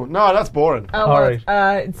 Oh, no, that's boring. Alright.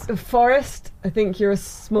 It's a forest. I think you're a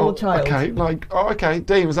small child. Okay,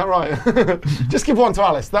 Dean, is that right? Just give one to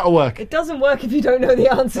Alice, that'll work. It doesn't work if you don't know the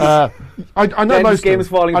answers. I know most game of them. Is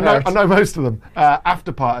falling apart. I know most of them.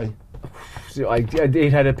 After Party.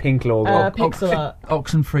 It had a pink logo. Pixel art.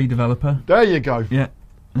 Oxenfree developer. There you go. Yeah.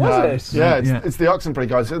 Was it? Yeah, it's the Oxenfree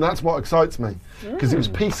guys, and that's what excites me. Because it was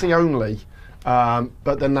PC only.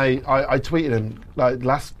 But then I tweeted him like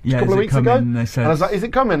last couple of weeks ago, and I was like, "Is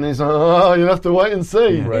it coming?" And he's like, "Oh, you'll have to wait and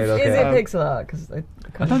see." Yeah. Right, okay. Is it pixel art? Because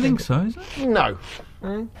I don't think so. Is it?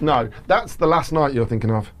 No. That's The Last Night you're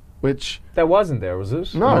thinking of, which that wasn't there, was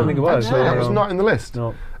it? No, I don't think it was. Actually, that was not in the list.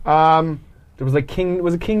 No. There was like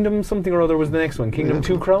was it Kingdom something or other? Was the next one Kingdom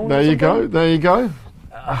 2 Crowns? There you go.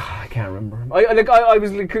 I can't remember. I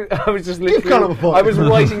was just literally. Give Colin a point. I was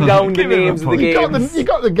writing down the names of the games. You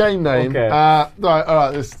got the game name. Okay. All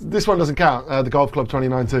right. This one doesn't count. The Golf Club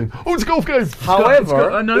 2019. Oh, it's a golf game.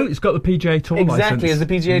 However, it's got the PGA Tour exactly license. as the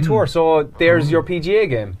PGA Tour. So there's your PGA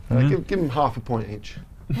game. Give him half a point each.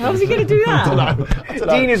 How's he going to do that? I don't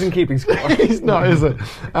know. Dean isn't keeping score. He's not, is it?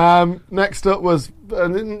 Next up was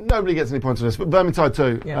nobody gets any points for this, but Vermintide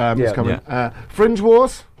 2 is coming. Fringe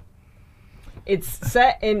Wars. It's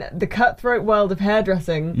set in the cutthroat world of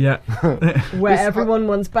hairdressing. Yeah. Where everyone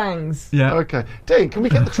wants bangs. Yeah. Okay. Dean, can we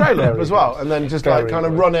get the trailer as well, and then just kind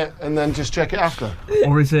of run it, and then just check it after?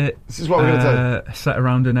 Or is it? This is what we're going to do. Set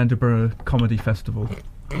around an Edinburgh comedy festival.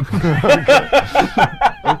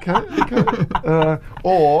 Okay.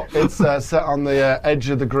 Or it's set on the edge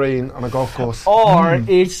of the green on a golf course. Or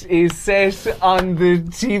it is set on the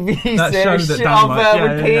TV set of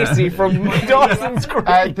with Pacey from Dawson's Creek.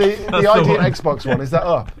 The idea Xbox one, is that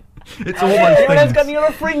up? It's all those things. Anyone else got any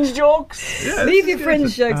other fringe jokes? Yeah, leave your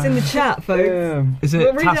fringe jokes in the chat, folks. Is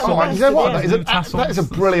it Tassel? You know what? That is a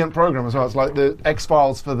brilliant program as well. It's like the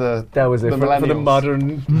X-Files for the That was it, the for the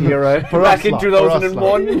modern era. For Back us in lot,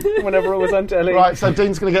 2001, whenever it was on telly. Right, so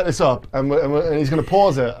Dean's going to get this up, and he's going to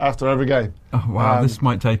pause it after every game. Oh, wow, this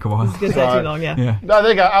might take a while. It's going to take too long, yeah. No,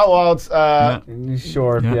 there you go, Outer Wilds.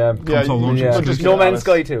 Sure, yeah. Console launch. No Man's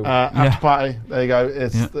Sky 2. After Party, there you go.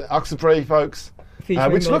 It's the Oxenfree, folks.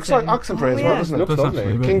 Which looks like Oxenfree as well, doesn't it? Looks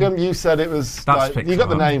lovely. Kingdom, you said it was. You got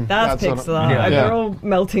the name. That's pixel art. They're all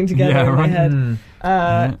melting together in my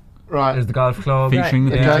head. Right. There's the golf club. Featuring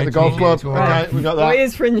the golf club. Okay, we got that. What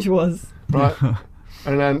is Fringe Wars? Right.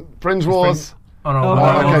 And then Fringe Wars. Oh,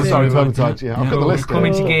 no. Okay, sorry, Vermintide. Yeah, I've got the list.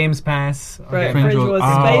 Coming to Games Pass. Right, Fringe Wars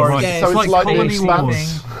Space Game. So it's like the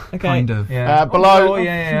Expanse. Kind of. Below.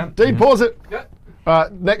 Dean, pause it. Yeah.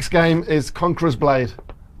 Next game is Conqueror's Blade.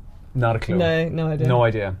 Not a clue. No idea. No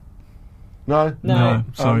idea. No?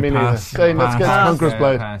 Sorry, me neither. pass. Dean, let's get to Conqueror's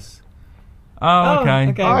Blade. Pass. Oh,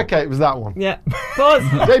 okay. Okay, it was that one. Yeah.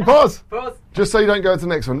 Pause. Dean, pause. Pause. Just so you don't go to the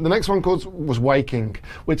next one. The next one was Waking,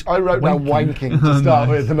 which I wrote down Wanking to start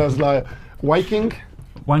with, and I was like, Waking?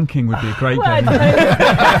 Wanking would be a great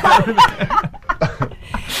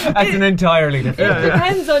That's an entirely different. It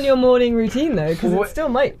depends on your morning routine, though, because it still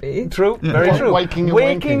might be. True, very true. Waking and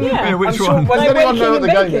waking. Yeah, which I'm one? Sure, Does anyone know what the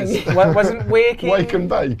game baking. is? Wasn't waking? Wake and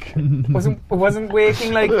bake. Wasn't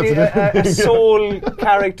waking like a soul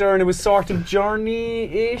character, and it was sort of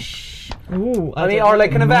journey-ish. Ooh, I mean, or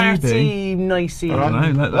like kind of Maybe. artsy, nicey. I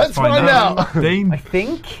don't know. Let's find out. Dean. I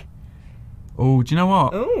think. Oh, do you know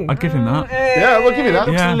what? Ooh. I'd give him that. Yeah, we'll give you that.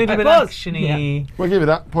 Looks Yeah. a little bit was. actiony. We'll give you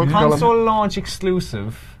that. Point for Console launch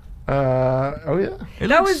exclusive. Oh yeah.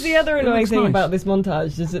 That was the other annoying thing nice. about this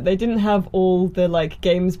montage, is that they didn't have all the like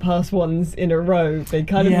Games Pass ones in a row. They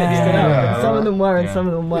kind of mixed it up. Yeah. And some of them were, and some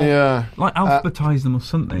of them weren't. Yeah. Like alphabetize them or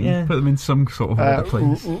something. Yeah. Put them in some sort of order,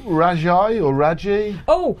 please. Rajai or Raji?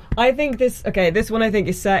 Oh, I think this one I think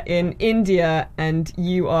is set in India, and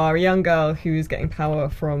you are a young girl who's getting power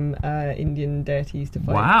from Indian deities to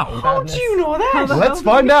fight. Wow. How do you know that? Let's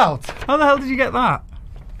find out. How the hell did you get that?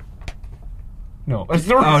 No. Oh,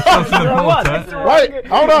 Children of Mortar. Wait,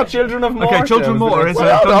 hold on. Children of Mortar. Okay, Children of Mortar is Wait,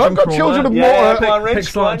 a hold on. I've dungeon got crawler. Children of Yeah, Mortar. go on, Rich,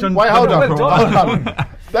 Pixel go on. art dungeon- Wait, hold on. dungeon crawler. Hold on.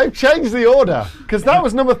 They've changed the order because that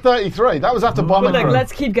was number 33. That was after Bomber But look, Crew.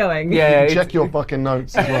 let's keep going. Yeah, Check your fucking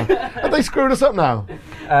notes as well. Have they screwed us up now?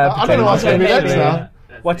 I don't know what's going to be potentially. next now.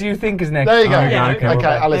 What do you think is next? There you go. Yeah, okay, okay.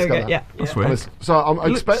 Alice There we got go. that. Yeah. That's weird. Alice. So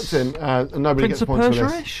I'm expecting nobody Prince gets of points for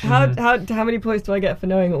this. Persia-ish? How many points do I get for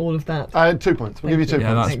knowing all of that? 2 points. We'll give you 2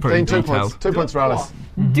 Yeah, points. that's pretty Dean, 2 detailed. points. 2 points for Alice.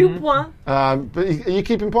 Du point. But are you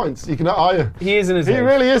keeping points? You can. Are you? He is in his He head.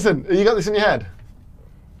 really isn't. You got this in your head.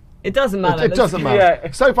 It doesn't matter. It doesn't matter.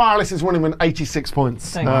 Yeah. So far, Alice is winning with 86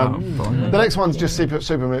 points. Thank The next one's just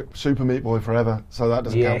Super Meat Boy Forever, so that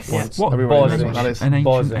doesn't count for points. What Everybody knows buzzing. what that is. An ancient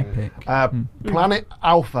Buzzing. epic. Planet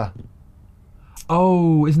Alpha.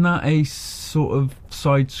 Oh, isn't that a sort of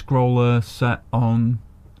side scroller set on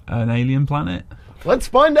an alien planet? Let's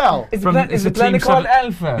find out. Is From- the it's a planet Team called 7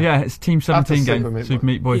 Alpha? Yeah, it's Team 17 Super game. Meat Super Boy.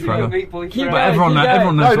 Meat Boy Forever. Keep But going, everyone keep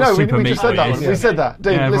knows No, what no, Super we Meat just Boy said that is. one. We said that.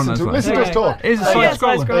 Dean, Yeah, everyone listen knows to that. us talk. It is a Oh, side yeah, scroller.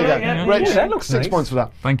 side-scroller, There you go. yeah. Rich, Yeah, that looks 6 nice. points for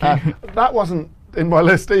that. Thank you. That wasn't in my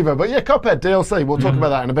list either, but yeah, Cuphead DLC. We'll talk about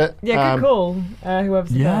that in a bit. Yeah, good call. Whoever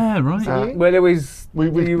said Yeah, that. right. Well, it was.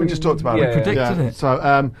 We just talked about yeah. it. Predicted it.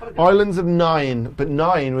 So, Islands of Nine, but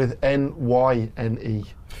 9 with N-Y-N-E.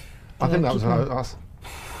 I think that was us.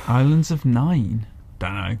 Islands of Nine.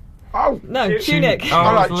 Don't know. Oh, No, Tunic. Oh,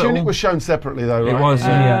 all right. it's a little- Tunic was shown separately though, right? It was,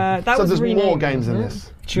 yeah. That So was there's renamed, more games in wasn't it?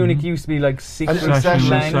 this. Tunic used to be like Secret And Session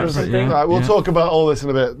Land or was something. separate, yeah. Right, we'll talk about all this in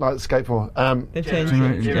a bit, like Skate 4. They've changed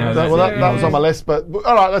it. Yeah, That was on my list, but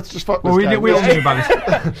all right, let's just fuck Well, this we game. all knew about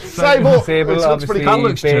this. Sable. Sable, It looks pretty obviously, cool.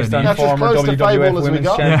 looks based on journey. That's as former close to Fable WWF as we Women's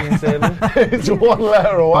got. Champion Sable. It's 1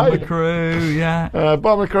 letter away. Bomber Crew, yeah.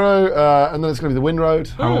 Bomber Crew, and then it's going to be the Windroad.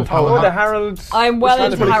 Harold Oh, the Harold. I'm well Which into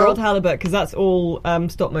one's pretty Harold cool? Halibut because that's all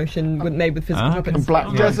stop motion made with physical Okay. puppets. And Black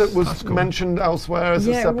Nice. Desert was That's cool. mentioned elsewhere as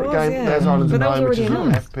a Yeah, it separate was, game. yeah. There's Islands But of that was Nine, which is already an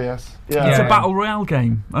announced. FPS. It's Yeah. a battle royale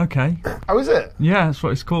game. Okay. Oh, is it? Yeah, that's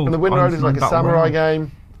what it's called. And the Windroad is like a Battle samurai Royale.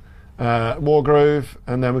 game. Wargroove,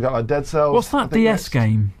 and then we got like Dead Cells. What's I that think DS next.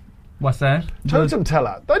 game? What's that? Totem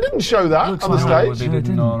Teller. They didn't show that Looks on the like stage. it. They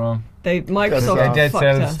didn't. No. Microsoft Yeah, Dead fucked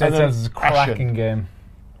Cells. us. Dead And Cells is a then Ashen. cracking game.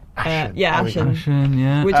 Ashen. Yeah, There we go. Ashen. Ashen,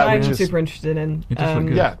 yeah. Which which I'm is- super interested in. It does look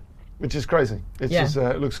good. Yeah, which is crazy. It's Yeah. just,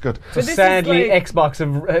 it looks good. But this Sadly, is like- Xbox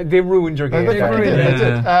have they ruined your game. They ruined did. it. They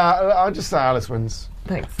did. Yeah. I'll just say Alice wins.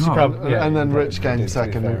 Thanks. Oh, And then Rich came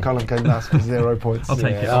second, and Colin came last with 0 points. I'll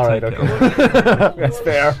take it. All I'll right, take okay. That's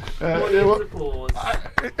fair. Yeah,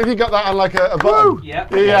 have you got that on like a button?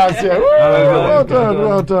 Yep. Yes, yeah. Woo, well done,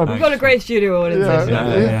 well done. We've got a great studio audience. Yeah,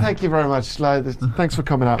 actually. Yeah. Thank you very much, Slade. Thanks for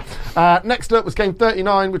coming out. Next up was game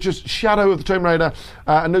 39, which is Shadow of the Tomb Raider,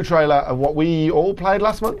 a new trailer of what we all played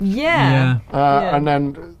last month. Yeah. Yeah. And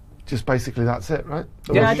then just basically that's it, right?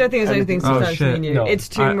 There Yeah, I wasn't don't think there's anything Oh, substantially shit. new. No. It's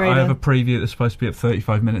Tomb I have a Raider. preview that's supposed to be up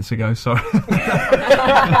 35 minutes ago, sorry.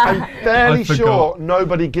 I'm fairly I sure forgot.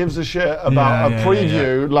 nobody gives a shit about a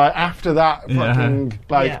preview like after that fucking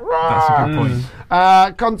like. Yeah. That's a good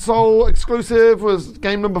point. Console exclusive was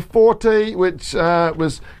game number 40, which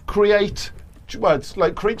was Create. Well, it's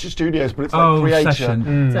like Creature Studios, but it's like Creature.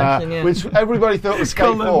 Session. Session, yeah. Which everybody thought was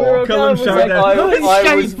Skate 4. Colin showed Like, us.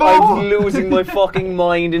 I was losing my fucking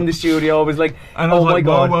mind in the studio. I was like, And I was oh my like,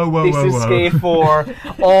 god, whoa, whoa, this whoa, is whoa. Skate 4.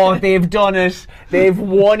 Oh, they've done it. They've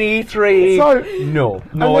won E3. So- no,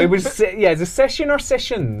 And then- it was, is it Session or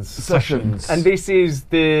Sessions? Sessions. And this is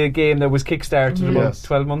the game that was kickstarted about Yes.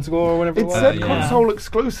 12 months ago or whatever it It was. said yeah. console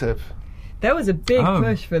exclusive. There was a big Oh.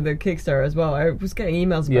 push for the Kickstarter as well. I was getting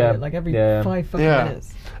emails about Yeah. it like every Yeah. 5 fucking Yeah.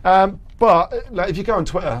 minutes. But if you go on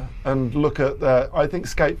Twitter and look at I think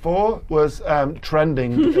Skate 4 was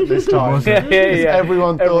trending at this time.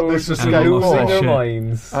 Everyone thought this was Skate 4. Losing their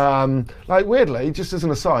minds. Weirdly, just as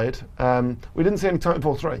an aside, we didn't see any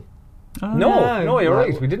Titanfall 3. No, you're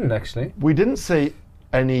right. We didn't actually. We didn't see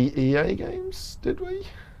any EA games, did we?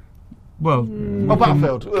 Well,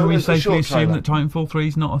 Battlefield. Can we safely assume that Titanfall 3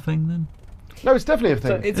 is not a thing then? No, it's definitely a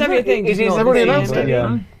thing. So it's everything. They've already announced it.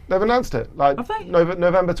 Yeah. They've announced it.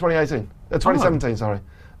 November 2018. 2017, sorry.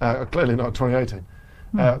 Clearly not 2018.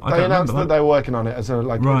 They announced that they were working on it as an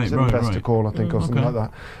investor call, I think, or something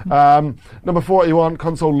like that. Number 41,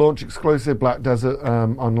 console launch exclusive, Black Desert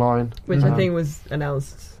Online. Which I think was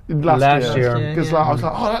announced last year. Because I was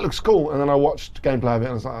like, oh, that looks cool. And then I watched gameplay of it and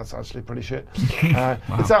I was like, that's actually pretty shit.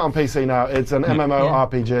 It's out on PC now. It's an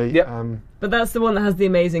MMORPG. Yep. But that's the one that has the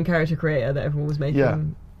amazing character creator that everyone was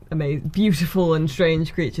making. Amazing, beautiful and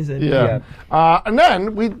strange creatures in. And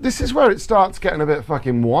then this is where it starts getting a bit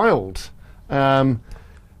fucking wild. I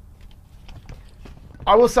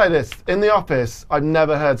will say this, in the office, I've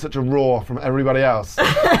never heard such a roar from everybody else.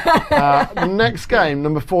 The next game,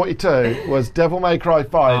 number 42, was Devil May Cry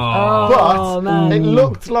 5. But it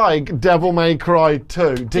looked like Devil May Cry 2,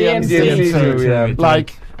 DMC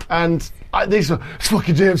 2. And these are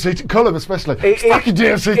fucking DMC 2, Cullum especially. It's fucking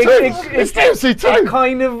DMC 2. It's DMC 2. It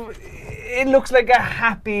kind of, it looks like a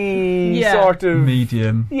happy sort of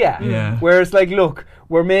medium. Yeah. Whereas, look,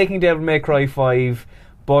 we're making Devil May Cry 5,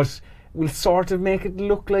 but we'll sort of make it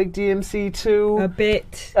look like DMC 2. A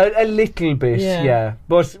bit. A little bit, yeah.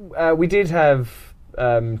 But we did have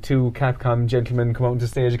two Capcom gentlemen come out onto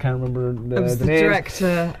stage. I can't remember the names.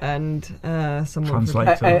 Director and someone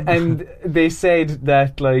translator. And they said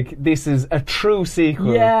that this is a true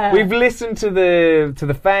sequel. Yeah. We've listened to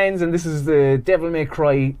the fans, and this is the Devil May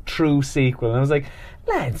Cry true sequel. And I was like,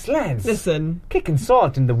 lads, listen, kicking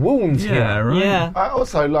salt in the wounds here. Right. Yeah.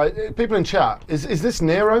 Also, people in chat, is this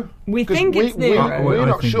Nero? We think it's Nero. We're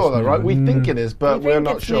not sure though, right? We think it is, but we're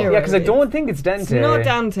not sure. Nero. Yeah, because I don't think it's Dante. It's not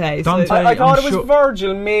Dante. I thought it was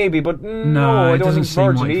Virgil, maybe, but no, I don't think it's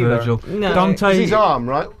Virgil either. Virgil. No. Dante. It's his arm,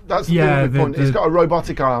 right? That's the point. He's got a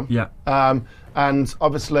robotic arm. Yeah. And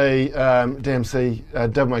obviously,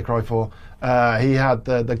 DMC, Devil May Cry 4, he had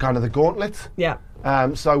the kind of the gauntlet. Yeah.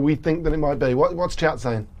 So we think that it might be. What's chat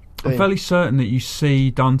saying? I'm fairly certain that you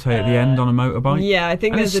see Dante at the end on a motorbike. Yeah, I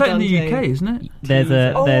think there's it's set in Dante. the UK, isn't it? There's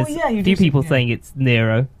a few people saying it's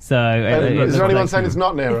Nero. So is there anyone saying it's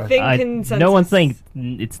not Nero? No one's saying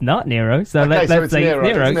it's not Nero. So let's say Nero.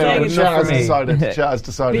 It's Nero. Chat has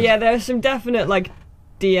decided. But yeah, there's some definite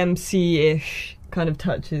DMC-ish kind of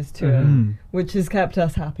touches to it, which has kept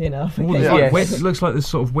us happy enough. It looks like this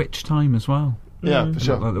sort of witch time as well. Yeah, for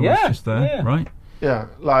sure. Like the witch just there, right? Yeah,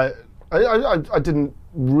 I didn't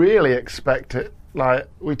really expect it.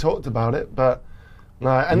 We talked about it, but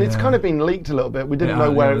it's kind of been leaked a little bit. We didn't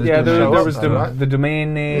know where it was. Yeah, there was the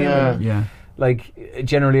domain name. Yeah.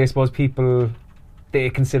 Generally, I suppose people,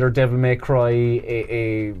 they consider Devil May Cry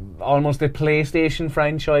a almost a PlayStation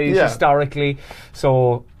franchise historically.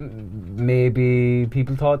 So maybe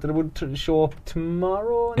people thought that it would show up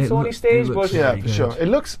tomorrow on Sony stage. But for sure. It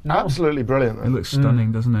looks absolutely brilliant. It looks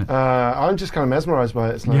stunning, doesn't it? I'm just kind of mesmerised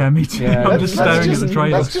by it. It's me too. I'm just staring at the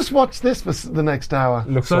trailer. Let's just watch this for the next hour.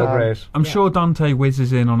 Looks so great. I'm sure Dante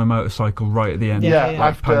whizzes in on a motorcycle right at the end.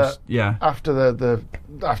 After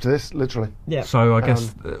this, literally. Yeah. So I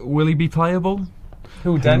guess will he be playable?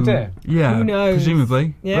 Who, Dante? Yeah, who knows?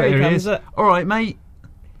 Presumably. Yeah, here he is. All right, mate.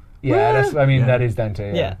 Yeah, that is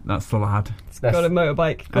Dante. Yeah. That's the lad. Got a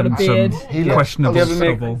motorbike, got a beard. Questionable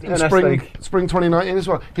stubble. Spring 2019 as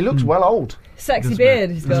well. He looks well old. Sexy beard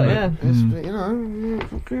he's got, Beard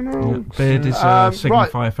is a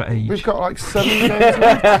signifier for age. We've got 7 games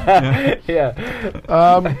left.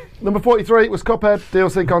 Yeah. Number 43 was Cuphead,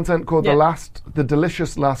 DLC content called The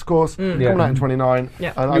Delicious Last Course, coming out in 29.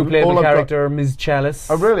 Yeah. And new playable character, Ms.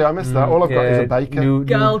 Chalice. Oh really? I missed that. All I've got is a baker.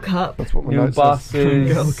 Girl Cup. That's what my new notes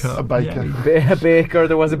bosses. Girl Cup. A baker. A baker.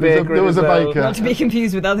 There was a baker. There was a baker. Not to be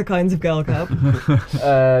confused with other kinds of Girl Cup.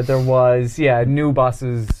 There was new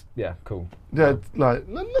bosses. Yeah, cool. Yeah,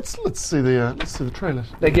 let's see the trailer.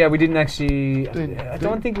 We didn't actually. I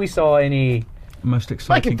don't think we saw any. Most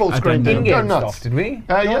exciting. Make it full screen. In-game stuff, did we?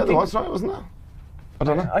 There was, right? Wasn't there? I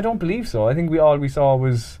don't know. I don't believe so. I think all we saw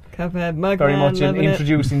was Cuphead, Mugman, very much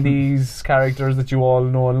introducing these characters that you all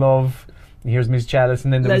know and love. Here's Ms. Chalice,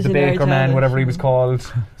 and then there was the Baker Man, whatever he was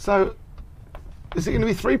called. So, is it going to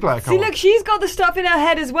be 3-player? See, look, she's got the stuff in her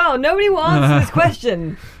head as well. Nobody will answer this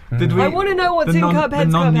question. Did we? I want to know what's in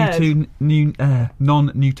Cuphead's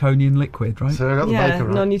non-Newtonian liquid, right? So I got the baker,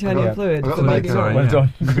 right? non-Newtonian fluid. I got the baker. Sorry, well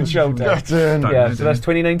done. Good show, Dan. Yeah, so that's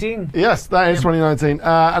 2019. Yes, that is 2019.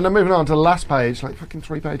 And then moving on to the last page, like fucking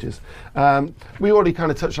 3 pages. We already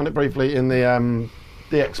kind of touched on it briefly in the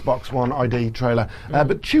Xbox One ID trailer.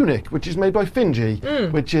 But Tunic, which is made by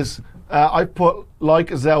Finji, which is I put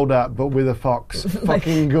like Zelda but with a fox.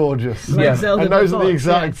 Fucking gorgeous. Like Zelda, and those are the fox,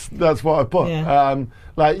 exact. That's what I put. Yeah.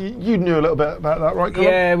 Like you knew a little bit about that, right? Colin?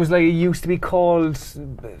 Yeah, it was like it used to be called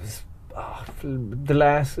the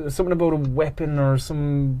last something about a weapon or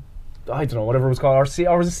some. I don't know, whatever it was called,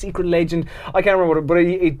 or was a secret legend. I can't remember, but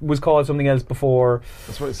it was called something else before.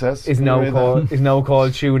 That's what it says. Is now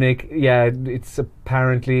called Tunic. Yeah, it's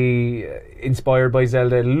apparently inspired by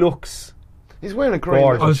Zelda. It looks. He's wearing a great.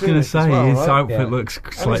 I was going to say well, his right? outfit looks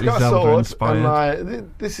slightly Zelda inspired.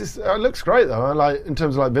 And this is it looks great though. I like in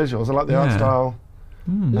terms of like visuals. I like the art style.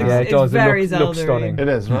 Yeah, it does. Very it looks stunning. It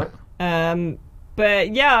is, right?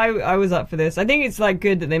 But yeah, I was up for this. I think it's like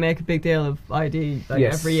good that they make a big deal of ID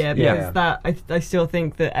every year because that I still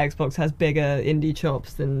think that Xbox has bigger indie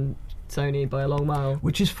chops than Sony by a long mile.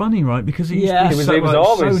 Which is funny, right? Because it always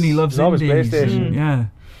Sony loves indies. PlayStation.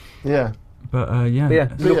 Yeah. But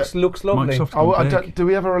looks lovely. Do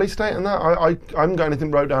we have a release date on that? I haven't got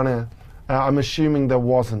anything wrote down here. I'm assuming there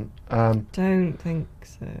wasn't. Don't think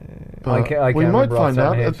so. We might find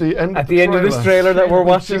out at the end. At the end of this trailer that we're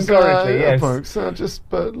watching currently, yes, folks.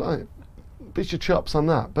 But like, beat your chops on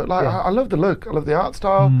that. But like, I love the look. I love the art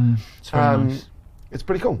style. It's very nice. It's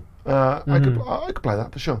pretty cool. I could play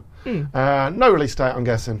that for sure. No release date, I'm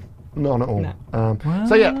guessing. None at all. No.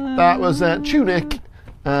 So yeah, that was Tunic.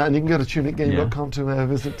 And you can go to tunicgame.com to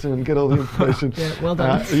visit and get all the information. Well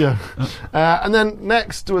done. And then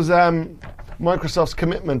next was Microsoft's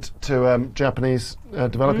commitment to Japanese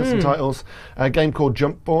developers and titles. A game called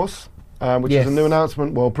Jump Force, which is a new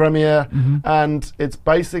announcement, world premiere, and it's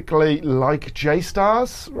basically like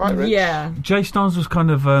J-Stars, right, Rich? Yeah. J-Stars was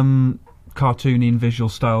kind of cartoony in visual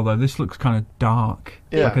style, though. This looks kind of dark,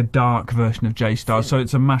 like a dark version of J-Stars. So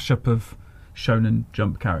it's a mashup of Shonen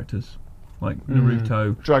Jump characters. Like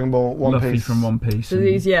Naruto, Dragon Ball, One Luffy Piece. from One Piece. So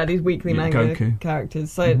these weekly manga Goku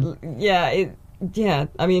characters. So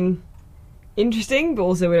I mean, interesting, but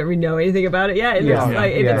also we don't really know anything about it yet. It looks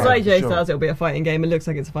like if it's like J-Stars, it'll be a fighting game. It looks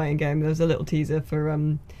like it's a fighting game. There's a little teaser for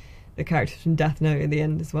the characters from Death Note at the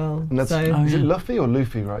end as well. And is it Luffy or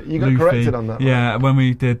Luffy, right? You got Luffy. Corrected on that. Yeah, when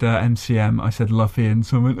we did MCM, I said Luffy, and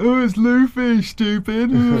someone went, "Oh, it's Luffy, stupid."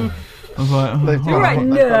 I was like, you're right,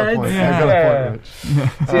 nerd.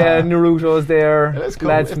 Naruto's there.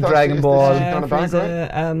 Lads from Dragon Ball.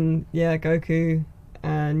 Frieza, Goku,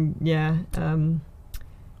 and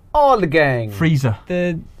all the gang. Frieza.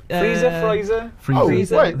 Frieza. Oh,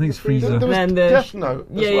 wait, I think it's Frieza. There was then Death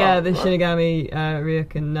Note. The Shinigami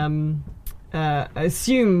Ryuk and I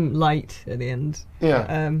assume Light at the end.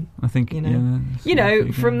 Yeah. I think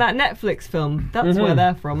from that Netflix film. That's where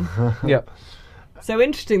they're from. Yeah. So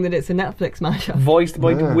interesting that it's a Netflix mashup. Voiced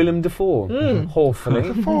by Willem Dafoe, hopefully.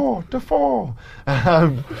 Dafoe.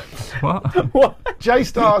 What?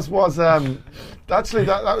 J-Stars was actually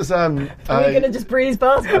that was. Are we going to just breeze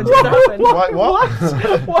past what just happened? What?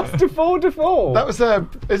 What's Dafoe? That was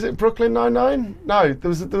is it Brooklyn Nine-Nine? No, there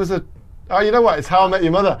was a. Oh, you know what? It's How I Met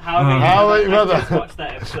Your Mother. How I Met Your Mother. I just watched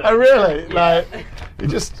that episode. Oh, really? Yeah. Like,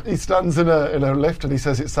 he stands in a lift and he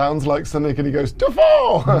says it sounds like something and he goes,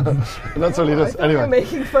 Dafoe! And that's all he does. Anyway. You're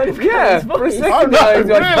making fun of for a second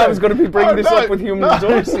I was going to be bringing this up with human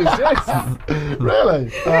resources. Yes. Really?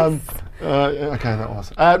 Okay, that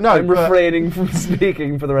was. I'm refraining from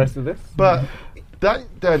speaking for the rest of this. But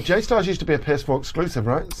J-Stars used to be a PS4 exclusive,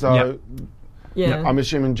 right? So I'm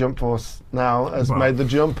assuming Jump Force now has made the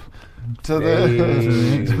jump to the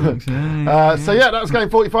Xbox. So that was Game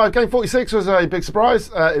 45. Game 46 was a big surprise.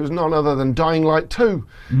 It was none other than Dying Light 2,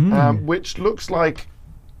 which looks like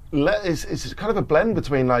it's kind of a blend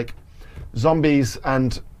between like zombies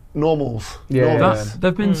and normals.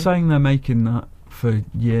 They've been saying they're making that for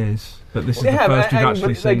years, but this is the first we've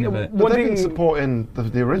actually seen of it. But they've been supporting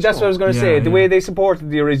the original. That's what I was going to say. The way they supported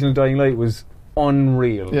the original Dying Light was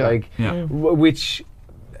unreal. Which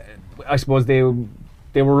I suppose they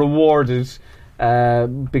were rewarded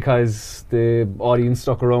because the audience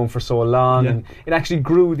stuck around for so long, and it actually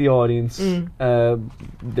grew the audience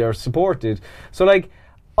they're supported. So like,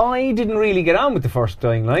 I didn't really get on with the first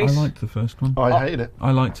Dying Light. I liked the first one. I hated it.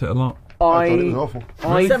 I liked it a lot. I thought it was awful.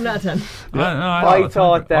 7 out of 10. I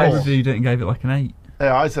thought that I reviewed it and gave it like an 8.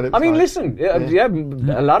 Yeah, I said it. Was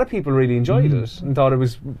a lot of people really enjoyed it and thought it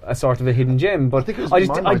was a sort of a hidden gem. But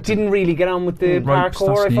I didn't really get on with the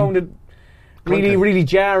parkour. I found it really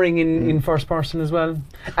jarring in first person as well.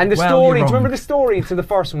 And the story, do you remember the story to the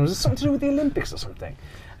first one? Was it something to do with the Olympics or something?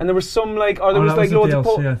 And there was some loads DLC, of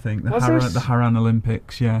I think the Haran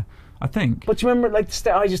Olympics, yeah, I think. But you remember, like,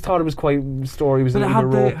 I just thought it was quite. The story was a little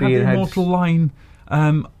bit ropey. It had the immortal line.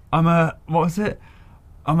 I'm a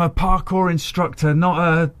parkour instructor, not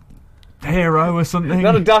a hero or something.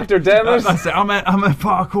 Not a Dr. Demis. That's it. I'm a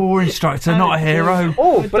parkour instructor, not a hero.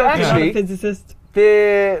 Oh, but actually, physicist.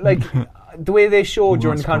 the way they showed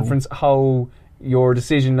during the conference how your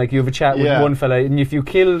decision, like you have a chat with one fella, and if you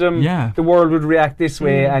killed him, the world would react this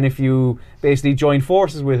way, and if you basically joined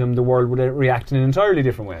forces with him, the world would react in an entirely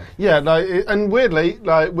different way. Yeah, and weirdly,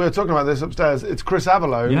 we were talking about this upstairs, it's Chris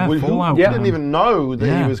Avellone, who didn't even know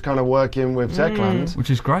that he was kind of working with Techland. Which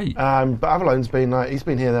is great. But Avallone's been, he's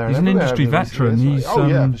been here, there, he's and an industry veteran. He's,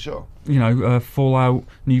 for sure. You know, Fallout,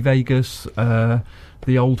 New Vegas, the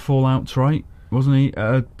old Fallouts, right? Wasn't he?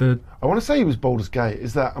 I want to say he was Baldur's Gate.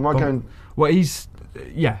 Is that? Am I going? Well, he's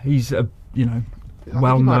a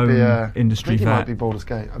well-known industry vet. He might be Baldur's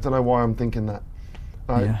Gate. I don't know why I'm thinking that.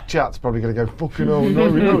 Chat's probably going to go fucking no, we know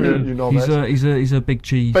you know he's a big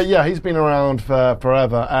cheese. But yeah, he's been around for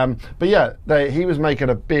forever. But yeah, he was making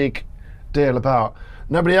a big deal about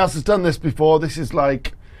nobody else has done this before. This is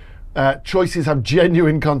like. Choices have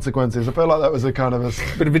genuine consequences. I feel like that was a kind of a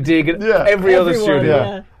bit of a dig at every other studio.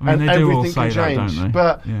 Yeah. I mean, and they do everything all say can change, that,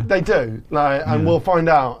 don't they? But they do. And we'll find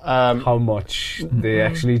out how much they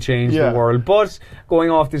actually change the world. But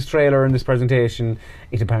going off this trailer and this presentation,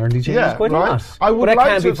 it apparently changes quite a lot. But that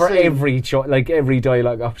can't be for every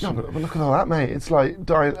dialogue option. No, but look at all that, mate. It's like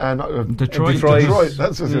Detroit.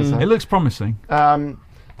 That's what it's saying. It looks promising. But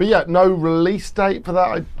yeah, no release date for that,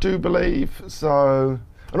 I do believe. So.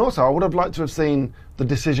 And also, I would have liked to have seen the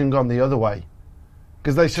decision gone the other way.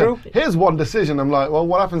 Because they said, here's one decision. I'm like, well,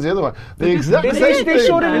 what happens the other way? The exact same thing. They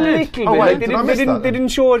showed it a little bit. They didn't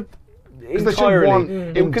show it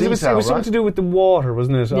entirely. Because it was something to do with the water,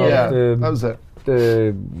 wasn't it? Yeah, that was it.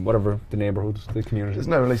 The neighbourhoods, the community. There's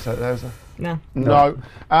no release date there, is there? No.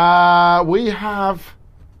 We have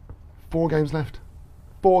 4 games left.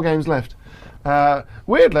 4 games left.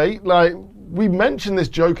 Weirdly, we mentioned this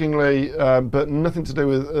jokingly, but nothing to do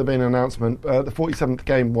with there being an announcement. The 47th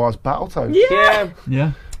game was Battletoads.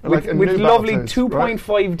 Yeah. With lovely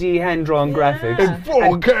 2.5D hand-drawn graphics. In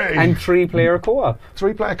 4K! And 3-player co-op.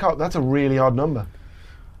 3-player co-op, that's a really odd number.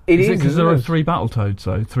 It is because there are 3 Battletoads,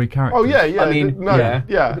 so 3 characters. Oh, yeah. I mean,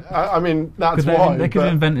 I mean, that's why. They could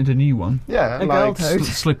have invented a new one. Yeah. A girl toad.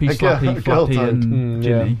 Slippy, Slappy, Flappy, and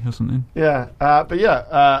Ginny or something. Yeah. But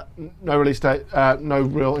yeah, no release date, no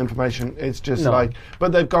real information. It's just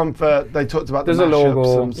but they've gone for, they talked about the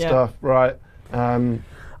mashups and stuff, right? I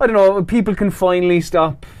don't know, people can finally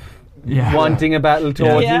stop wanting a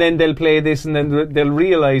Battletoads, and then they'll play this and then they'll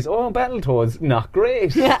realise, Battletoads, not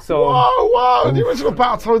great. Yeah. So whoa, the original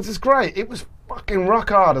Battletoads is great. It was fucking rock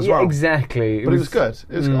hard as well. Exactly. But it was good.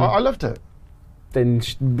 It was. I loved it. Then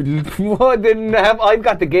I've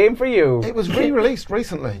got the game for you. It was re-released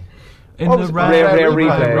recently. In the rare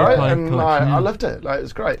replay, right? And I loved it. It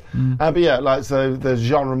was great. But yeah, so the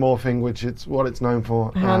genre morphing, which it's what it's known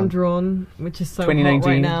for. Hand drawn, which is so hot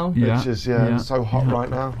right now. Which is so hot right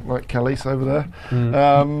now, like Kelly's over there.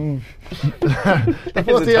 That's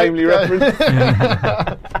a timely reference.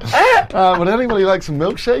 Would anybody like some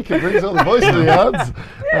milkshake? It brings all the voice to the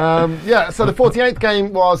ads. So the 48th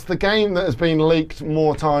game was the game that has been leaked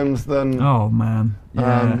more times than. Oh man.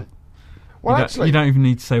 Yeah. Well, you don't even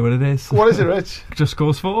need to say what it is. What is it, Rich? Just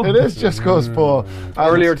Cause 4. It is Just Cause 4.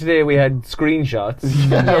 Earlier today we had screenshots.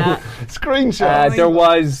 Screenshots. There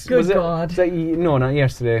was. Good God. No, not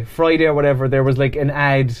yesterday. Friday or whatever. There was like an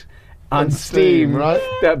ad on Steam, right?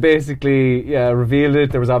 That basically revealed it.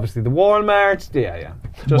 There was obviously the Walmart.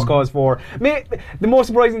 Just Cause 4. The most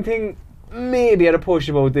surprising thing, maybe at a push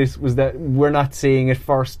about this, was that we're not seeing it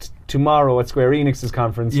first tomorrow at Square Enix's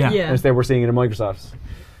conference. As they were seeing it at Microsoft's.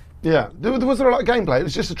 Yeah, was there a lot of gameplay? It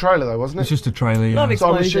was just a trailer, though, wasn't it? It's just a trailer. Yeah.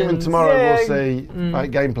 So I'm assuming tomorrow we'll see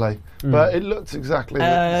gameplay, but it looks exactly.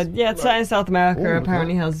 It's set in South America.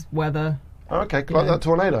 Apparently has weather. Okay, like that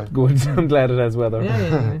tornado. Good. I'm glad it has weather.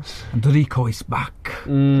 Yeah. And Rico is back.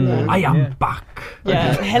 I am back.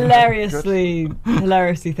 Yeah, hilariously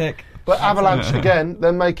thick. But Avalanche again,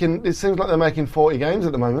 they're making. It seems like they're making 40 games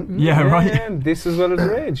at the moment. Yeah, right. This is well as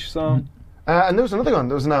Rage. So, and there was another one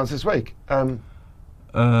that was announced this week.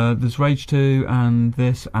 There's Rage 2 and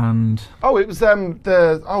this and. Oh, it was the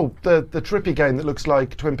trippy game that looks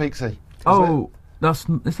like Twin Peaksy. That's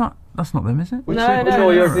not them, is it? No,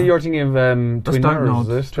 you're thinking of Twin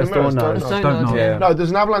Mirrors. Don't Nod. Yeah. No, there's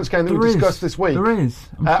an Avalanche game that we discussed this week. There is.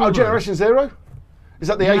 Generation Zero. Is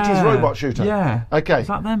that the 80s robot shooter? Yeah. Okay. Is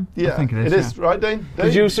that them? Yeah. I think it is. It is, right, Dean?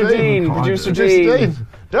 Producer Dean. Producer Dean.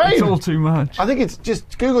 It's all too much. I think it's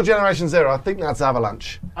just Google Generation Zero. I think that's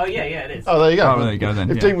Avalanche. Oh, yeah, it is. Oh, there you go. Oh, there you go then.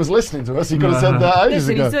 If Dean was listening to us, he could have said that ages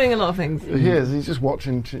Listen, ago. he's doing a lot of things. He is. He's just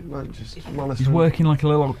watching. Just monitoring. He's working like a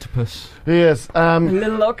little octopus. He is.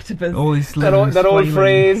 Little octopus. All these that old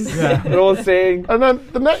phrase. That old saying. And then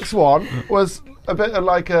the next one was a bit of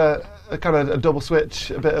like a kind of a double switch,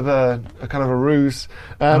 a bit of a kind of a ruse.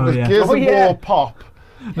 Gears of War Pop.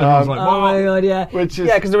 I was like, oh my god, yeah. Which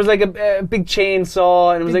is because there was like a big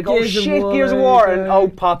chainsaw, and it was like, oh shit, Gears of War, and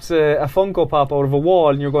out pops a Funko Pop out of a wall,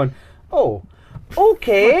 and you're going, oh,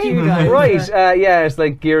 okay, right, it's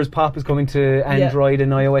like Gears Pop is coming to Android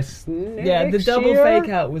and iOS next the double year.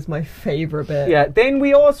 fake out was my favourite bit. Yeah, then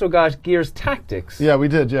we also got Gears Tactics. Yeah, we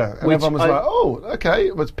did, yeah. And everyone was like, oh, okay,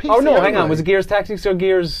 it was PC Oh no, only. hang on, was it Gears Tactics or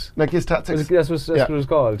Gears... No, Gears Tactics. That's what it was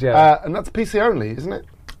called, yeah. And that's PC only, isn't it?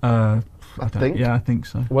 I think. Yeah, I think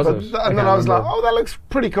so. Was it? And then I was like, oh, that looks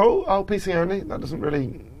pretty cool. Oh, PC only. That doesn't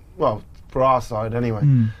really... Well, for our side anyway.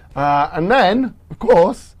 And then, of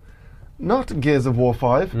course, not Gears of War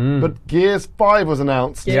 5, but Gears 5 was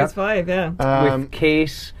announced. Gears 5, yeah. With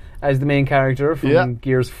Kate as the main character from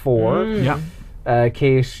Gears 4. Yeah.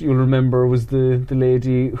 Kate, you'll remember, was the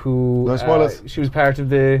lady who... No spoilers. She was part of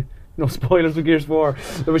the... No spoilers with Gears 4.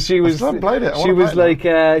 But she was... I still haven't played it. She was like...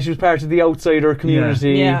 she was part of the outsider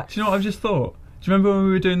community. Yeah. Do you know what I've just thought? Do you remember when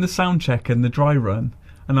we were doing the sound check and the dry run?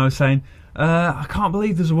 And I was saying... I can't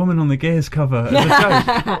believe there's a woman on the Gears cover as a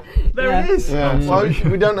joke. There it is. Yeah. Well,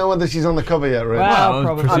 we don't know whether she's on the cover yet, really. Well,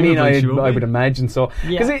 probably. I mean, I would imagine so.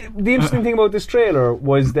 Because the interesting thing about this trailer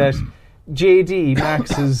was that JD,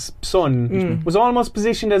 Max's son, was almost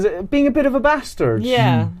positioned as being a bit of a bastard.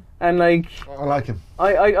 Yeah. And like... I like him.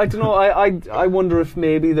 I don't know, I wonder if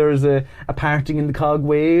maybe there's a parting in the cog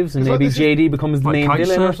waves and maybe JD becomes the main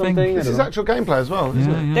villain or something. This is actual gameplay as well,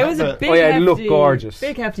 isn't it? There was a big it looked gorgeous.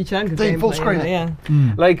 Big hefty chunk of They full gameplay, screen it. yeah.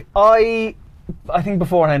 Like, I think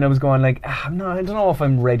beforehand I was going like, I don't know if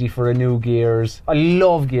I'm ready for a new Gears. I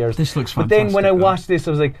love Gears. This looks fantastic. But then when I watched this,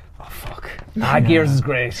 I was like, oh fuck, Gears is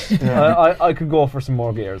great. I could go for some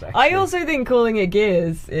more Gears, actually. I also think calling it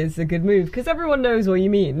Gears is a good move because everyone knows what you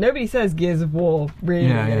mean. Nobody says Gears of War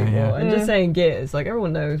really anymore. And just saying Gears, like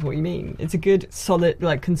everyone knows what you mean. It's a good solid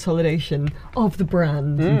like consolidation of the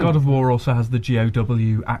brand. God of War also has the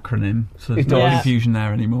GOW acronym, so there's no confusion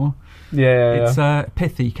there anymore. Yeah, it's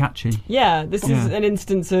pithy, catchy. Yeah, this is an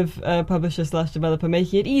instance of publisher/developer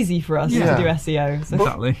making it easy for us to do SEO. So.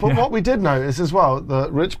 Exactly. But what we did notice as well,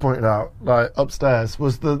 that Rich pointed out, like upstairs,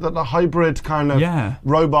 was the hybrid kind of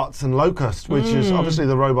robots and locust, which is obviously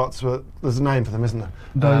the robots were. There's a name for them, isn't there?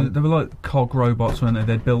 They were like cog robots, weren't they?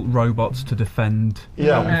 They'd built robots to defend.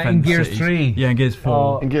 In Gears 3. Yeah, in Gears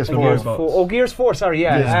 4. In Gears 4. Oh, Gears 4. Sorry,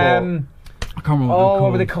 yeah. I can't remember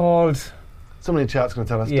what were they called? Somebody in chat's going to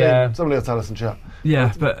tell us. Yeah. Somebody will tell us in chat.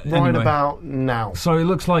 Yeah, but right anyway. about now. So it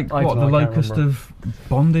looks like the Locust have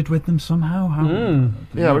bonded with them somehow.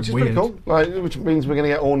 Yeah, which is pretty cool. Like, which means we're going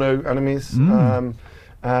to get all new enemies. It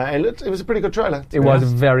was a pretty good trailer. It was a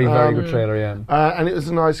very, very good trailer. Yeah, and it was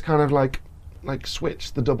a nice kind of like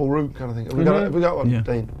Switch, the double root kind of thing. Have we got one,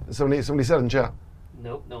 Dean? Somebody said in chat.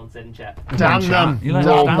 Nope, no one said in chat. Damn them! You let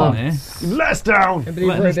us down here. Let us down!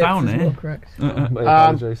 Let us down here. Correct. I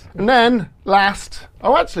apologise. And then,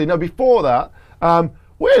 before that,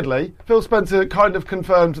 weirdly, Phil Spencer kind of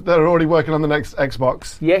confirmed that they're already working on the next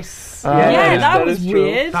Xbox. Yes. That was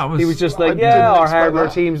weird. He was just like, our hardware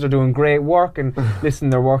teams are doing great work, and listen,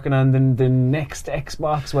 they're working on the next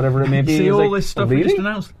Xbox, whatever it may be. See all this stuff we just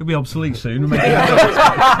announced? It'll be obsolete soon.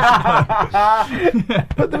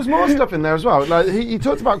 But there was more stuff in there as well. Like he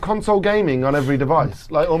talked about console gaming on every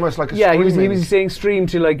device, like almost like a he was saying stream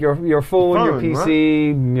to like your phone, your PC,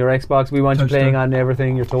 right? Your Xbox. We want you playing on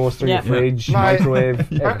everything, your toaster, your fridge, microwave.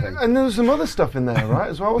 And there was some other stuff in there, right?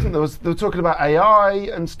 As well, wasn't there? They were talking about AI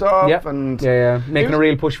and stuff, and making a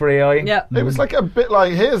real push for AI. Yeah, it was like a bit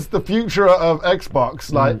like here's the future of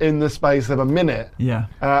Xbox, like in the space of a minute. Yeah,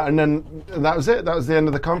 and then that was it. That was the end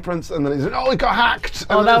of the conference, and then he said, "Oh, it got hacked."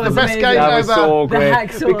 And that was the best amazing. game that ever. was so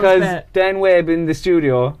great because Dan Webb in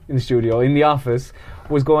the office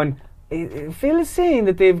was going. Phil is saying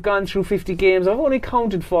that they've gone through 50 games. I've only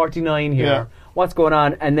counted 49 here. Yeah. What's going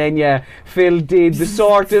on? And then, Phil did the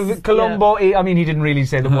sort of Columbo. I mean, he didn't really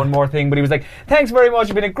say the one more thing, but he was like, thanks very much,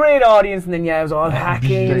 you've been a great audience. And then, it was all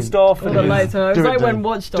hacking and stuff. All the lights on. It was like when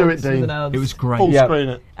Watch Dogs was announced. It was great. Full screen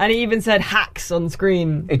it. And he even said hacks on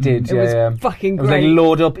screen. It did, It was fucking great. It was like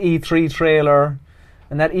load up E3 trailer.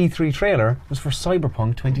 And that E3 trailer was for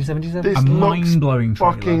Cyberpunk 2077. This a mind-blowing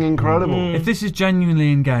trailer. Fucking incredible. If this is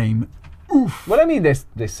genuinely in-game, Oof. Well, I mean, they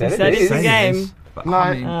said it is a game.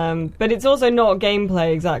 Like, but it's also not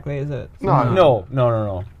gameplay exactly, is it? No.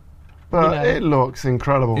 But it looks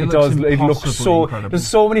incredible. It does. It looks so incredible. There's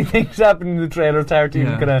so many things happening in the trailer. It's hard to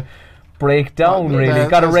even kind of break down. Really,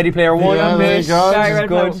 got a Ready Player One on this.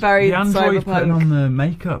 Very the Android putting on the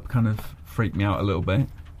makeup kind of freaked me out a little bit.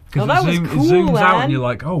 Because it zooms out and you're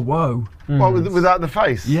like, oh, whoa. What, without the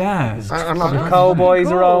face? Yeah. And like,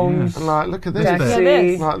 cowboys around. And like, look at this.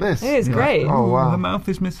 Like this. It is great. Oh, wow. The mouth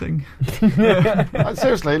is missing.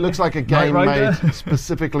 Seriously, it looks like a game made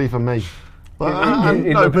specifically for me.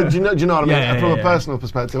 No, but do you know what I mean? From a personal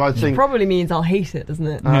perspective, I think... It probably means I'll hate it, doesn't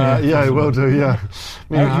it? Yeah, it will do, yeah.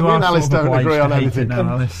 Me and Alice don't agree on anything.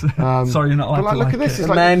 Sorry, you're not allowed to like look at this. It's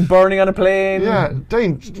like a man burning on a plane. Yeah,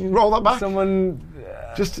 Dean, roll that back. Someone...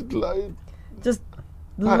 Just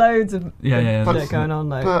loads of shit going on,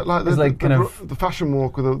 though. But like, the fashion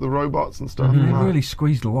walk with the robots and stuff. They really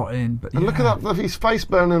squeezed a lot in. But and look at that, his face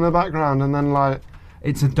burning in the background, and then like...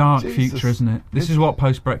 It's a dark future, isn't it? This is what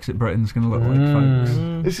post-Brexit Britain's going to look like, folks.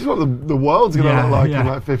 This is what the world's going to look like in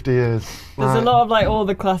like 50 years. There's a lot of like all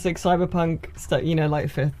the classic cyberpunk stuff, you know, like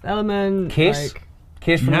Fifth Element.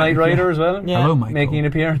 Kit from Knight Rider as well. Yeah. Hello, Michael. Making an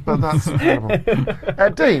appearance. But that's incredible.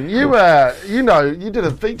 Dean, you did a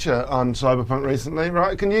feature on Cyberpunk recently,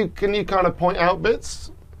 right? Can you kind of point out bits?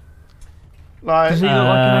 Like, does he look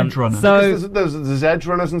like an edge runner? So there's edge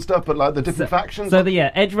runners and stuff, but like the different factions. So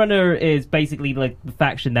edge runner is basically like the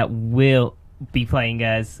faction that will be playing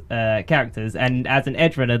as characters, and as an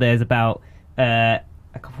edge runner, there's about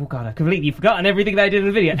I've completely forgotten everything that I did in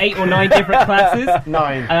the video. 8 or 9 different classes.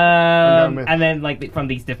 9. And then like from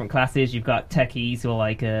these different classes, you've got techies who are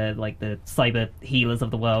like the cyber healers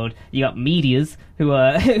of the world. You got medias who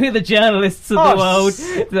are the journalists of the world.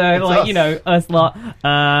 So us lot.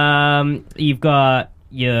 You've got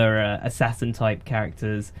your assassin type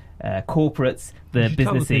characters. Corporates, the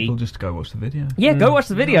businessy. People just go watch the video. Yeah, go watch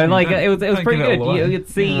the video. It was pretty good. You'd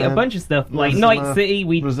see a bunch of stuff like Night City.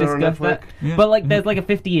 We discussed that, but like there's like a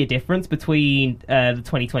 50-year difference between the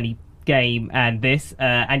 2020 game and this,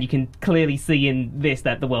 and you can clearly see in this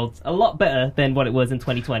that the world's a lot better than what it was in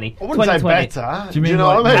 2020. I wouldn't say better. Do you know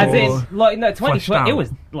what I mean? As in, like, no, 2020, it was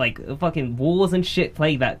like fucking wars and shit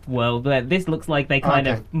plagued that world. But this looks like they kind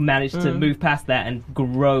of managed to move past that and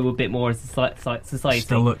grow a bit more as a society.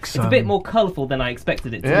 Still looks, it's a bit more colourful than I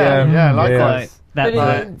expected it to be. Yeah, likewise.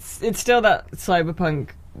 It's still that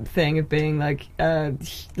cyberpunk thing of being like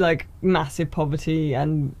massive poverty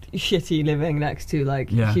and shitty living next to like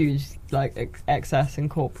huge like excess and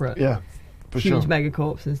corporate huge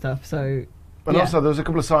megacorps and stuff. So and also there was a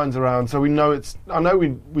couple of signs around, so we know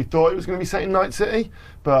we thought it was going to be set in Night City,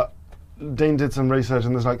 but Dean did some research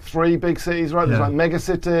and there's like 3 big cities, right? There's like Mega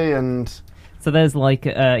City and so there's like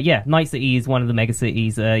Night City is one of the mega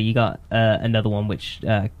cities. You got another one which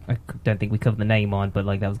I don't think we covered the name on, but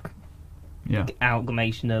like that was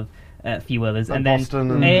amalgamation of a few others, and then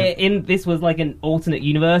in this was like an alternate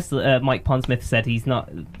universe. Mike Pondsmith said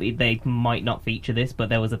they might not feature this, but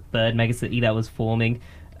there was a 3rd megacity that was forming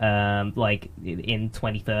like in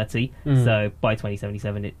 2030. So by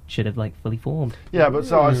 2077 it should have like fully formed. Yeah, but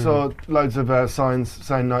so I saw loads of signs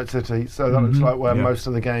saying Night City, so that looks like where most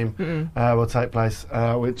of the game will take place,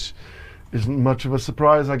 which isn't much of a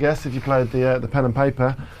surprise, I guess, if you played the pen and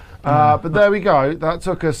paper. But there we go. That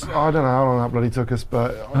took us, I don't know how long that bloody took us,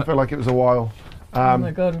 but I feel like it was a while. Oh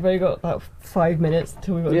my god, we've only got about 5 minutes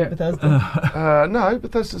till we got to Bethesda. No,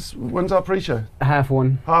 Bethesda's, when's our pre-show?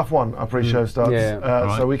 1:30. 1:30 our pre-show starts,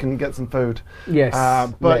 right. so we can get some food. Yes.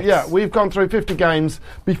 But we've gone through 50 games.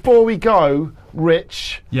 Before we go,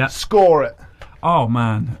 Rich, score it. Oh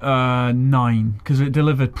man, 9, because it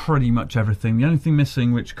delivered pretty much everything. The only thing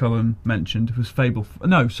missing, which Cullum mentioned, was Fable.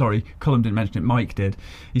 No, sorry, Cullum didn't mention it. Mike did.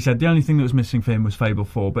 He said the only thing that was missing for him was Fable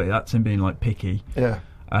 4, but that's him being like picky. Yeah.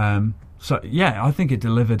 I think it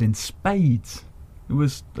delivered in spades. It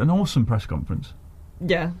was an awesome press conference.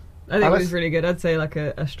 Yeah, I think it was really good. I'd say like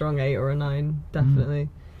a strong 8 or a 9, definitely.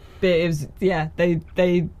 But it was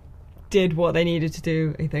they did what they needed to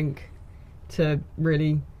do, I think, to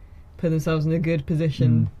really put themselves in a good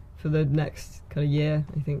position for the next kind of year,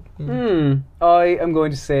 I think. I am going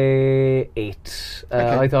to say 8.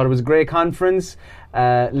 I thought it was a great conference.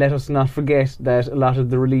 Let us not forget that a lot of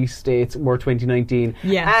the release dates were 2019.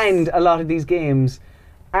 Yes. And a lot of these games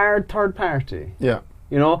are third party. Yeah.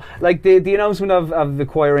 You know, like the announcement of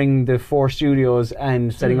acquiring the 4 studios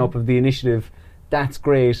and setting up of the initiative, that's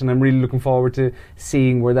great, and I'm really looking forward to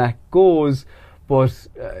seeing where that goes. But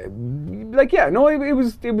it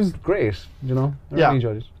was great. You know, I really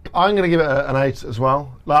enjoyed it. I'm going to give it an 8 as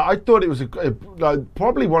well. Like, I thought it was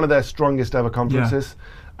probably one of their strongest ever conferences.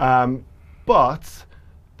 but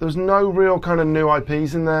there was no real kind of new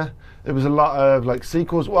IPs in there. There was a lot of like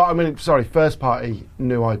sequels. Well, I mean, sorry, first party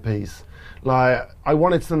new IPs. Like I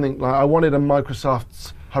wanted something like I wanted a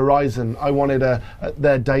Microsoft's Horizon. I wanted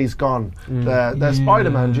their Days Gone, their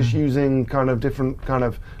Spider-Man, just using kind of different kind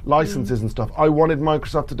of licenses and stuff. I wanted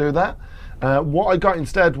Microsoft to do that. What I got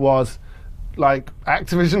instead was like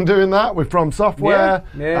Activision doing that with From Software,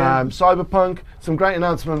 Cyberpunk, some great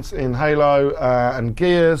announcements in Halo and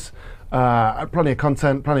Gears. Plenty of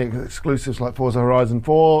content, plenty of exclusives like Forza Horizon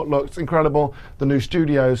 4. Looks incredible. The new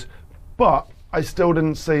studios, but I still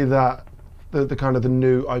didn't see that the kind of the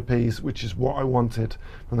new IPs, which is what I wanted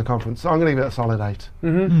from the conference. So I'm going to give it a solid 8.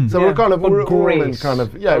 So we're kind of we're all in kind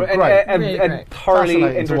of great, a thoroughly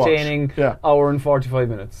entertaining hour and 45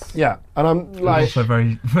 minutes. Yeah, and I'm like also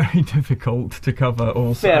very very difficult to cover.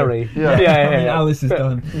 Also, very Alice is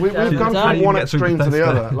done. We've gone from one extreme to the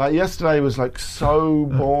other. Like yesterday was like so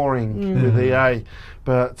boring with EA.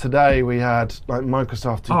 But today we had like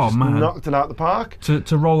Microsoft who just knocked it out the park. To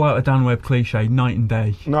roll out a Dan Webb cliche, night and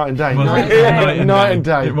day. Night and day. Night and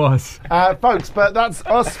day. It was. Folks, but that's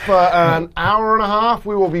us for an hour and a half.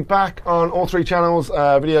 We will be back on all 3 channels,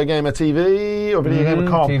 Video Gamer TV or Video Gamer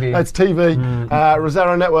Com. It's TV.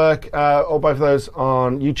 Rosero Network, or both of those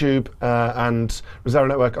on YouTube, and Rosero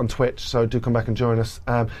Network on Twitch. So do come back and join us.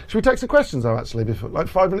 Should we take some questions though, actually, before, like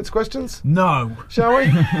 5 minutes questions? No. Shall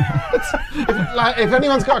we? If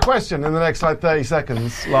anyone's got a question in the next like 30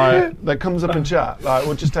 seconds, like that comes up in chat, like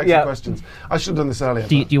we'll just take some questions. I should have done this earlier.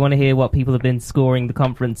 Do you want to hear what people have been scoring the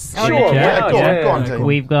conference? Sure. Go on.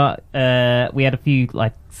 We've got we had a few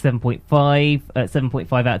like 7.5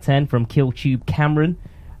 out of 10 from KillTube Cameron.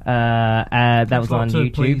 That was on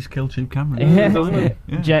YouTube. Please, KillTube Cameron.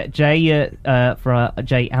 Jay for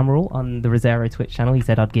Jay Amaral on the Rosero Twitch channel. He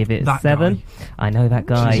said I'd give it a 7. Guy. I know that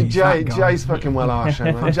guy. Jay's fucking well arsed,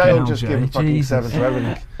 man. Jay will just give a fucking 7 to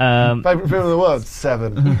everything. Favourite film in the world?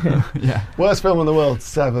 7. Worst film in the world?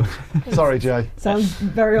 7. Sorry, Jay. Sounds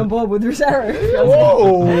very on board with Rosero.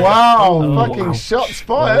 Oh wow! Fucking shots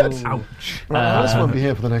fired. Ouch. Right, Alice won't be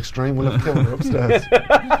here for the next stream. We'll have killed her upstairs.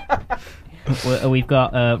 We've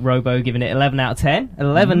got Robo giving it 11 out of 10.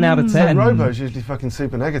 11 out of 10. So Robo's usually fucking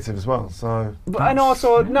super negative as well. So, and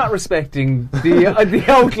also not respecting the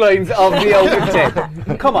outlines of the out of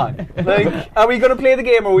 10. Come on, like, are we going to play the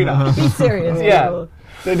game or are we not? Be serious. Yeah.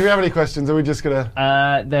 Do we have any questions? Are we just gonna?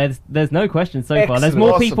 There's no questions so far. There's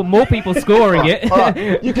more people scoring it. All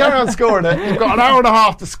right. You carry on scoring it. You've got an hour and a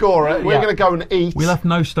half to score it. We're going to go and eat. We left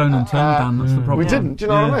no stone unturned, Dan. That's the problem. We didn't. Do you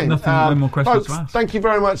know what I mean? No more questions to ask. Thank you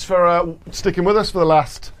very much for sticking with us for the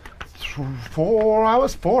last 4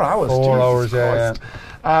 hours. 4 hours. 4 hours. Yeah.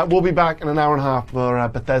 We'll be back in an hour and a half for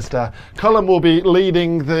Bethesda. Cullen will be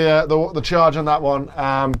leading the charge on that one.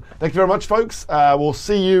 Thank you very much, folks. We'll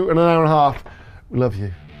see you in an hour and a half. We love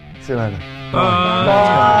you. See you later. Bye.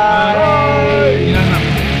 Bye.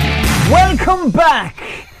 Welcome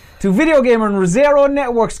back to Video Gamer and Rosero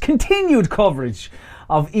Network's continued coverage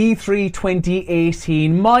of E3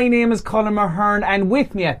 2018. My name is Colin Mahern, and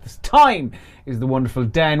with me at this time is the wonderful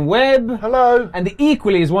Dan Webb. Hello. And the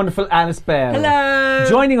equally as wonderful Alice Bell. Hello.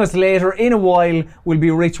 Joining us later in a while will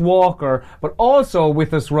be Rich Walker, but also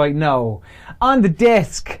with us right now on the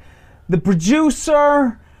desk, the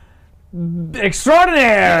producer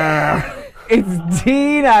extraordinaire. It's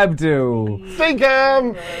Dean Abdu.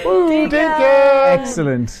 Dinkum! Woo, Dinkum!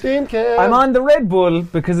 Excellent. Dinkum! I'm on the Red Bull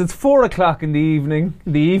because it's 4 o'clock in the evening.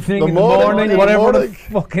 The morning, whatever the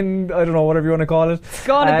fucking, I don't know, whatever you want to call it. It's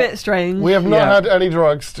gone a bit strange. We have not had any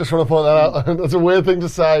drugs, just want to point that out. That's a weird thing to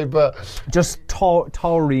say, but... Just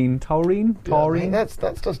taurine. Yeah,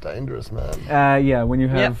 that's just dangerous, man. Yeah, when you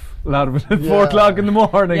have a lot of it at 4 o'clock in the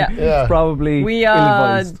morning, it's probably we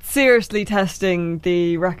are seriously testing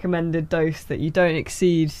the recommended dose that you don't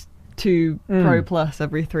exceed 2 Pro Plus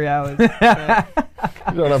every 3 hours. So.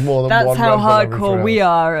 You don't have more than that's one. how hardcore we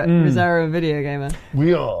are at Rosero Video Gamer.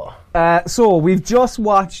 We are. So we've just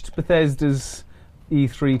watched Bethesda's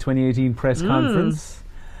E3 2018 press conference.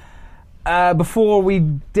 Before we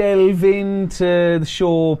delve into the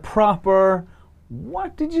show proper,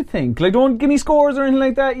 what did you think? Like, don't give me scores or anything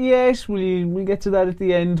like that yet. We'll get to that at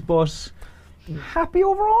the end. But happy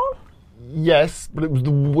overall? Yes, but it was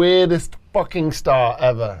the weirdest fucking start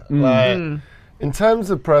ever. Like, in terms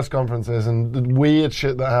of press conferences and the weird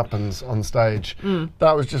shit that happens on stage,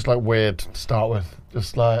 that was just like weird to start with.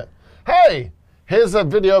 Just like, hey, here's a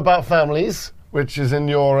video about families, which is in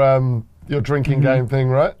your drinking game thing,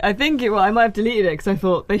 right? I think I might have deleted it because I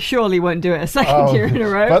thought they surely won't do it a second year in a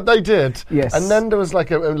row. But they did. Yes. And then there was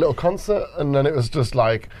like a little concert, and then it was just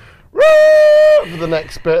like for the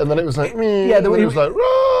next bit, and then it was like, it was like,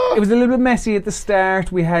 it was a little bit messy at the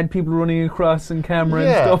start. We had people running across in camera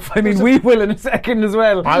and stuff. I mean, we will in a second as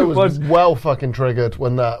well. I was well fucking triggered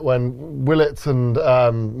when Willits and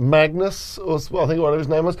Magnus, or I think what his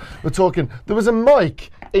name was, were talking. There was a mic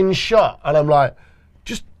in shot, and I'm like,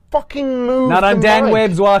 just fucking move. Not on Dan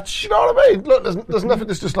Webb's watch. You know what I mean? Look, there's nothing.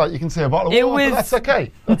 It's just like you can see a bottle of water. But that's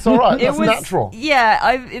okay. That's all right. That's natural.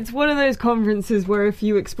 Yeah, it's one of those conferences where if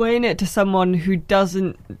you explain it to someone who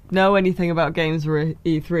doesn't know anything about games or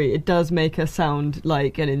E3, it does make us sound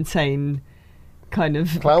like an insane kind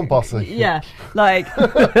of clown bossy. Yeah, like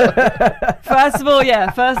first of all,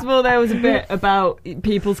 there was a bit about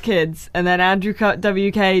people's kids, and then Andrew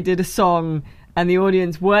WK did a song. And the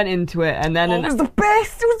audience weren't into it, and then it was the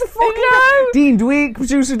best. It was the fucking best. Dean,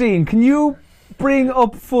 producer Dean, can you bring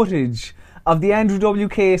up footage of the Andrew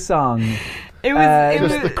WK song? It was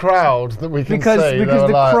just the crowd that we can because see. Because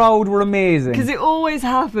the crowd were amazing. Because it always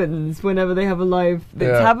happens whenever they have a live.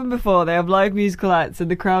 It's happened before. They have live musical acts, and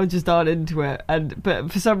the crowd just aren't into it.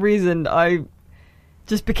 But for some reason, I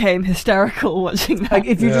just became hysterical watching that. Like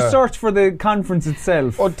if you just search for the conference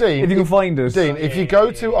itself, or Dean, if you can find it. Dean, if you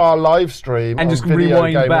go to our live stream and just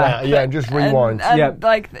rewind back, and just rewind,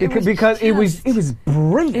 because it was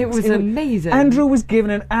brilliant. It was amazing. Andrew was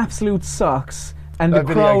given an absolute socks. And the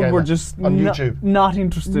crowd were just not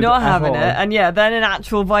interested. Not having all. it. And then an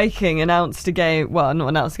actual Viking announced a game. Well, not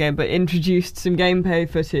announced a game, but introduced some gameplay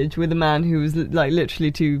footage with a man who was like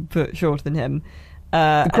literally 2 foot shorter than him.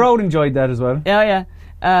 The crowd enjoyed that as well. Yeah.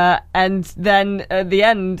 And then at the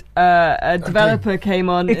end, a developer came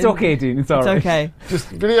on. It's okay, Dean. It's all right. It's okay. Just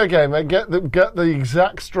video game. Get the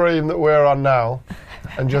exact stream that we're on now,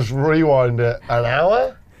 and just rewind it an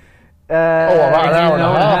hour. About an hour and a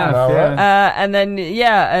half. And then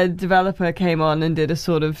a developer came on and did a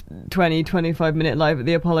sort of 20-25 minute live at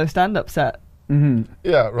the Apollo stand-up set. Mm-hmm.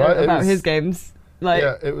 Yeah, right. About his games.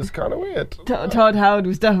 It was kind of weird. Todd Howard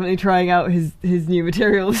was definitely trying out his new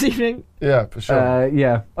material this evening. Yeah, for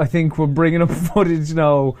sure. I think we're bringing up footage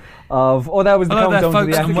now of... that was the countdown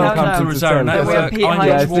to the actual conference to Reserve Network.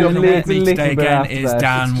 I'm George Walker. With me today again is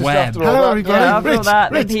Dan Webb. Hello,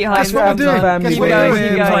 everybody. That's what we're doing.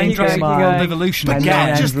 We're playing Jurassic World Evolution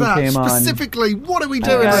again. Just that, specifically, what are we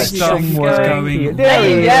doing? Stuff was going there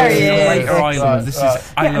he is. Island. This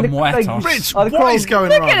is Isla Muertos. Rich, what is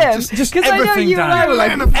going on? Look at him. Just everything down.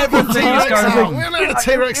 Everything is going on. We're going to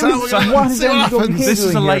T-Rex out. See what happens. This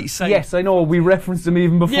is a late segment. Yes, I know. We referenced him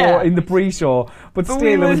even before in the pre-show, but still,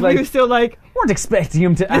 it was like we were still like, weren't expecting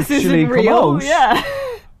him to actually come out.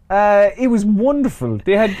 Yeah. It was wonderful.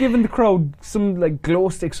 They had given the crowd some like glow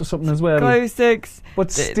sticks or something as well. Glow sticks.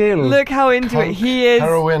 But still, look how into it he is.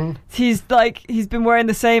 Heroin. He's been wearing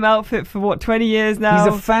the same outfit for 20 years now.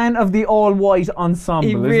 He's a fan of the all-white ensemble.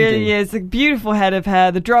 He really is. A beautiful head of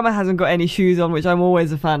hair. The drummer hasn't got any shoes on, which I'm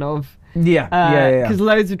always a fan of. Yeah. Because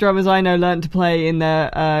loads of drummers I know learned to play in their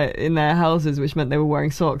houses, which meant they were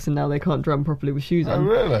wearing socks, and now they can't drum properly with shoes on. Oh,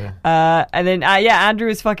 really? And then Andrew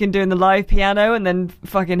was fucking doing the live piano and then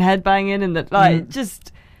fucking headbanging and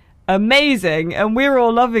just amazing. And we were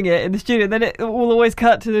all loving it in the studio. And then it will always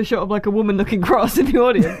cut to the shot of like a woman looking cross in the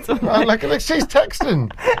audience. Like she's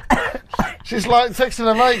texting. She's like texting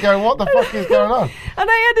her mate going, what the fuck is going on? And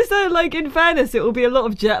I understand, like, in fairness, it will be a lot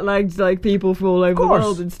of jet-lagged, like, people from all over the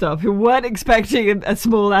world and stuff who weren't expecting a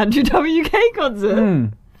small Andrew WK concert.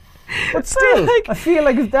 But still, I feel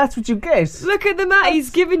like if that's what you get... Look at the man, he's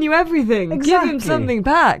giving you everything. Exactly. Give him something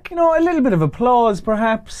back. A little bit of applause,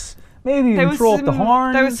 perhaps. Maybe even throw up the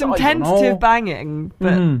horns. There was some tentative banging,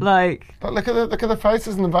 but, But look at the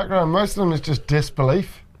faces in the background. Most of them is just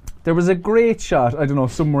disbelief. There was a great shot, I don't know,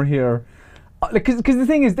 somewhere here... Because the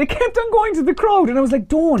thing is, they kept on going to the crowd, and I was like,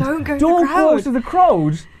 don't go to the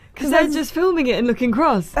crowd. Because they're just filming it and looking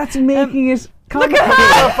cross. That's making it... Look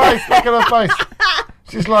at her face.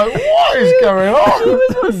 She's like, what is going on? She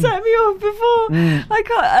was what set me off before. I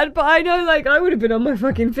can't, but I know, like, I would have been on my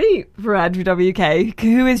fucking feet for Andrew WK,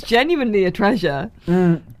 who is genuinely a treasure.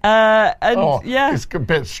 It's a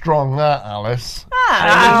bit strong, that, Alice.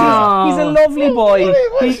 He's a lovely boy.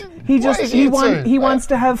 He wants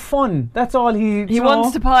to have fun. That's all he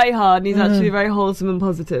wants to party hard, and he's actually very wholesome and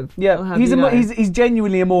positive. Yeah, he's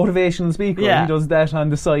genuinely a motivational speaker. Yeah. He does that on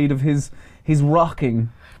the side of his rocking.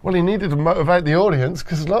 Well, he needed to motivate the audience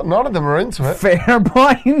because none of them are into it. Fair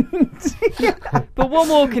point. But what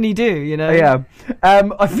more can he do, you know? Yeah.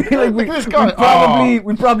 I feel like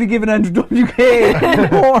we've probably given Andrew WK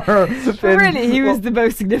more. But really, he was the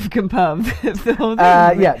most significant part of the whole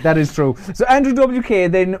thing. Yeah, that is true. So Andrew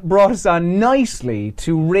WK then brought us on nicely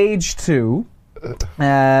to Rage 2.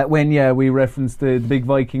 when we referenced the big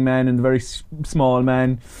Viking man and the very small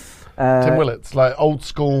man. Tim Willits, like old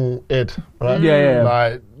school id, right? Yeah.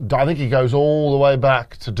 Like, I think he goes all the way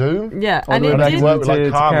back to Doom. Yeah, and it did work with, like,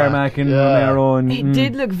 Carmack and Romero. And, it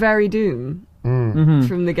did look very Doom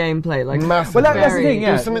from the gameplay. Like, massive. Well, that's the thing.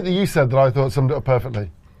 Yeah, there's something that you said that I thought summed it up perfectly.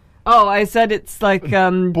 Oh, I said it's like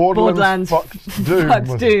Borderlands fucked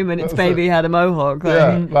Doom, and its baby had a mohawk. Like.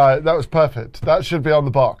 Yeah, like that was perfect. That should be on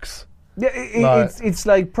the box. Yeah, it's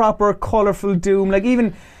like proper colourful Doom. Like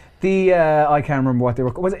even the I can't remember what they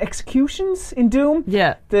were. Was it executions in Doom?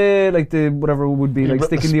 Yeah. The whatever it would be, like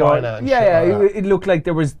sticking the oil. It looked like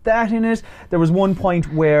there was that in it. There was one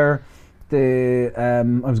point where the I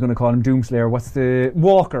was going to call him Doomslayer. What's the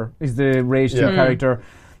Walker is the Rage 2 character.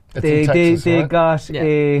 It's Texas, they right? got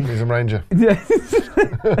a... He's a ranger.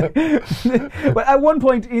 But at one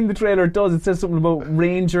point in the trailer it says something about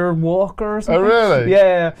Ranger Walker or something. Oh, really?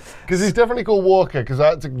 Yeah. Because he's definitely called Walker, because I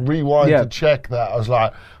had to rewind to check that. I was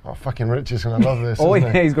like, oh, fucking Rich is going to love this.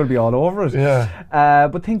 He's going to be all over it. Yeah.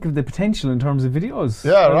 But think of the potential in terms of videos.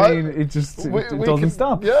 Yeah, right? I mean, it just it doesn't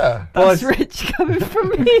stop. Yeah. That's Rich coming from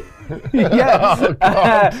me.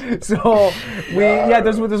 So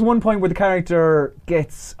there's one point where the character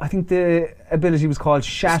gets, I think the ability was called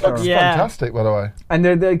Shatter. It's fantastic, by the way. And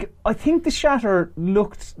they're like, I think the Shatter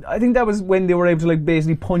I think that was when they were able to like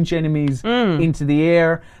basically punch enemies into the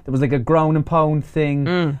air. There was like a ground and pound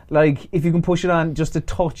thing. Like if you can push it on just a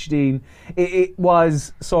touch, Dean, it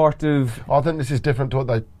was sort of. I think this is different to what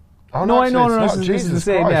they. Oh, no, this is the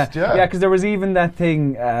same. Christ, yeah, because there was even that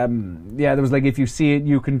thing. There was like if you see it,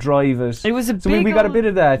 you can drive it. It was a so we got a bit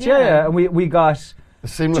of that. Yeah. And we got the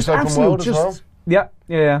seamless open world as well.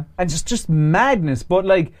 Yeah, and just madness. But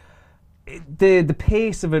like the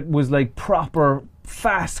pace of it was like proper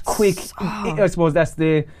fast, quick. I suppose that's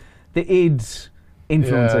the id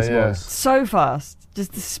influence. I suppose so fast.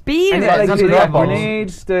 Just the speed and of it. Like the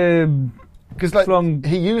grenades, because like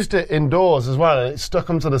he used it indoors as well, and it stuck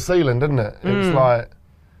him to the ceiling, didn't it? It's like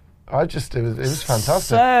it was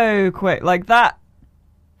fantastic. So quick, like that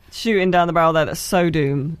shooting down the barrel there. That's so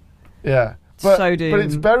Doom. Yeah. But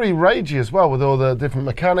it's very ragey as well, with all the different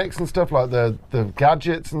mechanics and stuff, like the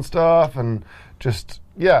gadgets and stuff, and just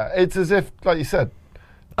it's as if, like you said,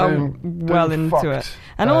 Doom into fucked. it,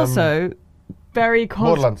 and also very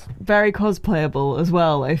very cosplayable as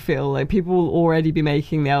well. I feel like people will already be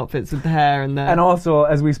making the outfits with the hair and the. And also,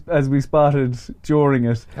 as we spotted during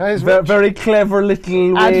it, very clever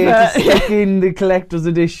little way to stick in the collector's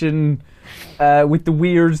edition. With the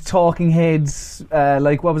weird talking heads,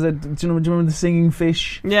 like what was it? Do you remember the singing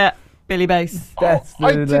fish? Yeah, Billy Bass. That's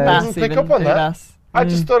I didn't pick up on that. I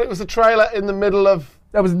just thought it was a trailer in the middle of.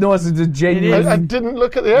 It's a genuine. I didn't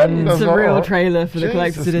look at the end. It's a real trailer for the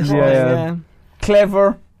collector's edition. Yeah.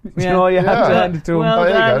 Clever. You know, you have to hand it to them. Well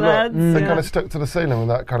there you go. Lads, they kind of stuck to the ceiling with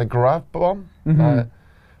that kind of grab bomb.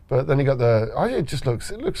 But then you got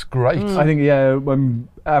it looks great. I think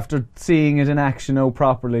after seeing it in action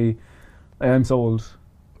properly, I am sold.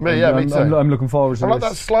 Me too. I'm looking forward to it. I like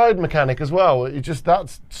that slide mechanic as well.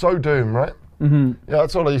 That's so Doom, right? Mm-hmm. Yeah,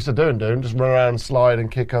 that's all I used to do in Doom. Just run around and slide and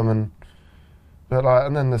kick them, and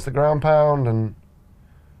then there's the ground pound, and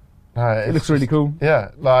it looks really cool. Yeah,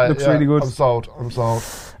 looks really good. I'm sold.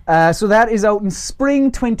 So that is out in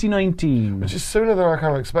spring 2019, which is sooner than I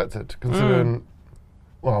kind of expected, considering.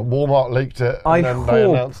 Well, Walmart leaked it, and then they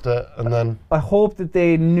announced it, and then. I hope that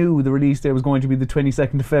they knew the release date was going to be the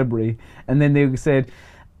 22nd of February, and then they said,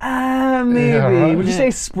 maybe. We'll just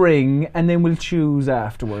say spring, and then we'll choose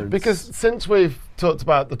afterwards. Because since we've talked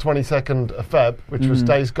about the 22nd of Feb, which was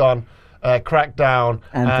Days Gone, Crackdown,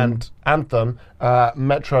 and Anthem,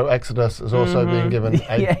 Metro Exodus has also been given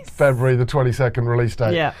a February the 22nd release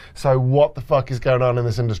date. Yeah. So what the fuck is going on in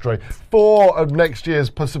this industry? 4 of next year's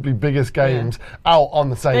possibly biggest games out on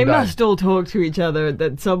the same day. They must all talk to each other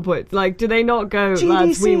at some point. Like, do they not go, GDC,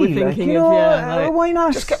 lads, we were thinking why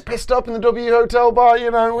not? Just get pissed up in the W Hotel bar,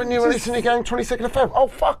 when you're releasing your game 22nd of Feb. Oh,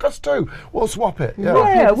 fuck us too. We'll swap it. We'll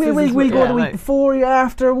go the week before,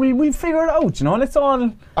 after. We'll figure it out, Let's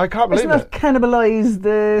all... I can't believe let's not cannibalise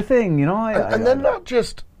the thing, And they're not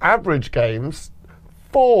just average games.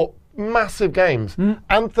 4 massive games.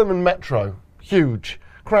 Anthem and Metro, huge.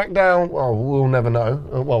 Crackdown, well, we'll never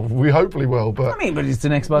know. Well, we hopefully will, but... but it's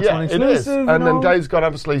an Xbox One exclusive. It is. And then Days Gone,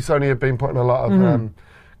 obviously, Sony have been putting a lot of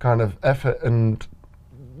kind of effort and,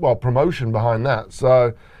 promotion behind that.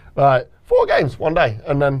 So, 4 games one day.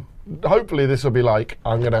 And then hopefully this will be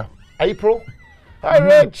April. Hey,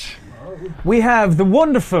 Rich! we have the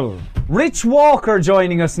wonderful Rich Walker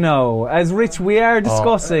joining us now. As Rich, we are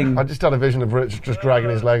discussing. I just had a vision of Rich just dragging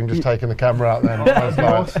his leg and just taking the camera out there. What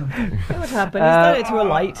happened? He's done it to a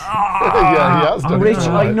light. Yeah, he has done Rich, it.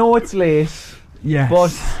 I know it's late. Yes.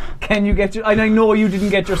 But can you get your... And I know you didn't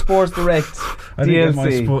get your Sports Direct I DLC. didn't get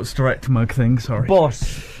my Sports Direct mug thing, sorry. But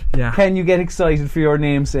can you get excited for your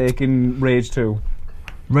namesake in Rage 2?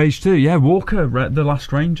 Rage 2, yeah. Walker, the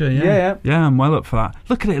Last Ranger, Yeah, I'm well up for that.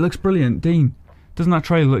 Look at it, it looks brilliant. Dean, doesn't that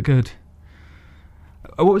trailer look good?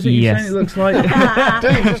 What was it you saying it looks like?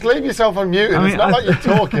 Dean, just leave yourself on mute. It's not like you're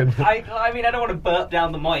talking. I mean, I don't want to burp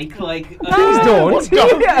down the mic. Please don't.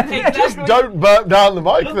 Just don't burp down the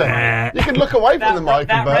mic then. You can look away from the mic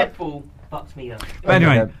and burp. Red Bull fucks me up. But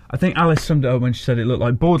anyway, I think Alice summed it up when she said it looked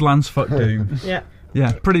like Borderlands fuck Doom.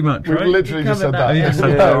 Yeah, pretty much, We've right? literally just said that.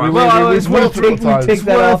 We'll take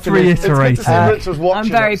that off. Reiterating. I'm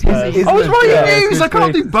very busy. I was writing news. I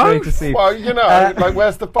can't do both. Well, you know, like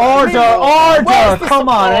where's the order? Come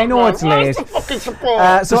on, I know it's late.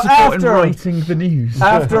 So after writing the news,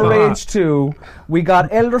 after Rage 2, we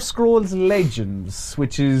got Elder Scrolls Legends,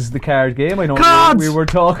 which is the card game. I know we were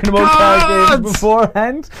talking about card games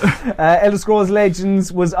beforehand. Elder Scrolls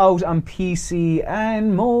Legends was out on PC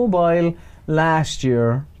and mobile last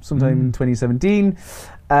year, sometime in 2017,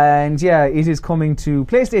 and it is coming to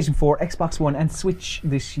PlayStation 4, Xbox One, and Switch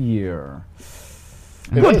this year.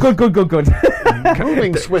 Good.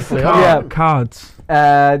 Moving swiftly. Cards.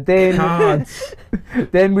 Then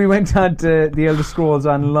we went on to the Elder Scrolls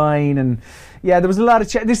Online, and there was a lot of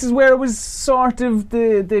chat. This is where it was sort of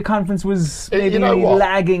the conference was maybe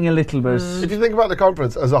lagging a little bit. If you think about the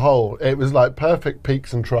conference as a whole, it was like perfect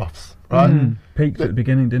peaks and troughs, right? Peaked at the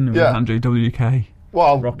beginning, didn't we? With Andrew WK.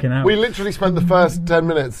 Well, rocking out. We literally spent the first 5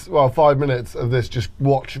 minutes of this just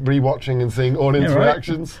rewatching and seeing audience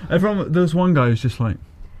reactions. Everyone, there was one guy who's just like,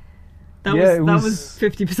 that was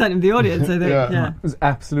 50% of the audience, I think. It was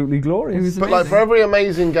absolutely glorious. But like for every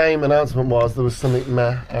amazing game announcement there was something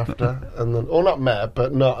meh after, and then, or not meh,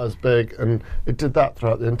 but not as big, and it did that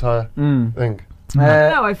throughout the entire thing.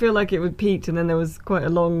 No, I feel like it peaked, and then there was quite a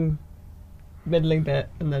long middling bit,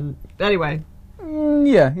 and then anyway.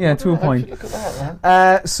 To a point. Look at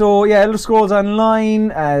that, Elder Scrolls Online.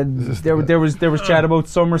 There was chat about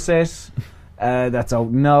Somerset. That's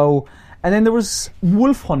out now, and then there was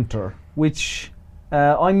Wolf Hunter, which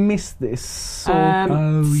I missed this. So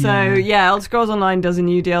Elder Scrolls Online does a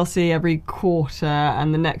new DLC every quarter,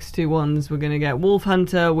 and the next two ones we're going to get Wolf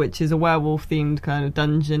Hunter, which is a werewolf themed kind of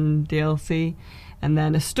dungeon DLC, and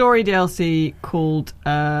then a story DLC called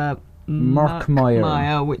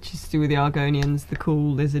Murkmire, which is to do with the Argonians, the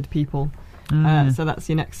cool lizard people. So that's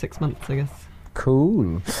your next 6 months, I guess.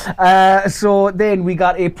 Cool. So then we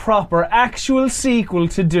got a proper actual sequel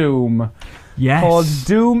to Doom. Yes. Called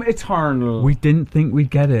Doom Eternal. We didn't think we'd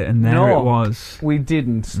get it, and there it was. We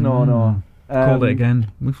didn't. No. Called it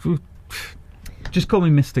again. Just call me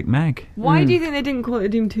Mystic Meg. Why do you think they didn't call it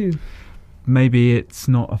Doom 2? Maybe it's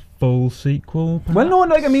not a full sequel, perhaps? Well,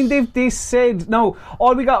 no, they said... No,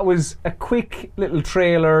 all we got was a quick little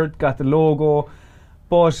trailer, got the logo,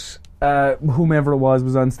 but whomever it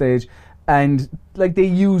was on stage, and they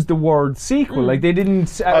used the word sequel. They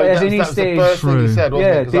didn't at any stage... That's the first thing you said,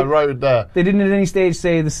 wasn't it? Because I wrote it there. They didn't at any stage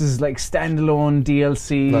say this is standalone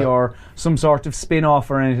DLC or some sort of spin-off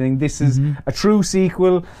or anything. This is a true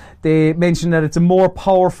sequel. They mentioned that it's a more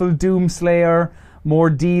powerful Doomslayer,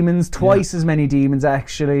 more demons, twice as many demons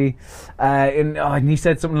actually, and he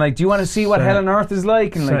said something like, "Do you want to see what Hell on Earth is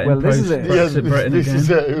like?" And this is it. This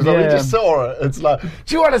is it. It was we just saw it. It's like,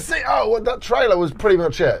 do you want to see? That trailer was pretty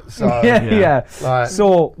much it. So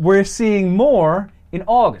so we're seeing more in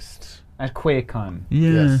August at QuakeCon.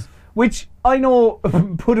 Yes. Which I know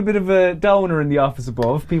put a bit of a downer in the office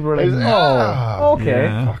above. People were like, okay.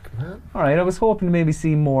 Fuck, man. All right, I was hoping to maybe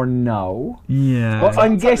see more now. Yeah. But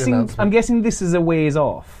I'm guessing this is a ways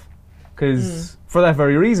off. Because for that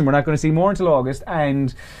very reason, we're not going to see more until August,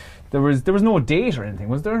 and there was no date or anything,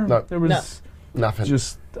 was there? No. There was nothing.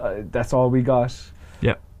 Just that's all we got.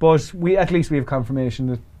 Yeah. But at least we have confirmation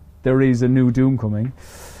that there is a new Doom coming.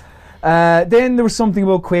 Then there was something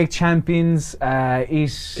about Quake Champions.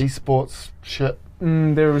 Esports shit.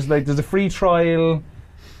 There's a free trial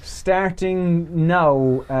starting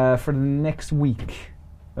now for the next week,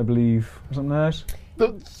 I believe, or something like that.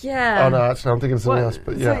 Yeah. Oh no, actually, I'm thinking of something else.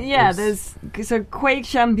 But so Quake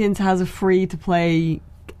Champions has a free-to-play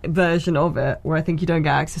version of it, where I think you don't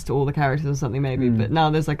get access to all the characters or something maybe, but now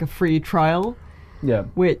there's a free trial. Yeah.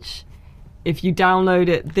 Which, if you download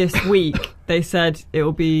it this week, they said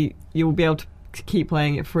you'll be able to keep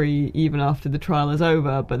playing it free even after the trial is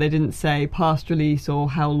over, but they didn't say past release or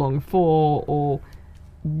how long for, or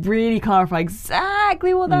really clarify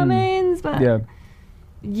exactly what that means. But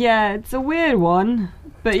yeah, it's a weird one.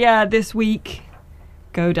 But yeah, this week,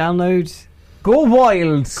 go download. Go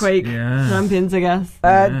wild! Quake Champions, I guess.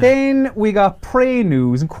 Then we got Prey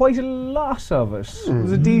news, and quite a lot of it.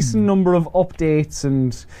 There's a decent number of updates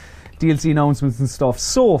and DLC announcements and stuff.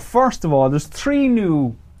 So, first of all, there's 3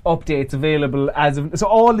 new updates available as of... So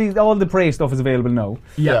all the Prey stuff is available now.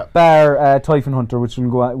 Yeah. Bar Typhon Hunter, which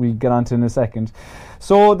we'll get onto in a second.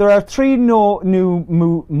 So there are 3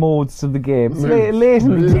 new modes to the game. It's late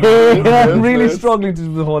in the day. I'm really struggling to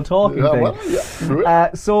do the whole talking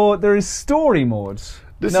thing. So there is story mode.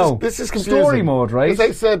 This is confusing. Story mode, right? Because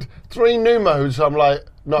they said 3 new modes. I'm like,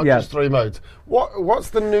 not just 3 modes. What's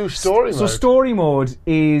the new story mode? So story mode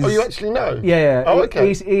is... Oh, you actually know? Yeah. Oh, okay.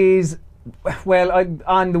 It is... Well,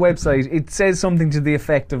 on the website, it says something to the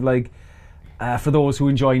effect of like, for those who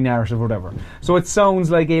enjoy narrative or whatever. So it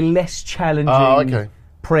sounds like a less challenging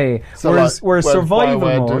Prey. So whereas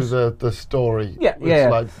survival mode... do the story.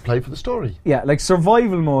 Like play for the story. Yeah, like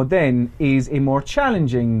survival mode then is a more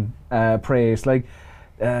challenging Prey. It's like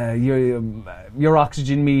your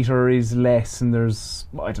oxygen meter is less and there's,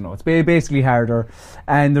 I don't know, it's basically harder.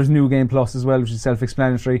 And there's New Game Plus as well, which is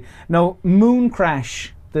self-explanatory. Now, Moon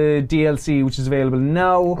Crash, the DLC, which is available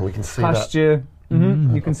now, we can see cost you...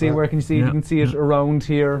 You can see where can you see it? You can see it around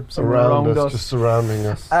here, around us, just surrounding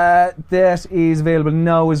us. That is available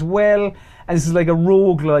now as well, and this is like a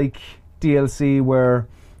roguelike DLC where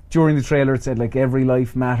during the trailer it said like every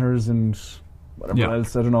life matters and whatever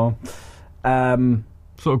else, I don't know.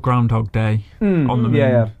 Sort of Groundhog Day on the moon.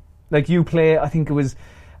 Yeah. Like you play, I think it was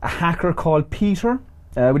a hacker called Peter.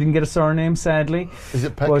 We didn't get a surname, sadly. Is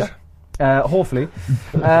it Pekka? Hopefully.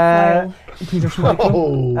 Peter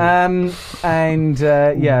Schmeichel.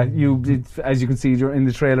 You as you can see in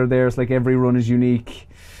the trailer there, it's like every run is unique.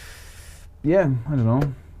 Yeah, I don't know.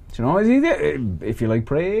 Do you know, if you like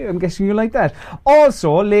Prey, I'm guessing you like that.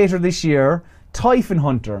 Also, later this year, Typhon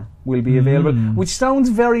Hunter will be available, which sounds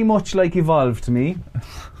very much like Evolve to me.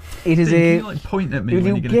 It is you point at me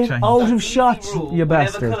when you get out of shot, you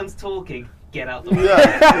bastard. Whenever Colin's talking, get out the way.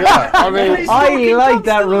 I mean, I like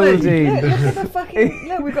that rule, Dean. Look at the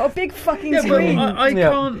fucking... we've got a big fucking screen. But I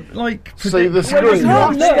can't, like... See the screen. You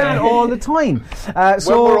watch that all the time. When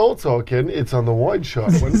we're all talking, it's on the wide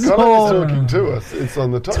shot. When Colin is talking to us, it's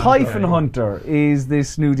on the top. Typhon Hunter is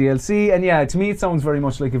this new DLC, and to me it sounds very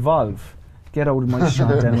much like Evolve. Get out of my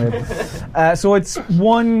shot, anyway. So it's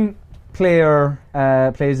 1 player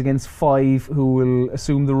plays against 5 who will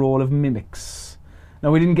assume the role of mimics. Now,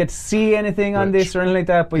 we didn't get to see anything on this or anything like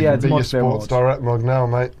that, but it's much better. Sports Direct mode now,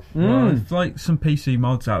 mate. Well, if like some PC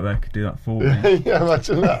mods out there could do that for me. Yeah,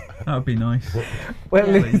 imagine that. That would be nice. Well,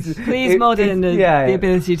 please mod in the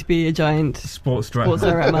ability to be a giant Sports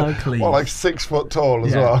Direct mode. Well, like 6 foot tall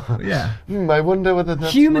as well. Yeah. I wonder whether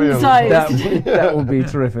that's human real. sized. That would be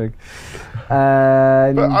terrific. But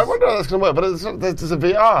I wonder how that's going to work. But there's a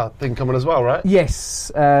VR thing coming as well, right?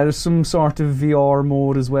 Yes, there's some sort of VR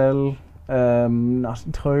mode as well. Not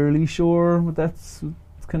entirely sure what that's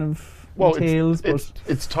kind of entails.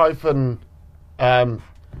 It's Typhon. Hold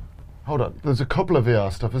on, there's a couple of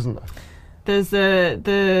VR stuff, isn't there? There's the.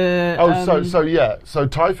 So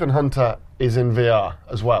Typhon Hunter is in VR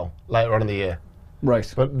as well later on in the year.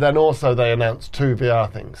 Right. But then also they announced 2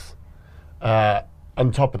 VR things. On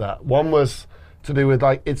top of that, one was to do with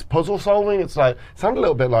like it's puzzle solving. It's like sounded a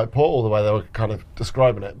little bit like Portal the way they were kind of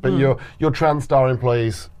describing it. But you're TranStar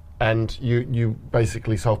employees and you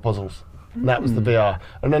basically solve puzzles. And that was the VR.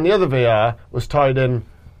 And then the other VR was tied in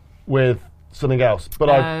with something else. But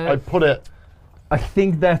I put it. I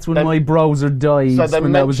think that's when my browser died. So they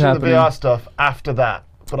when that was mentioned happening. the VR stuff after that.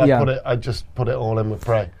 But I just put it all in with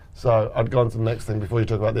Prey. So I'd go on to the next thing before you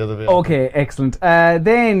talk about the other VR. Okay, excellent.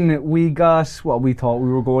 Then we got what we thought we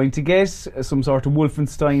were going to get, some sort of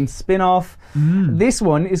Wolfenstein spin-off. This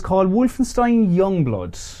one is called Wolfenstein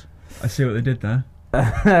Youngblood. I see what they did there.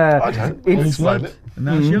 I don't. Explain it. And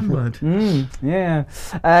now it's Youngblood. Yeah.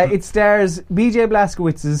 It stars BJ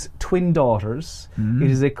Blazkowicz's twin daughters.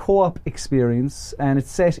 It is a co-op experience, and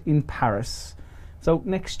it's set in Paris. So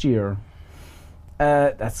next year.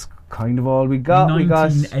 That's kind of all we got.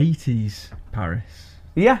 1980s Paris.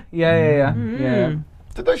 Yeah.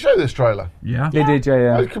 Did they show this trailer? Yeah. They did,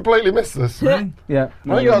 yeah. I completely missed this. Yeah. I think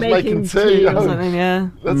I was making tea or something, yeah.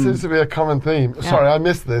 That seems to be a common theme. Yeah. Sorry, I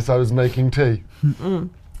missed this. I was making tea.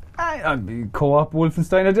 Co-op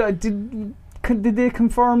Wolfenstein. Did they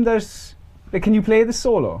confirm that? Can you play the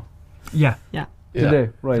solo? Yeah. Did they?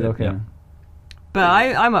 Right, okay. But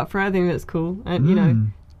I'm up for it. I think that's cool. And, you know,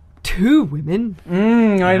 2 women.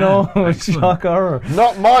 I know. Shocker.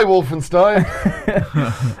 Not my Wolfenstein.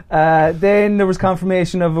 Then there was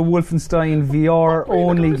confirmation of a Wolfenstein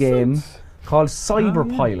VR-only game called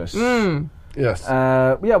Cyberpilot. Yes.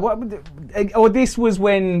 This was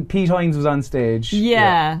when Pete Hines was on stage.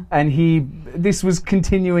 Yeah. And this was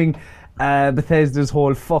continuing Bethesda's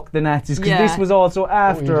whole fuck the Nazis, because this was also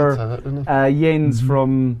after Jens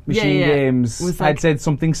from Machine Games had said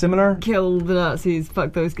something similar. Kill the Nazis,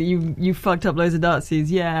 fuck those guys. You fucked up loads of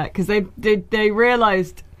Nazis, because they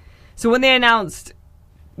realised. So when they announced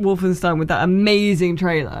Wolfenstein with that amazing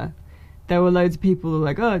trailer, there were loads of people who were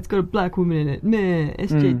like, oh, it's got a black woman in it, meh,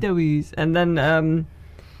 SJWs. And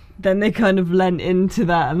then they kind of lent into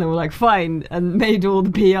that, and they were like, fine, and made all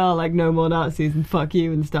the PR like, no more Nazis and fuck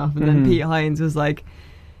you and stuff. And then Pete Hines was like,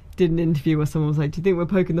 did an interview where someone was like, do you think we're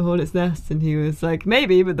poking the hornet's nest? And he was like,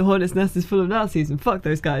 maybe, but the hornet's nest is full of Nazis and fuck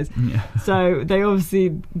those guys. So they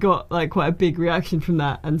obviously got like quite a big reaction from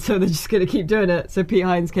that, and so they're just going to keep doing it. So Pete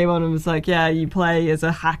Hines came on and was like, yeah, you play as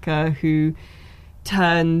a hacker who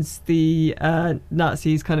turns the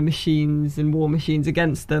Nazis kind of machines and war machines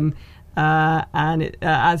against them. And it,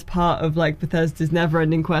 as part of like Bethesda's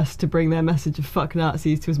never-ending quest to bring their message of fuck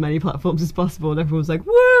Nazis to as many platforms as possible, and everyone was like,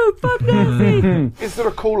 woo, fuck Nazi. Is there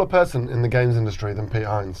a cooler person in the games industry than Pete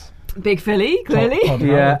Hines? Big Philly, clearly.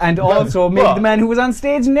 And also maybe the man who was on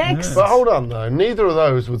stage next. But hold on though, neither of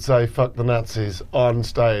those would say fuck the Nazis on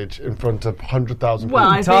stage in front of 100,000 people.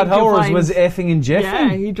 Well, Todd Howard was effing and jeffing.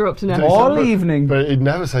 Yeah, he dropped an F all evening. But he'd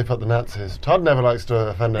never say fuck the Nazis. Todd never likes to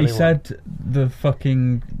offend anyone. He said the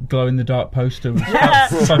fucking glow-in-the-dark poster was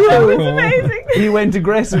fucking cool. Amazing. He went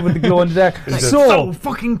aggressive with the glow-in-the-dark. So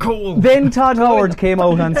fucking cool. Then Todd Howard came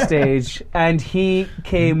out on stage, and he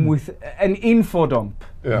came with an info dump.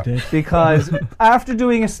 Yeah. Because after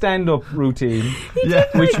doing a stand-up routine,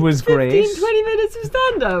 which was 15, great, 20 minutes of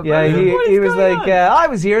stand-up. Yeah, he was like, I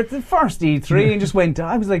was here at the first E3 and just went.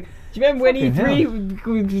 I was like, do you remember when E3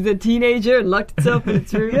 was a teenager and locked itself in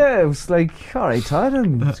its room? Yeah, it was like, all right, Todd,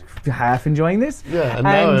 I'm half enjoying this. Yeah, and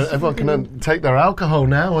now everyone can take their alcohol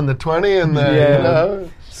now when they're 20 and they're, you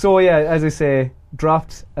know. So yeah, as I say,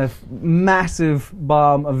 dropped a massive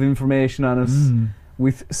bomb of information on us.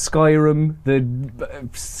 With Skyrim, the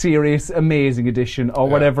serious, amazing edition, or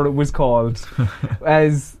whatever it was called,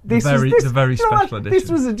 as this the very special edition. This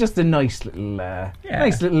was just a nice little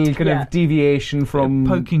kind of deviation from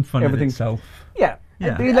poking fun everything. At itself. Yeah.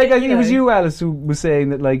 Like I think it was you, Alice, who was saying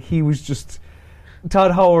that like he was just Todd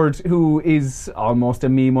Howard, who is almost a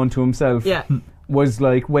meme unto himself. Yeah. Was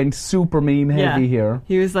like went super meme heavy here.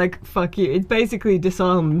 He was like, "Fuck you!" It basically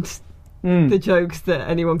disarmed the jokes that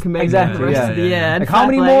anyone can make for the rest of the year. Like how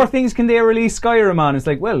many more things can they release Skyrim on? It's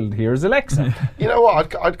like, well, here's Alexa. You know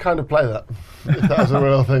what? I'd kind of play that if that was a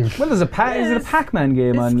real thing. Well, there's is it a Pac-Man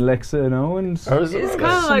game on Alexa, you know? And it's kind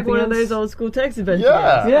of like one of those old school text adventures.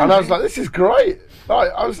 Yeah, and I was like, this is great.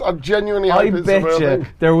 I genuinely hope it's a real thing.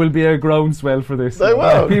 There will be a groundswell for this. They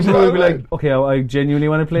will. People will be like, okay, I genuinely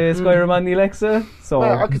want to play Skyrim on the Alexa. So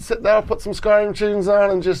I could sit there, put some Skyrim tunes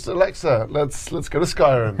on, and just Alexa, let's go to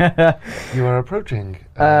Skyrim. You are approaching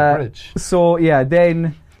a bridge. So yeah,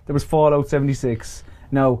 then there was Fallout 76.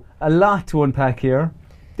 Now a lot to unpack here.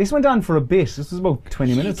 This went on for a bit. This was about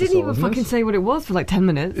 20 minutes. You didn't even fucking say what it was for like 10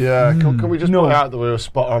 minutes. Yeah, can we just point out that we were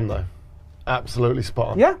spot on though? Absolutely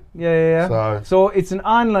spot on. Yeah. So it's an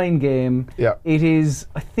online game. Yeah. It is,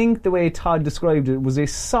 I think the way Todd described it was a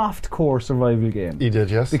soft-core survival game. He did,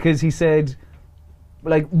 yes. Because he said,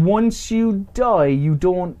 like, once you die, you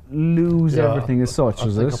don't lose everything as such, I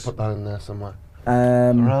think I'll put that in there somewhere.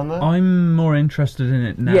 Around there? I'm more interested in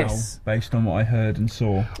it now, based on what I heard and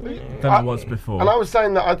saw, than I was before. And I was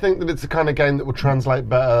saying that I think that it's the kind of game that will translate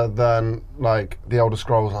better than, like, the Elder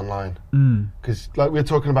Scrolls Online. Because, like we were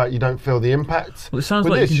talking about, you don't feel the impact. Well, it sounds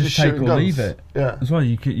like you can just take or leave it. Yeah. As well,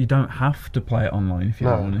 you don't have to play it online if you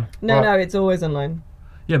don't want to. No, it's always online.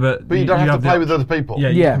 Yeah, but you don't have to play with other people. Yeah,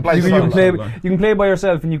 you can play by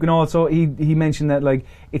yourself, and you can also. He mentioned that like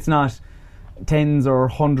it's not tens or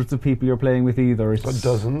hundreds of people you're playing with either. It's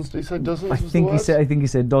dozens. Did he say dozens? I think he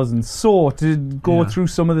said dozens. So to go through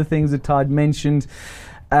some of the things that Todd mentioned.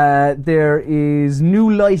 There is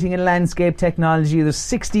new lighting and landscape technology. There's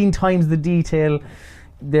 16 times the detail.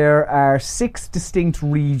 There are 6 distinct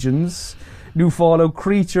regions. New Fallout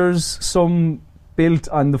creatures, some built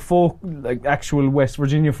on the actual West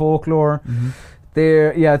Virginia folklore.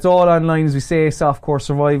 It's all online, as we say, softcore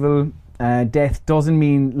survival. Death doesn't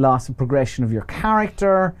mean loss of progression of your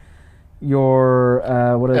character. Your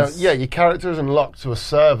your character isn't locked to a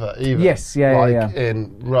server either. Yes,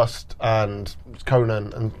 in Rust and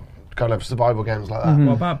Conan kind of survival games like that. Mm-hmm.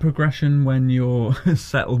 What about progression when your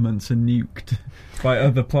settlements are nuked by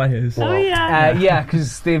other players? Yeah,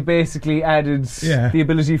 because they've basically added the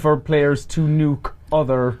ability for players to nuke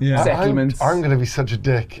other settlements. I'm going to be such a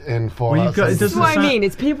dick in Fallout. That's what I mean.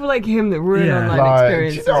 It's people like him that ruin online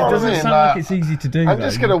experience. It doesn't sound like it's easy to do. I'm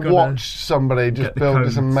just going to watch somebody just build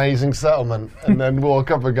this amazing settlement and then walk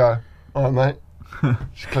up and go, "All right, mate."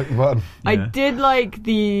 Just click the button. I did like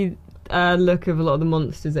the look of a lot of the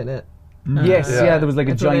monsters in it. Yes, there was like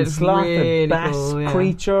a giant sloth, a bass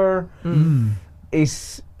creature.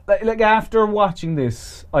 It's like after watching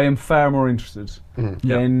this, I am far more interested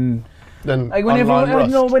in. Then like when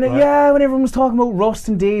everyone was talking about Rust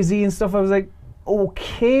and DayZ and stuff, I was like,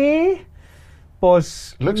 okay.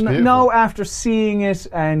 But now after seeing it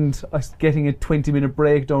and getting a 20-minute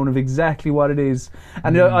breakdown of exactly what it is,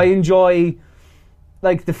 and I enjoy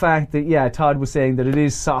like the fact that Todd was saying that it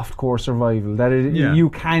is softcore survival, that you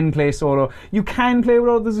can play solo, you can play with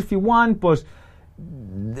others if you want, but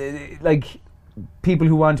like people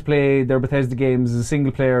who want to play their Bethesda games as a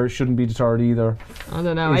single player shouldn't be deterred either. I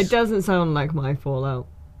don't know. It doesn't sound like my Fallout.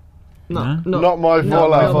 Not my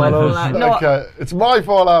Fallout. Okay, it's my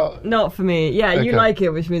Fallout. Not for me. Yeah, you like it,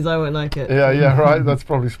 which means I won't like it. Yeah, right. That's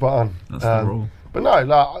probably spot on. That's the rule. But no,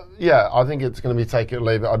 I think it's going to be take it or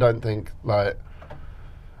leave it. I don't think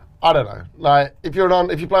I don't know. Like, if you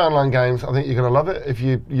play online games, I think you're going to love it. If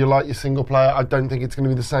you like your single player, I don't think it's going to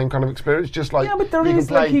be the same kind of experience. Just like but there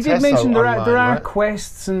is, like he did mention, there are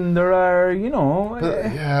quests and there are,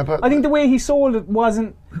 but I think the way he sold it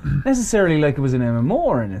wasn't necessarily like it was an MMO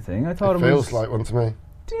or anything. I thought it feels like one to me.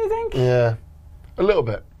 Do you think? Yeah, a little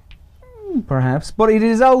bit. Perhaps, but it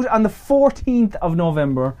is out on the 14th of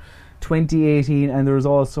November. 2018, and there is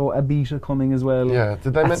also a beta coming as well. Yeah,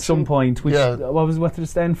 did they mention at some point? Which what did it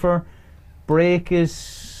stand for? Break it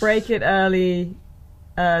early.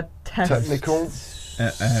 Test technical.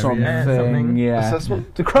 Something. Yeah.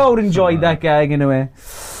 Assessment. The crowd enjoyed that gag in a way.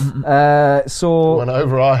 So went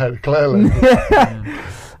over our head clearly.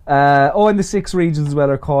 And the 6 regions as well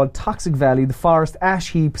are called Toxic Valley, the Forest, Ash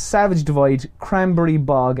Heap, Savage Divide, Cranberry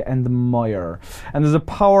Bog, and the Mire. And there's a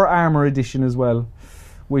Power Armor edition as well.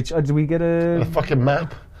 Which do we get a fucking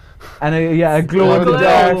map? And a glow in the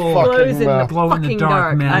dark fucking map. Glow in the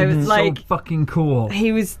dark, man. I was like, so fucking cool.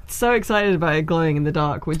 He was so excited about it glowing in the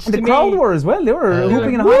dark, which the crowd were as well. They were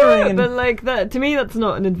whooping and hollering. But like that, to me, that's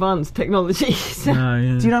not an advanced technology. Do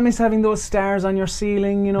you not miss having those stars on your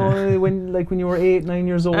ceiling? You know, when you were 8-9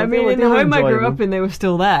 years old. I mean, in the home I grew up in, they were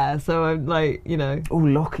still there. So I'm like, Oh,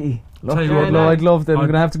 lucky. I'd love them. I'm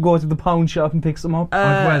going to have to go to the pound shop and pick some up.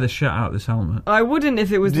 I'd wear the shit out of this helmet. I wouldn't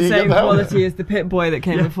if it was the same quality as the Pip-Boy that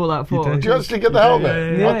came in Fallout 4. Did you actually get the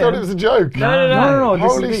helmet? Yeah. I thought it was a joke. No.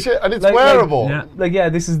 Holy shit, and it's wearable.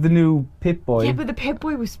 This is the new Pip-Boy. Yeah, but the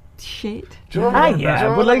Pip-Boy was shit. Do you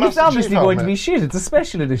remember but like it's obviously going to be shit. It's a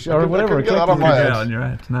special edition or whatever. I couldn't get that on my head. On your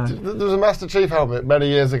head. No. There was a Master Chief helmet many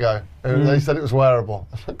years ago, and they said it was wearable.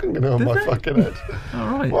 I couldn't get it on my fucking head.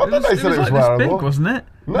 All right. Well, they said it was wearable. This big, wasn't it?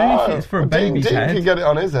 No, maybe it's for a baby's head. Dean can get it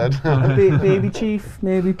on his head. Baby Chief,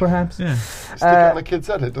 maybe, perhaps. Yeah. Stick it on a kid's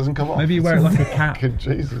head, it doesn't come off. Maybe you wear it like a cap.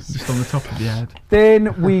 Jesus. Just on the top of the head.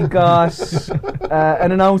 Then we got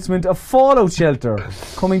an announcement of Fallout Shelter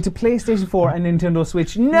coming to PlayStation 4 and Nintendo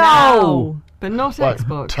Switch. No! But not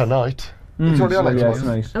Xbox. Tonight. It's already on Xbox.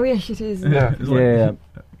 Tonight. Oh, yes, it is. Yeah.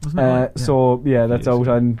 So that's out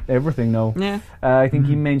on everything now. Yeah. I think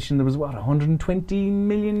he mentioned there was 120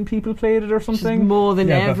 million people played it or something. Which is more than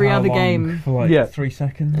every other game. For like 3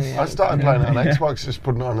 seconds. I started playing it on Xbox, just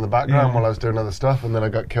putting it on in the background while I was doing other stuff, and then I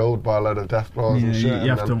got killed by a load of death balls and shit. You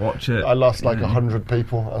have to watch it. I lost like 100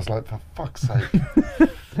 people. I was like, for fuck's sake.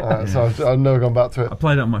 So I've never gone back to it. I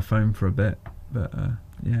played it on my phone for a bit, but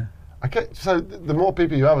yeah. Okay, so the more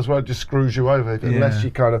people you have as well, it just screws you over unless you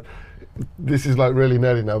kind of. This is like really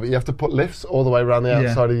nerdy now, but you have to put lifts all the way around the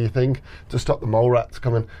outside of your thing to stop the mole rats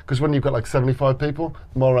coming. Because when you've got like 75 people,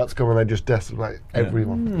 the mole rats come and they just decimate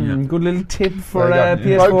everyone. Good little tip for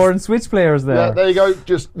PS4 and Switch players there. Yeah, there you go.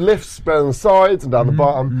 Just lifts down the sides and down the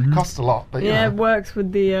bottom. Costs a lot, but it works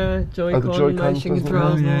with the Joy-Con motion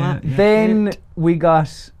controls and all that. Then we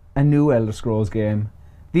got a new Elder Scrolls game.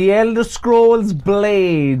 The Elder Scrolls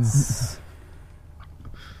Blades.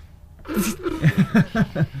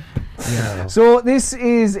 Yeah. So this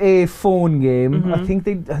is a phone game. I think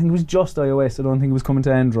it was just iOS. I don't think it was coming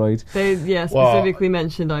to Android. They specifically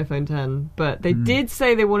mentioned iPhone 10, but they did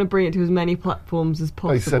say they want to bring it to as many platforms as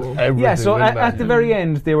possible. They said everything. Yeah. So at the very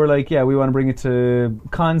end, they were like, "Yeah, we want to bring it to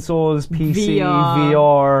consoles, PC,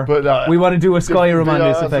 VR. But we want to do a Skyrim on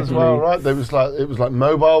this effectively." Well, right? It was like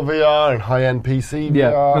mobile VR and high-end PC VR.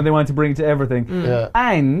 Yeah. So they wanted to bring it to everything. Yeah.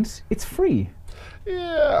 And it's free.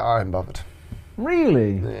 Yeah, I'm bothered.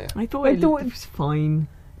 Really? Yeah. I thought it was fine.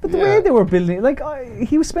 But the way they were building it,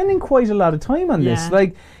 he was spending quite a lot of time on this.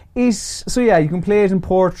 You can play it in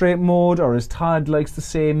portrait mode, or as Todd likes to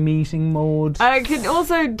say, meeting mode.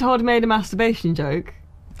 Todd made a masturbation joke.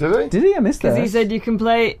 Did he? I missed that. Because he said you can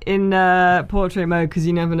play in portrait mode because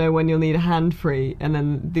you never know when you'll need a hand free. And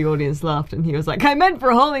then the audience laughed, and he was like, "I meant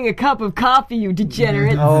for holding a cup of coffee, you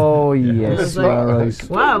degenerate." Oh yes, right.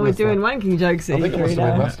 Wow, we're doing wanking jokes. I think I must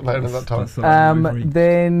have been masturbating at that time.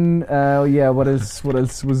 Then, what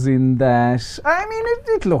else was in that? I mean,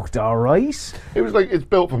 it looked all right. It was it's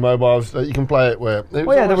built for mobiles. You can play it where. There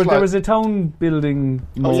was a town building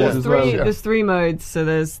mode as well. There's 3 modes. So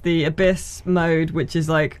there's the Abyss mode, which is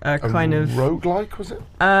like a kind of roguelike, was it?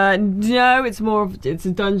 No, it's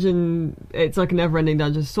a dungeon. It's like a never-ending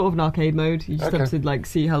dungeon, sort of an arcade mode. You just have to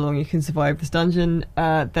see how long you can survive this dungeon.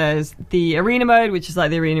 There's the arena mode, which is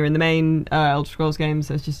like the arena in the main Elder Scrolls game.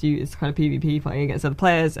 So it's kind of PvP, fighting against other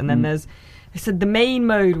players. And then they said the main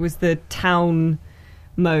mode was the town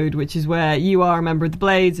mode, which is where you are a member of the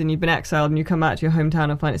Blades and you've been exiled and you come back to your hometown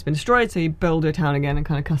and find it's been destroyed. So you build your town again and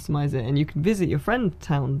kind of customize it, and you can visit your friends'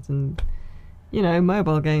 towns and.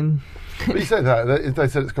 Mobile game. But you said that. They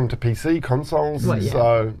said it's coming to PC, consoles,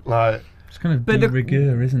 so, It's kind of de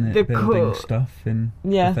rigueur, isn't it? Building stuff in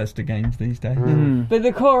Bethesda games these days. But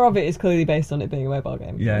the core of it is clearly based on it being a mobile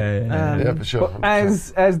game. Yeah, for sure.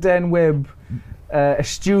 As Dan Webb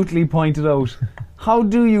astutely pointed out, how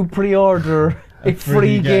do you pre-order a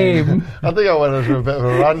free game? I think I went into a bit of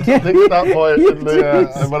a rant. I think at that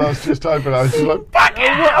point, when I was just typing, I was just like, "Fuck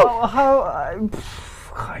it!"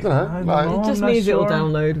 I don't know. It just means it'll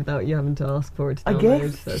download without you having to ask for it to download. I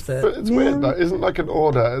guess. That's it. But it's weird. That isn't like an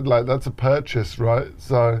order. That's a purchase, right?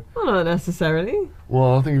 So. Well, not necessarily.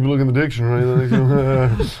 Well, I think if you look in the dictionary,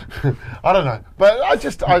 I don't know. But I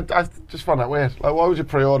just find that weird. Why would you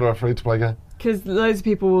pre-order a free-to-play game? Because loads of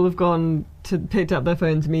people will have picked up their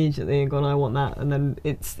phones immediately and gone, "I want that," and then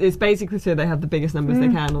it's basically so they have the biggest numbers they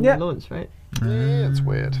can on the launch, right? Yeah, it's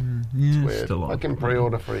weird. Yeah, it's weird. I can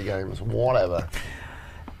pre-order free games, whatever.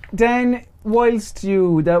 Dan, whilst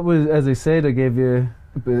that was, as I said, I gave you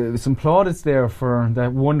some plaudits there for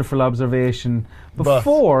that wonderful observation.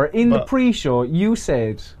 Before, in the pre-show, you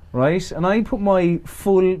said, right, and I put my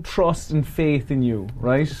full trust and faith in you,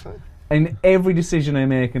 right, in every decision I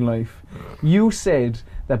make in life. You said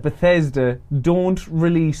that Bethesda don't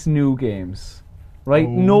release new games. Right?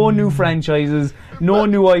 No new franchises, no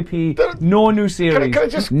new IP, no new series. Can I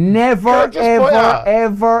just ever.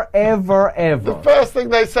 The first thing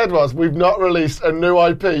they said was, "We've not released a new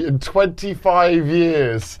IP in 25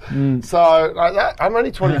 years." So, I'm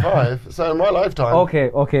only 25, so in my lifetime.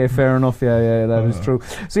 Okay, fair enough. Yeah, that is true.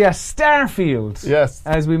 So, Starfield. Yes.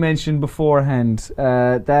 As we mentioned beforehand,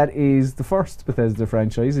 that is the first Bethesda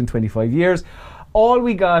franchise in 25 years. All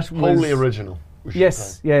we got was... Wholly original.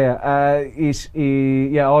 Yes, all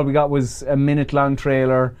we got was a minute-long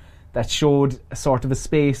trailer that showed a sort of a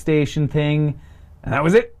space station thing, and that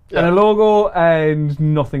was it. And a logo and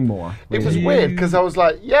nothing more. It was weird because I was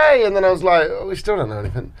like, "Yay!" and then I was like, "We still don't know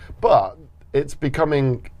anything." But it's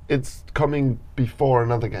coming before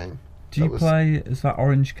another game. Do you play as that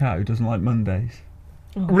orange cat who doesn't like Mondays?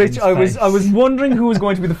 Rich, I was wondering who was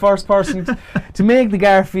going to be the first person to make the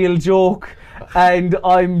Garfield joke. And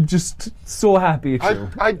I'm just so happy at you.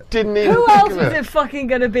 I didn't even Who think else of was it fucking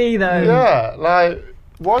going to be, though? Yeah,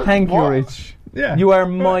 what? Thank you, Rich. Yeah. You are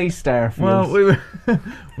my Starfield. Well, we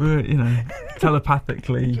were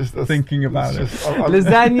telepathically thinking about it.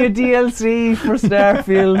 Lasagna DLC for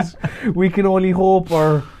Starfield. We can only hope,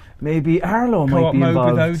 or maybe Arlo might be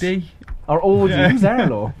involved. Mode with OD. Or OD. Who's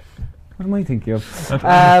Arlo? What am I thinking of?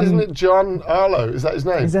 Isn't it John Arlo? Is that his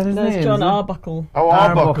name? Is that his name? It's John Arbuckle. Oh,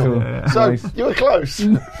 Arbuckle. Yeah. So you were close.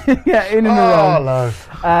 Yeah, in and around. Arlo.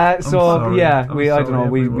 I don't know.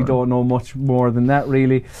 We don't know much more than that,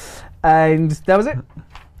 really. And that was it.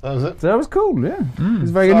 That was it. So that was cool. Yeah, it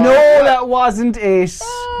was very good. No, that wasn't it.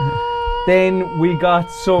 Then we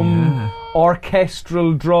got some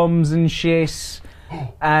orchestral drums and shit,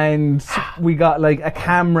 and we got like a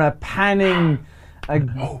camera panning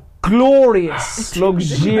glorious,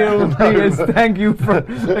 luxurious. Thank you for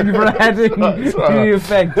adding to the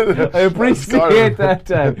effect. I appreciate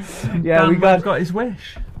that. Yeah, we got his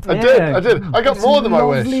wish. I did. I got more than my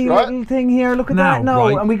wish. Lovely right? little thing here. Look at that now,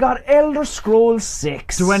 right. And we got Elder Scrolls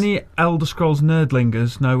 6. Do any Elder Scrolls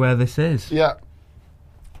nerdlingers know where this is? Yeah.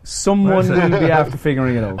 Someone will be after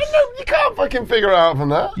figuring it out. No, you can't fucking figure it out from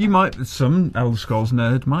that. You might. Some Elder Scrolls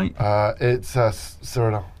nerd might. It's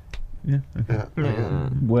Cyrodiil. Yeah. Okay. Yeah.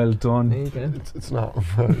 Well done. There you go. It's not.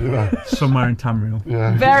 You know. Somewhere in Tamriel.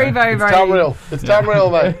 Yeah. Very, very, It's very. Tamriel. It's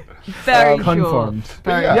Tamriel, mate. Very sure. Confirmed.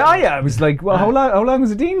 Very Yeah. Yeah. I was like, well, how long was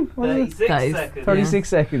it, Dean? 36 Guys. seconds. 36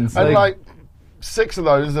 seconds. And like 6 of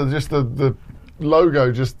those are just the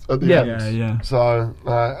logo just at the end. Yeah. So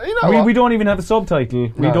you know what? we don't even have a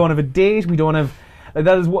subtitle. We No. don't have a date. We don't have.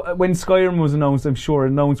 That is when Skyrim was announced. I'm sure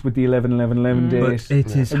announced with the 11/11/11 date. But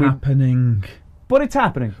it is happening. But it's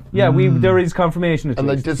happening. Yeah, there is confirmation. And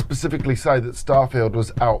they did specifically say that Starfield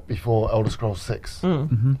was out before Elder Scrolls 6.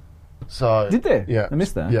 Mm-hmm. So Did they? Yeah. I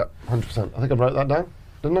missed that. Yeah, 100%. I think I wrote that down,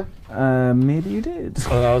 didn't I? Maybe you did.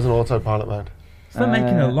 Oh, that was an autopilot mode. So they're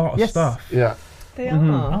making a lot of yes. stuff, Yeah. They are.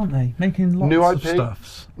 aren't they? Making lots New of IP?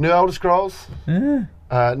 stuffs. New Elder Scrolls, Yeah.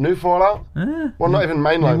 new Fallout. Well, not even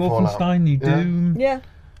mainline New Fallout. Wolfenstein, New Yeah. Doom. Yeah.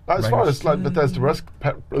 As far as like Bethesda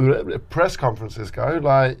press conferences go,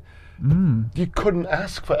 like you couldn't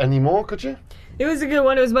ask for any more, could you? It was a good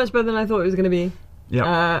one. It was much better than I thought it was going to be.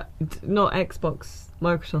 Yeah. Not Xbox,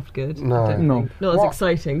 Microsoft good. No. I don't No. think. Not What? as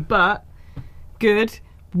exciting, but good,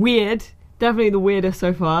 weird. Definitely the weirdest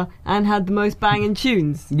so far, and had the most banging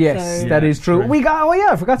tunes. Yes, So- that is true. true. We got. Oh yeah,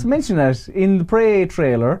 I forgot to mention that in the Prey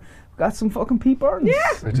trailer. We got some fucking Pete Burns. Yeah.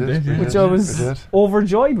 We did. we Which did, I we was did.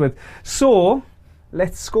 overjoyed with. So,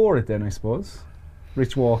 let's score it then, I suppose.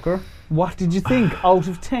 Rich Walker, what did you think out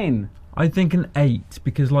of 10? I think an 8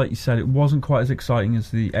 because, like you said, it wasn't quite as exciting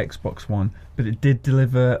as the Xbox One, but it did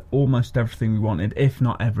deliver almost everything we wanted, if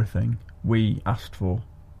not everything we asked for.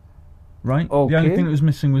 Right? Okay. The only thing that was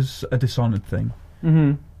missing was a Dishonored thing.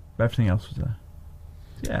 Mm-hmm. But everything else was there.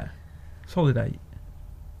 Yeah. Solid 8.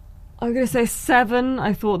 I'm going to say 7.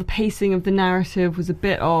 I thought the pacing of the narrative was a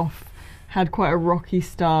bit off. Had quite a rocky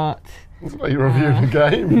start. It's like you're reviewing the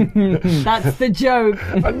game. That's the joke.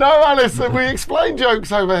 No, Alice, we explain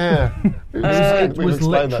jokes over here. It was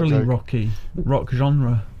literally rock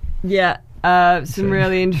genre. Yeah. Some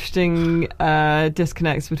really interesting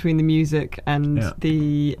disconnects between the music and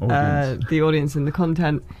the audience and the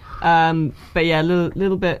content. But yeah, a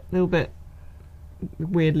little bit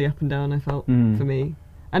weirdly up and down. I felt for me.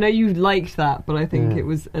 I know you liked that, but I think it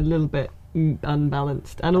was a little bit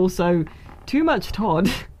unbalanced, and also too much Todd.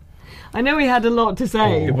 I know he had a lot to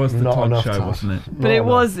say. It was the Not Todd enough show, Todd. wasn't it? But it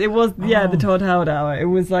was the Todd Howard hour. It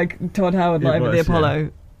was like Todd Howard live at the was,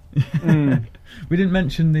 Apollo. We didn't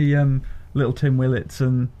mention the little Tim Willits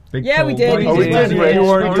and Big Yeah, Paul we did. White. Oh, we did, Rich. You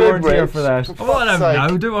weren't We did, here Rich. for that. Oh, I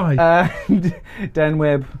don't know, do I? Dan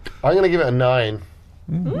Webb. I'm going to give it a 9.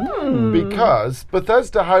 Because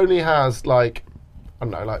Bethesda only has, like, I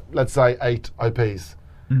don't know, like, let's say 8 IPs.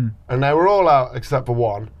 And they were all out except for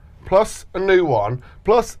one. Plus a new one.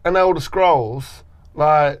 Plus an Elder Scrolls.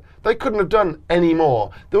 Like, they couldn't have done any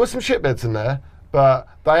more. There were some shit bits in there, but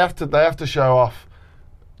they have to show off,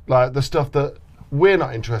 like, the stuff that we're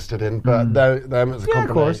not interested in, but them as a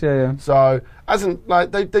company. Of course, yeah. So,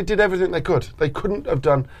 they did everything they could. They couldn't have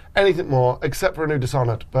done anything more except for a new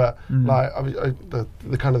Dishonored. But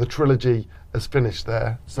the kind of the trilogy has finished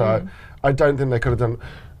there. So I don't think they could have done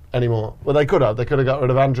any more. Well, they could have. They could have got rid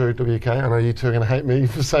of Andrew WK. I know you two are going to hate me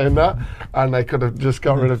for saying that. And they could have just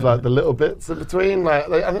got rid of like the little bits in between. Like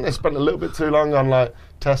I think they spent a little bit too long on like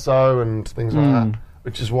Tesso and things like that,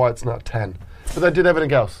 which is why it's not 10. But they did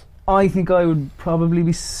everything else. I think I would probably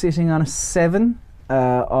be sitting on a 7.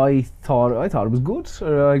 I thought it was good.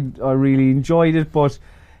 I really enjoyed it, but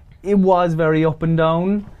it was very up and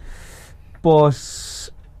down. But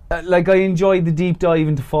I enjoyed the deep dive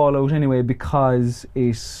into Fallout anyway because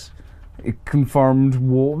it confirmed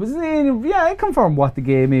it confirmed what the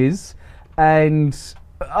game is, and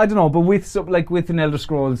I don't know. But with an Elder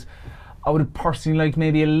Scrolls, I would have personally liked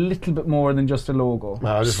maybe a little bit more than just a logo.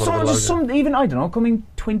 No, I just wanted a logo. Even I don't know, coming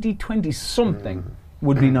 2020 something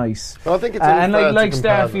would be nice. Well, I think it's and unfair like to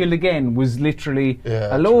compare Starfield them. again was literally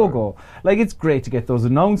Yeah, a logo. Like it's great to get those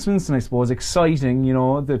announcements, and I suppose exciting,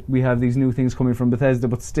 that we have these new things coming from Bethesda,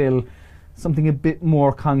 but still something a bit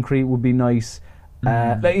more concrete would be nice.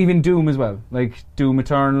 Like even Doom as well, like Doom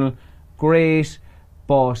Eternal, great.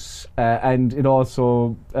 but and it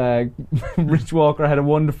also Rich Walker had a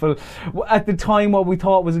wonderful, at the time, what we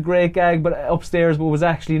thought was a great gag, but upstairs what was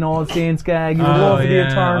actually an All Saints gag. You were over the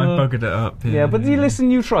Eternal. I buggered it up. But you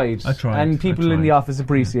listen, you tried. I tried, and people in the office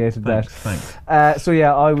appreciated that. Thanks. So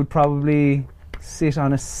yeah, I would probably sit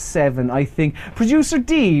on a 7. I think. Producer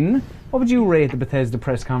Dean, what would you rate the Bethesda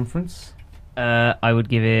press conference? I would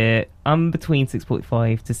give it. I'm between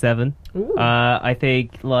 6.5 to 7. I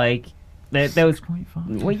think there was quite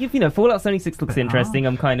fun. Well, you know, Fallout 76 looks interesting.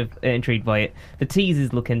 I'm kind of intrigued by it. The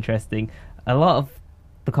teasers look interesting. A lot of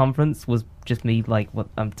the conference was just me what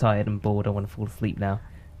I'm tired and bored. I want to fall asleep now.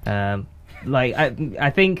 I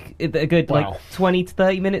think a good 20 to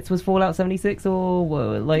 30 minutes was Fallout 76,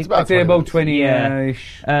 or I'd say about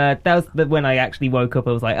 20-ish. That was when I actually woke up.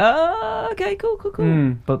 I was like, okay, cool.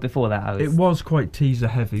 But before that, it was quite teaser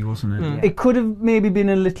heavy, wasn't it? Yeah. It could have maybe been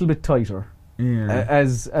a little bit tighter. Yeah.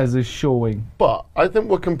 As a showing. But I think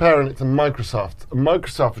we're comparing it to Microsoft.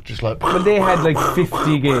 Microsoft was just but they had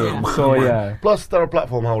 50 games, so yeah. Plus they're a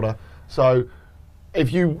platform holder, so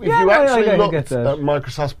if you actually looked at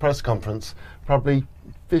Microsoft's press conference, probably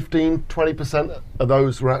 15-20% of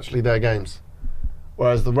those were actually their games,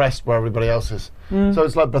 whereas the rest were everybody else's. So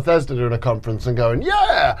it's like Bethesda doing a conference and going,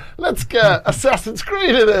 yeah, let's get Assassin's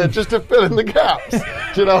Creed in there just to fill in the gaps.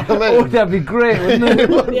 Do you know what I mean? Oh, that'd be great, wouldn't it?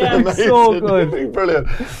 It'd be so good. It'd be brilliant.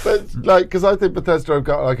 But because I think Bethesda have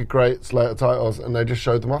got a great slate of titles, and they just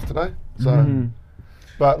showed them off today. So,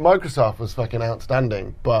 but Microsoft was fucking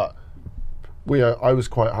outstanding. But I was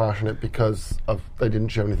quite harsh on it because they didn't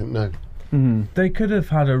show anything new. They could have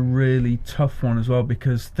had a really tough one as well,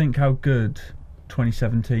 because think how good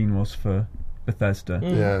 2017 was for Bethesda.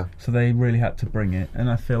 Yeah. So they really had to bring it,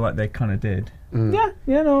 and I feel like they kind of did. Yeah,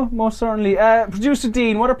 no, most certainly. Producer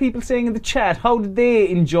Dean, what are people saying in the chat? How did they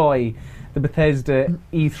enjoy the Bethesda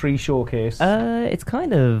E3 showcase? It's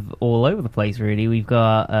kind of all over the place, really. We've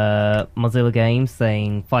got Mozilla Games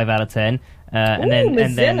saying 5 out of 10. And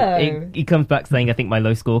then he comes back saying, I think my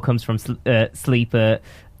low score comes from sleep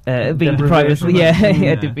being deprived of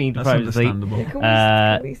sleep. Being deprived of sleep.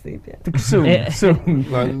 Can we sleep yet?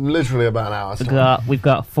 Soon. Literally about an hour. We've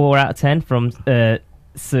got 4 out of 10 from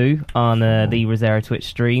Sue on the Rosero Twitch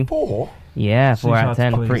stream. 4? Yeah, 4 out of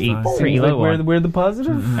 10. Pretty low one. We're the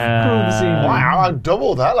positive. Cool to see. Wow, I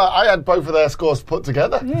doubled that. I had both of their scores put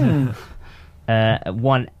together.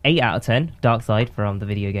 1 8 out of 10 Darkside from the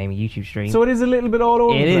Video Game YouTube stream. So it is a little bit all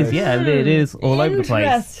over the place. It is all over the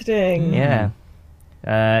place. Interesting. Yeah.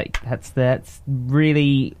 That's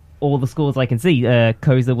really all the scores I can see.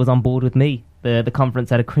 Koza was on board with me. The conference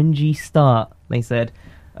had a cringy start, they said.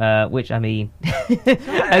 Which, I mean, I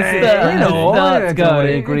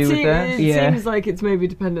agree with that. It seems like it's maybe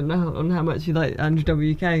dependent on how much you like Andrew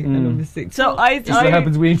WK, and obviously. So what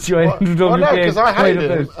happens when you enjoy Andrew WK. No, because I hate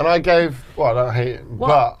him, and I gave. Well, I don't hate him,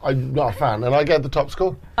 but I'm not a fan, and I gave the top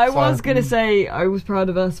score. I was going to say I was proud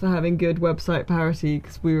of us for having good website parity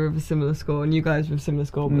because we were of a similar score, and you guys were of a similar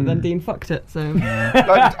score, but then Dean fucked it. So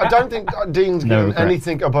I don't think Dean's given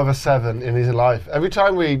anything above a 7 in his life. Every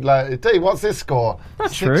time we Dean, what's this score?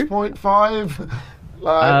 That's 6.5.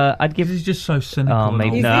 I'd give. He's just so cynical. Oh,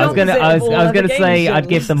 maybe no. I was gonna say I'd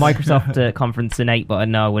give the Microsoft conference an 8, but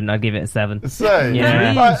no, I wouldn't. I'd give it a 7. Same.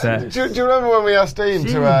 Yeah. Do you remember when we asked Dean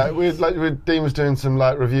to? Dean was doing some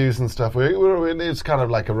reviews and stuff. It was kind of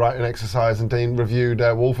like a writing exercise, and Dean reviewed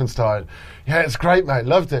Wolfenstein. Yeah, it's great, mate.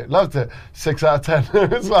 Loved it. 6 out of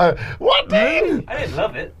 10. It's like, what, Dean? I didn't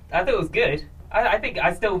love it. I thought it was good. I think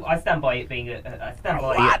I stand by it being I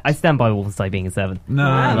stand by Wolfenstein being a 7. No.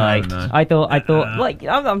 I thought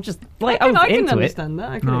I'm just I was can into understand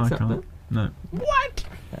that. I can accept that. No. What?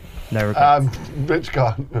 No regrets. Rich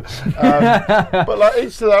can't. But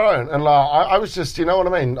each to their own. And I was just, you know what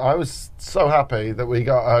I mean? I was so happy that we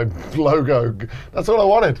got a logo. That's all I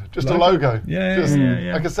wanted. Just a logo. Yeah.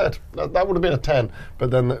 Like I said, that would have been a 10.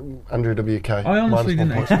 But then Andrew WK. I honestly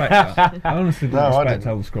didn't expect that. I honestly didn't expect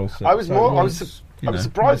Elder Scrolls 6. I was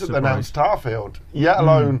surprised that they announced Starfield, yet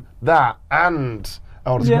alone that and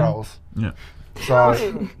Elder Scrolls. Yeah.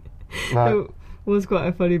 So, was quite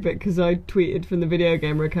a funny bit because I tweeted from the Video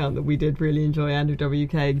Gamer account that we did really enjoy Andrew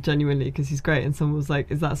WK genuinely because he's great, and someone was like,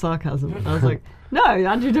 "Is that sarcasm?" And I was like, "No,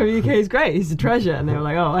 Andrew WK is great. He's a treasure." And they were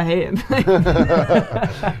like, "Oh, I hate him."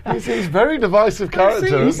 he's a very divisive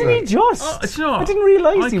character. Isn't he just? I didn't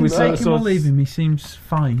realise he was so. I can believe him. He seems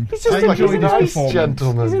fine. He's just a nice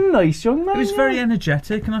gentleman. He's a nice young man. It was very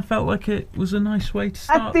energetic, and I felt like it was a nice way to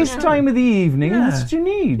start. At this time of the evening, that's what you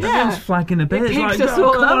need. Everyone's flagging a bit.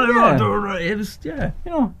 It was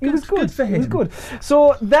was it was good for him. It was good.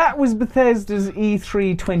 So that was Bethesda's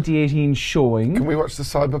E3 2018 showing. Can we watch the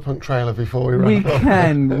Cyberpunk trailer before we wrap up?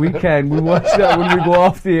 We can. We'll watch that when we go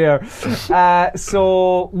off the air.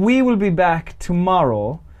 So we will be back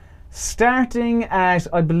tomorrow, starting at,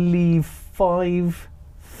 I believe,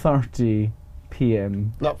 5:30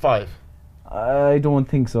 p.m. Not 5. I don't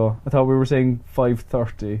think so. I thought we were saying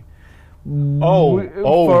 5:30.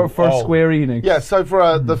 For Square Enix. Yeah, so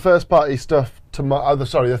for the first party stuff tomorrow, the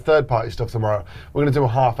third party stuff tomorrow, we're going to do a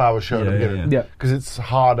half-hour show at the beginning. Because it's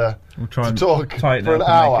harder to talk for an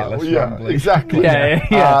hour. Exactly.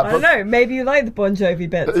 I don't know. Maybe you like the Bon Jovi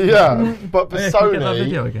bits. Yeah, but for Sony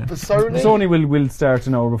will start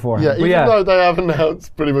an hour beforehand. Yeah, even though they have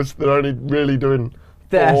announced pretty much they're only really doing.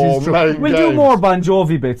 That is true. We'll do more Bon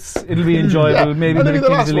Jovi bits. It'll be enjoyable. Maybe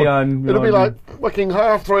easily on. It'll be like fucking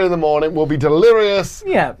 3:30 in the morning. We'll be delirious.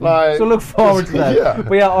 Yeah. So look forward to that.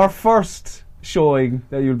 But our first showing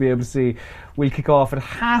that you'll be able to see will kick off at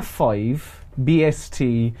 5:30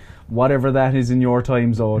 BST, whatever that is in your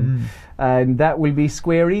time zone, and that will be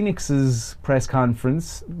Square Enix's press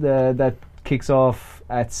conference. That kicks off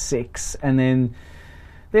at 6, and then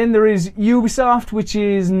there is Ubisoft, which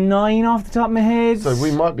is 9 off the top of my head. So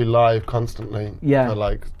we might be live constantly for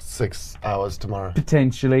like 6 hours tomorrow.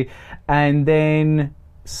 Potentially. And then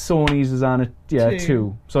Sony's is on at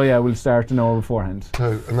 2. So we'll start an hour beforehand. 2,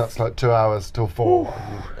 and that's like 2 hours till 4.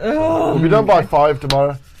 We'll be done by 5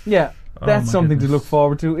 tomorrow. Yeah. That's something to look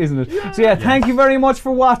forward to, isn't it? Yeah. So thank you very much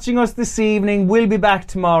for watching us this evening. We'll be back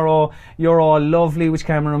tomorrow. You're all lovely. Which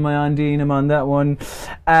camera am I on, Dean? I'm on that one.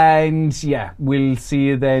 And we'll see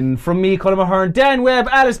you then. From me, Colin Mahern, Dan Webb,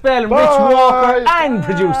 Alice Bell, and Rich Walker, and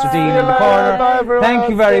producer Dean in the corner. Thank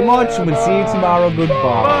you very much, and we'll see you tomorrow.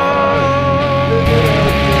 Goodbye.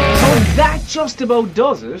 So that just about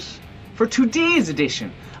does it for today's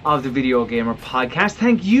edition of the Video Gamer Podcast.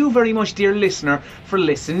 Thank you very much, dear listener, for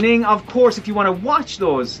listening. Of course, if you want to watch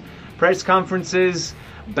those press conferences,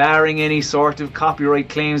 barring any sort of copyright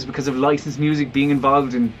claims because of licensed music being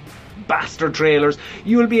involved in bastard trailers,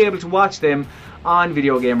 you will be able to watch them on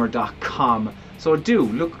videogamer.com. So do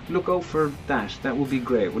look out for that. That would be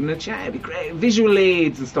great, wouldn't it? Yeah, it'd be great. Visual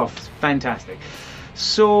aids and stuff. It's fantastic.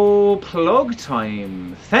 So, plug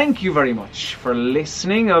time. Thank you very much for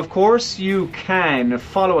listening. Of course, you can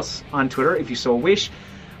follow us on Twitter if you so wish.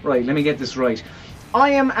 Right, let me get this right.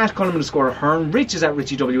 I am at Colin_Hearn. Rich is at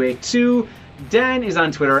RichieW82. Dan is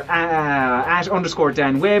on Twitter at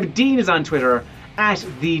 _Dan Webb. Dean is on Twitter at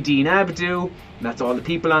the Dean Abdu. That's all the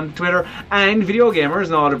people on Twitter. And Video Gamers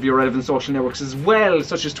and all of your relevant social networks as well,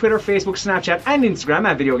 such as Twitter, Facebook, Snapchat, and Instagram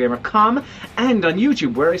at VideoGamer.com, and on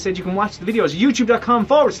YouTube, where I said you can watch the videos,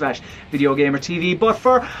 youtube.com/VideoGamerTV. But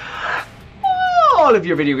for all of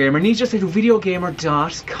your Video Gamer needs, just head to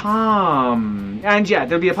VideoGamer.com. And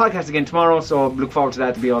there'll be a podcast again tomorrow, so look forward to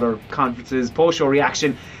that. There'll be other conferences, post-show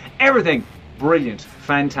reaction, everything. Brilliant.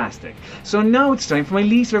 Fantastic. So now it's time for my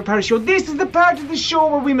least favorite part of the show. This is the part of the show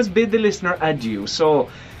where we must bid the listener adieu. So,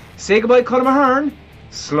 say goodbye, Colin Mahern.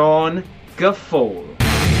 Slán go fóill.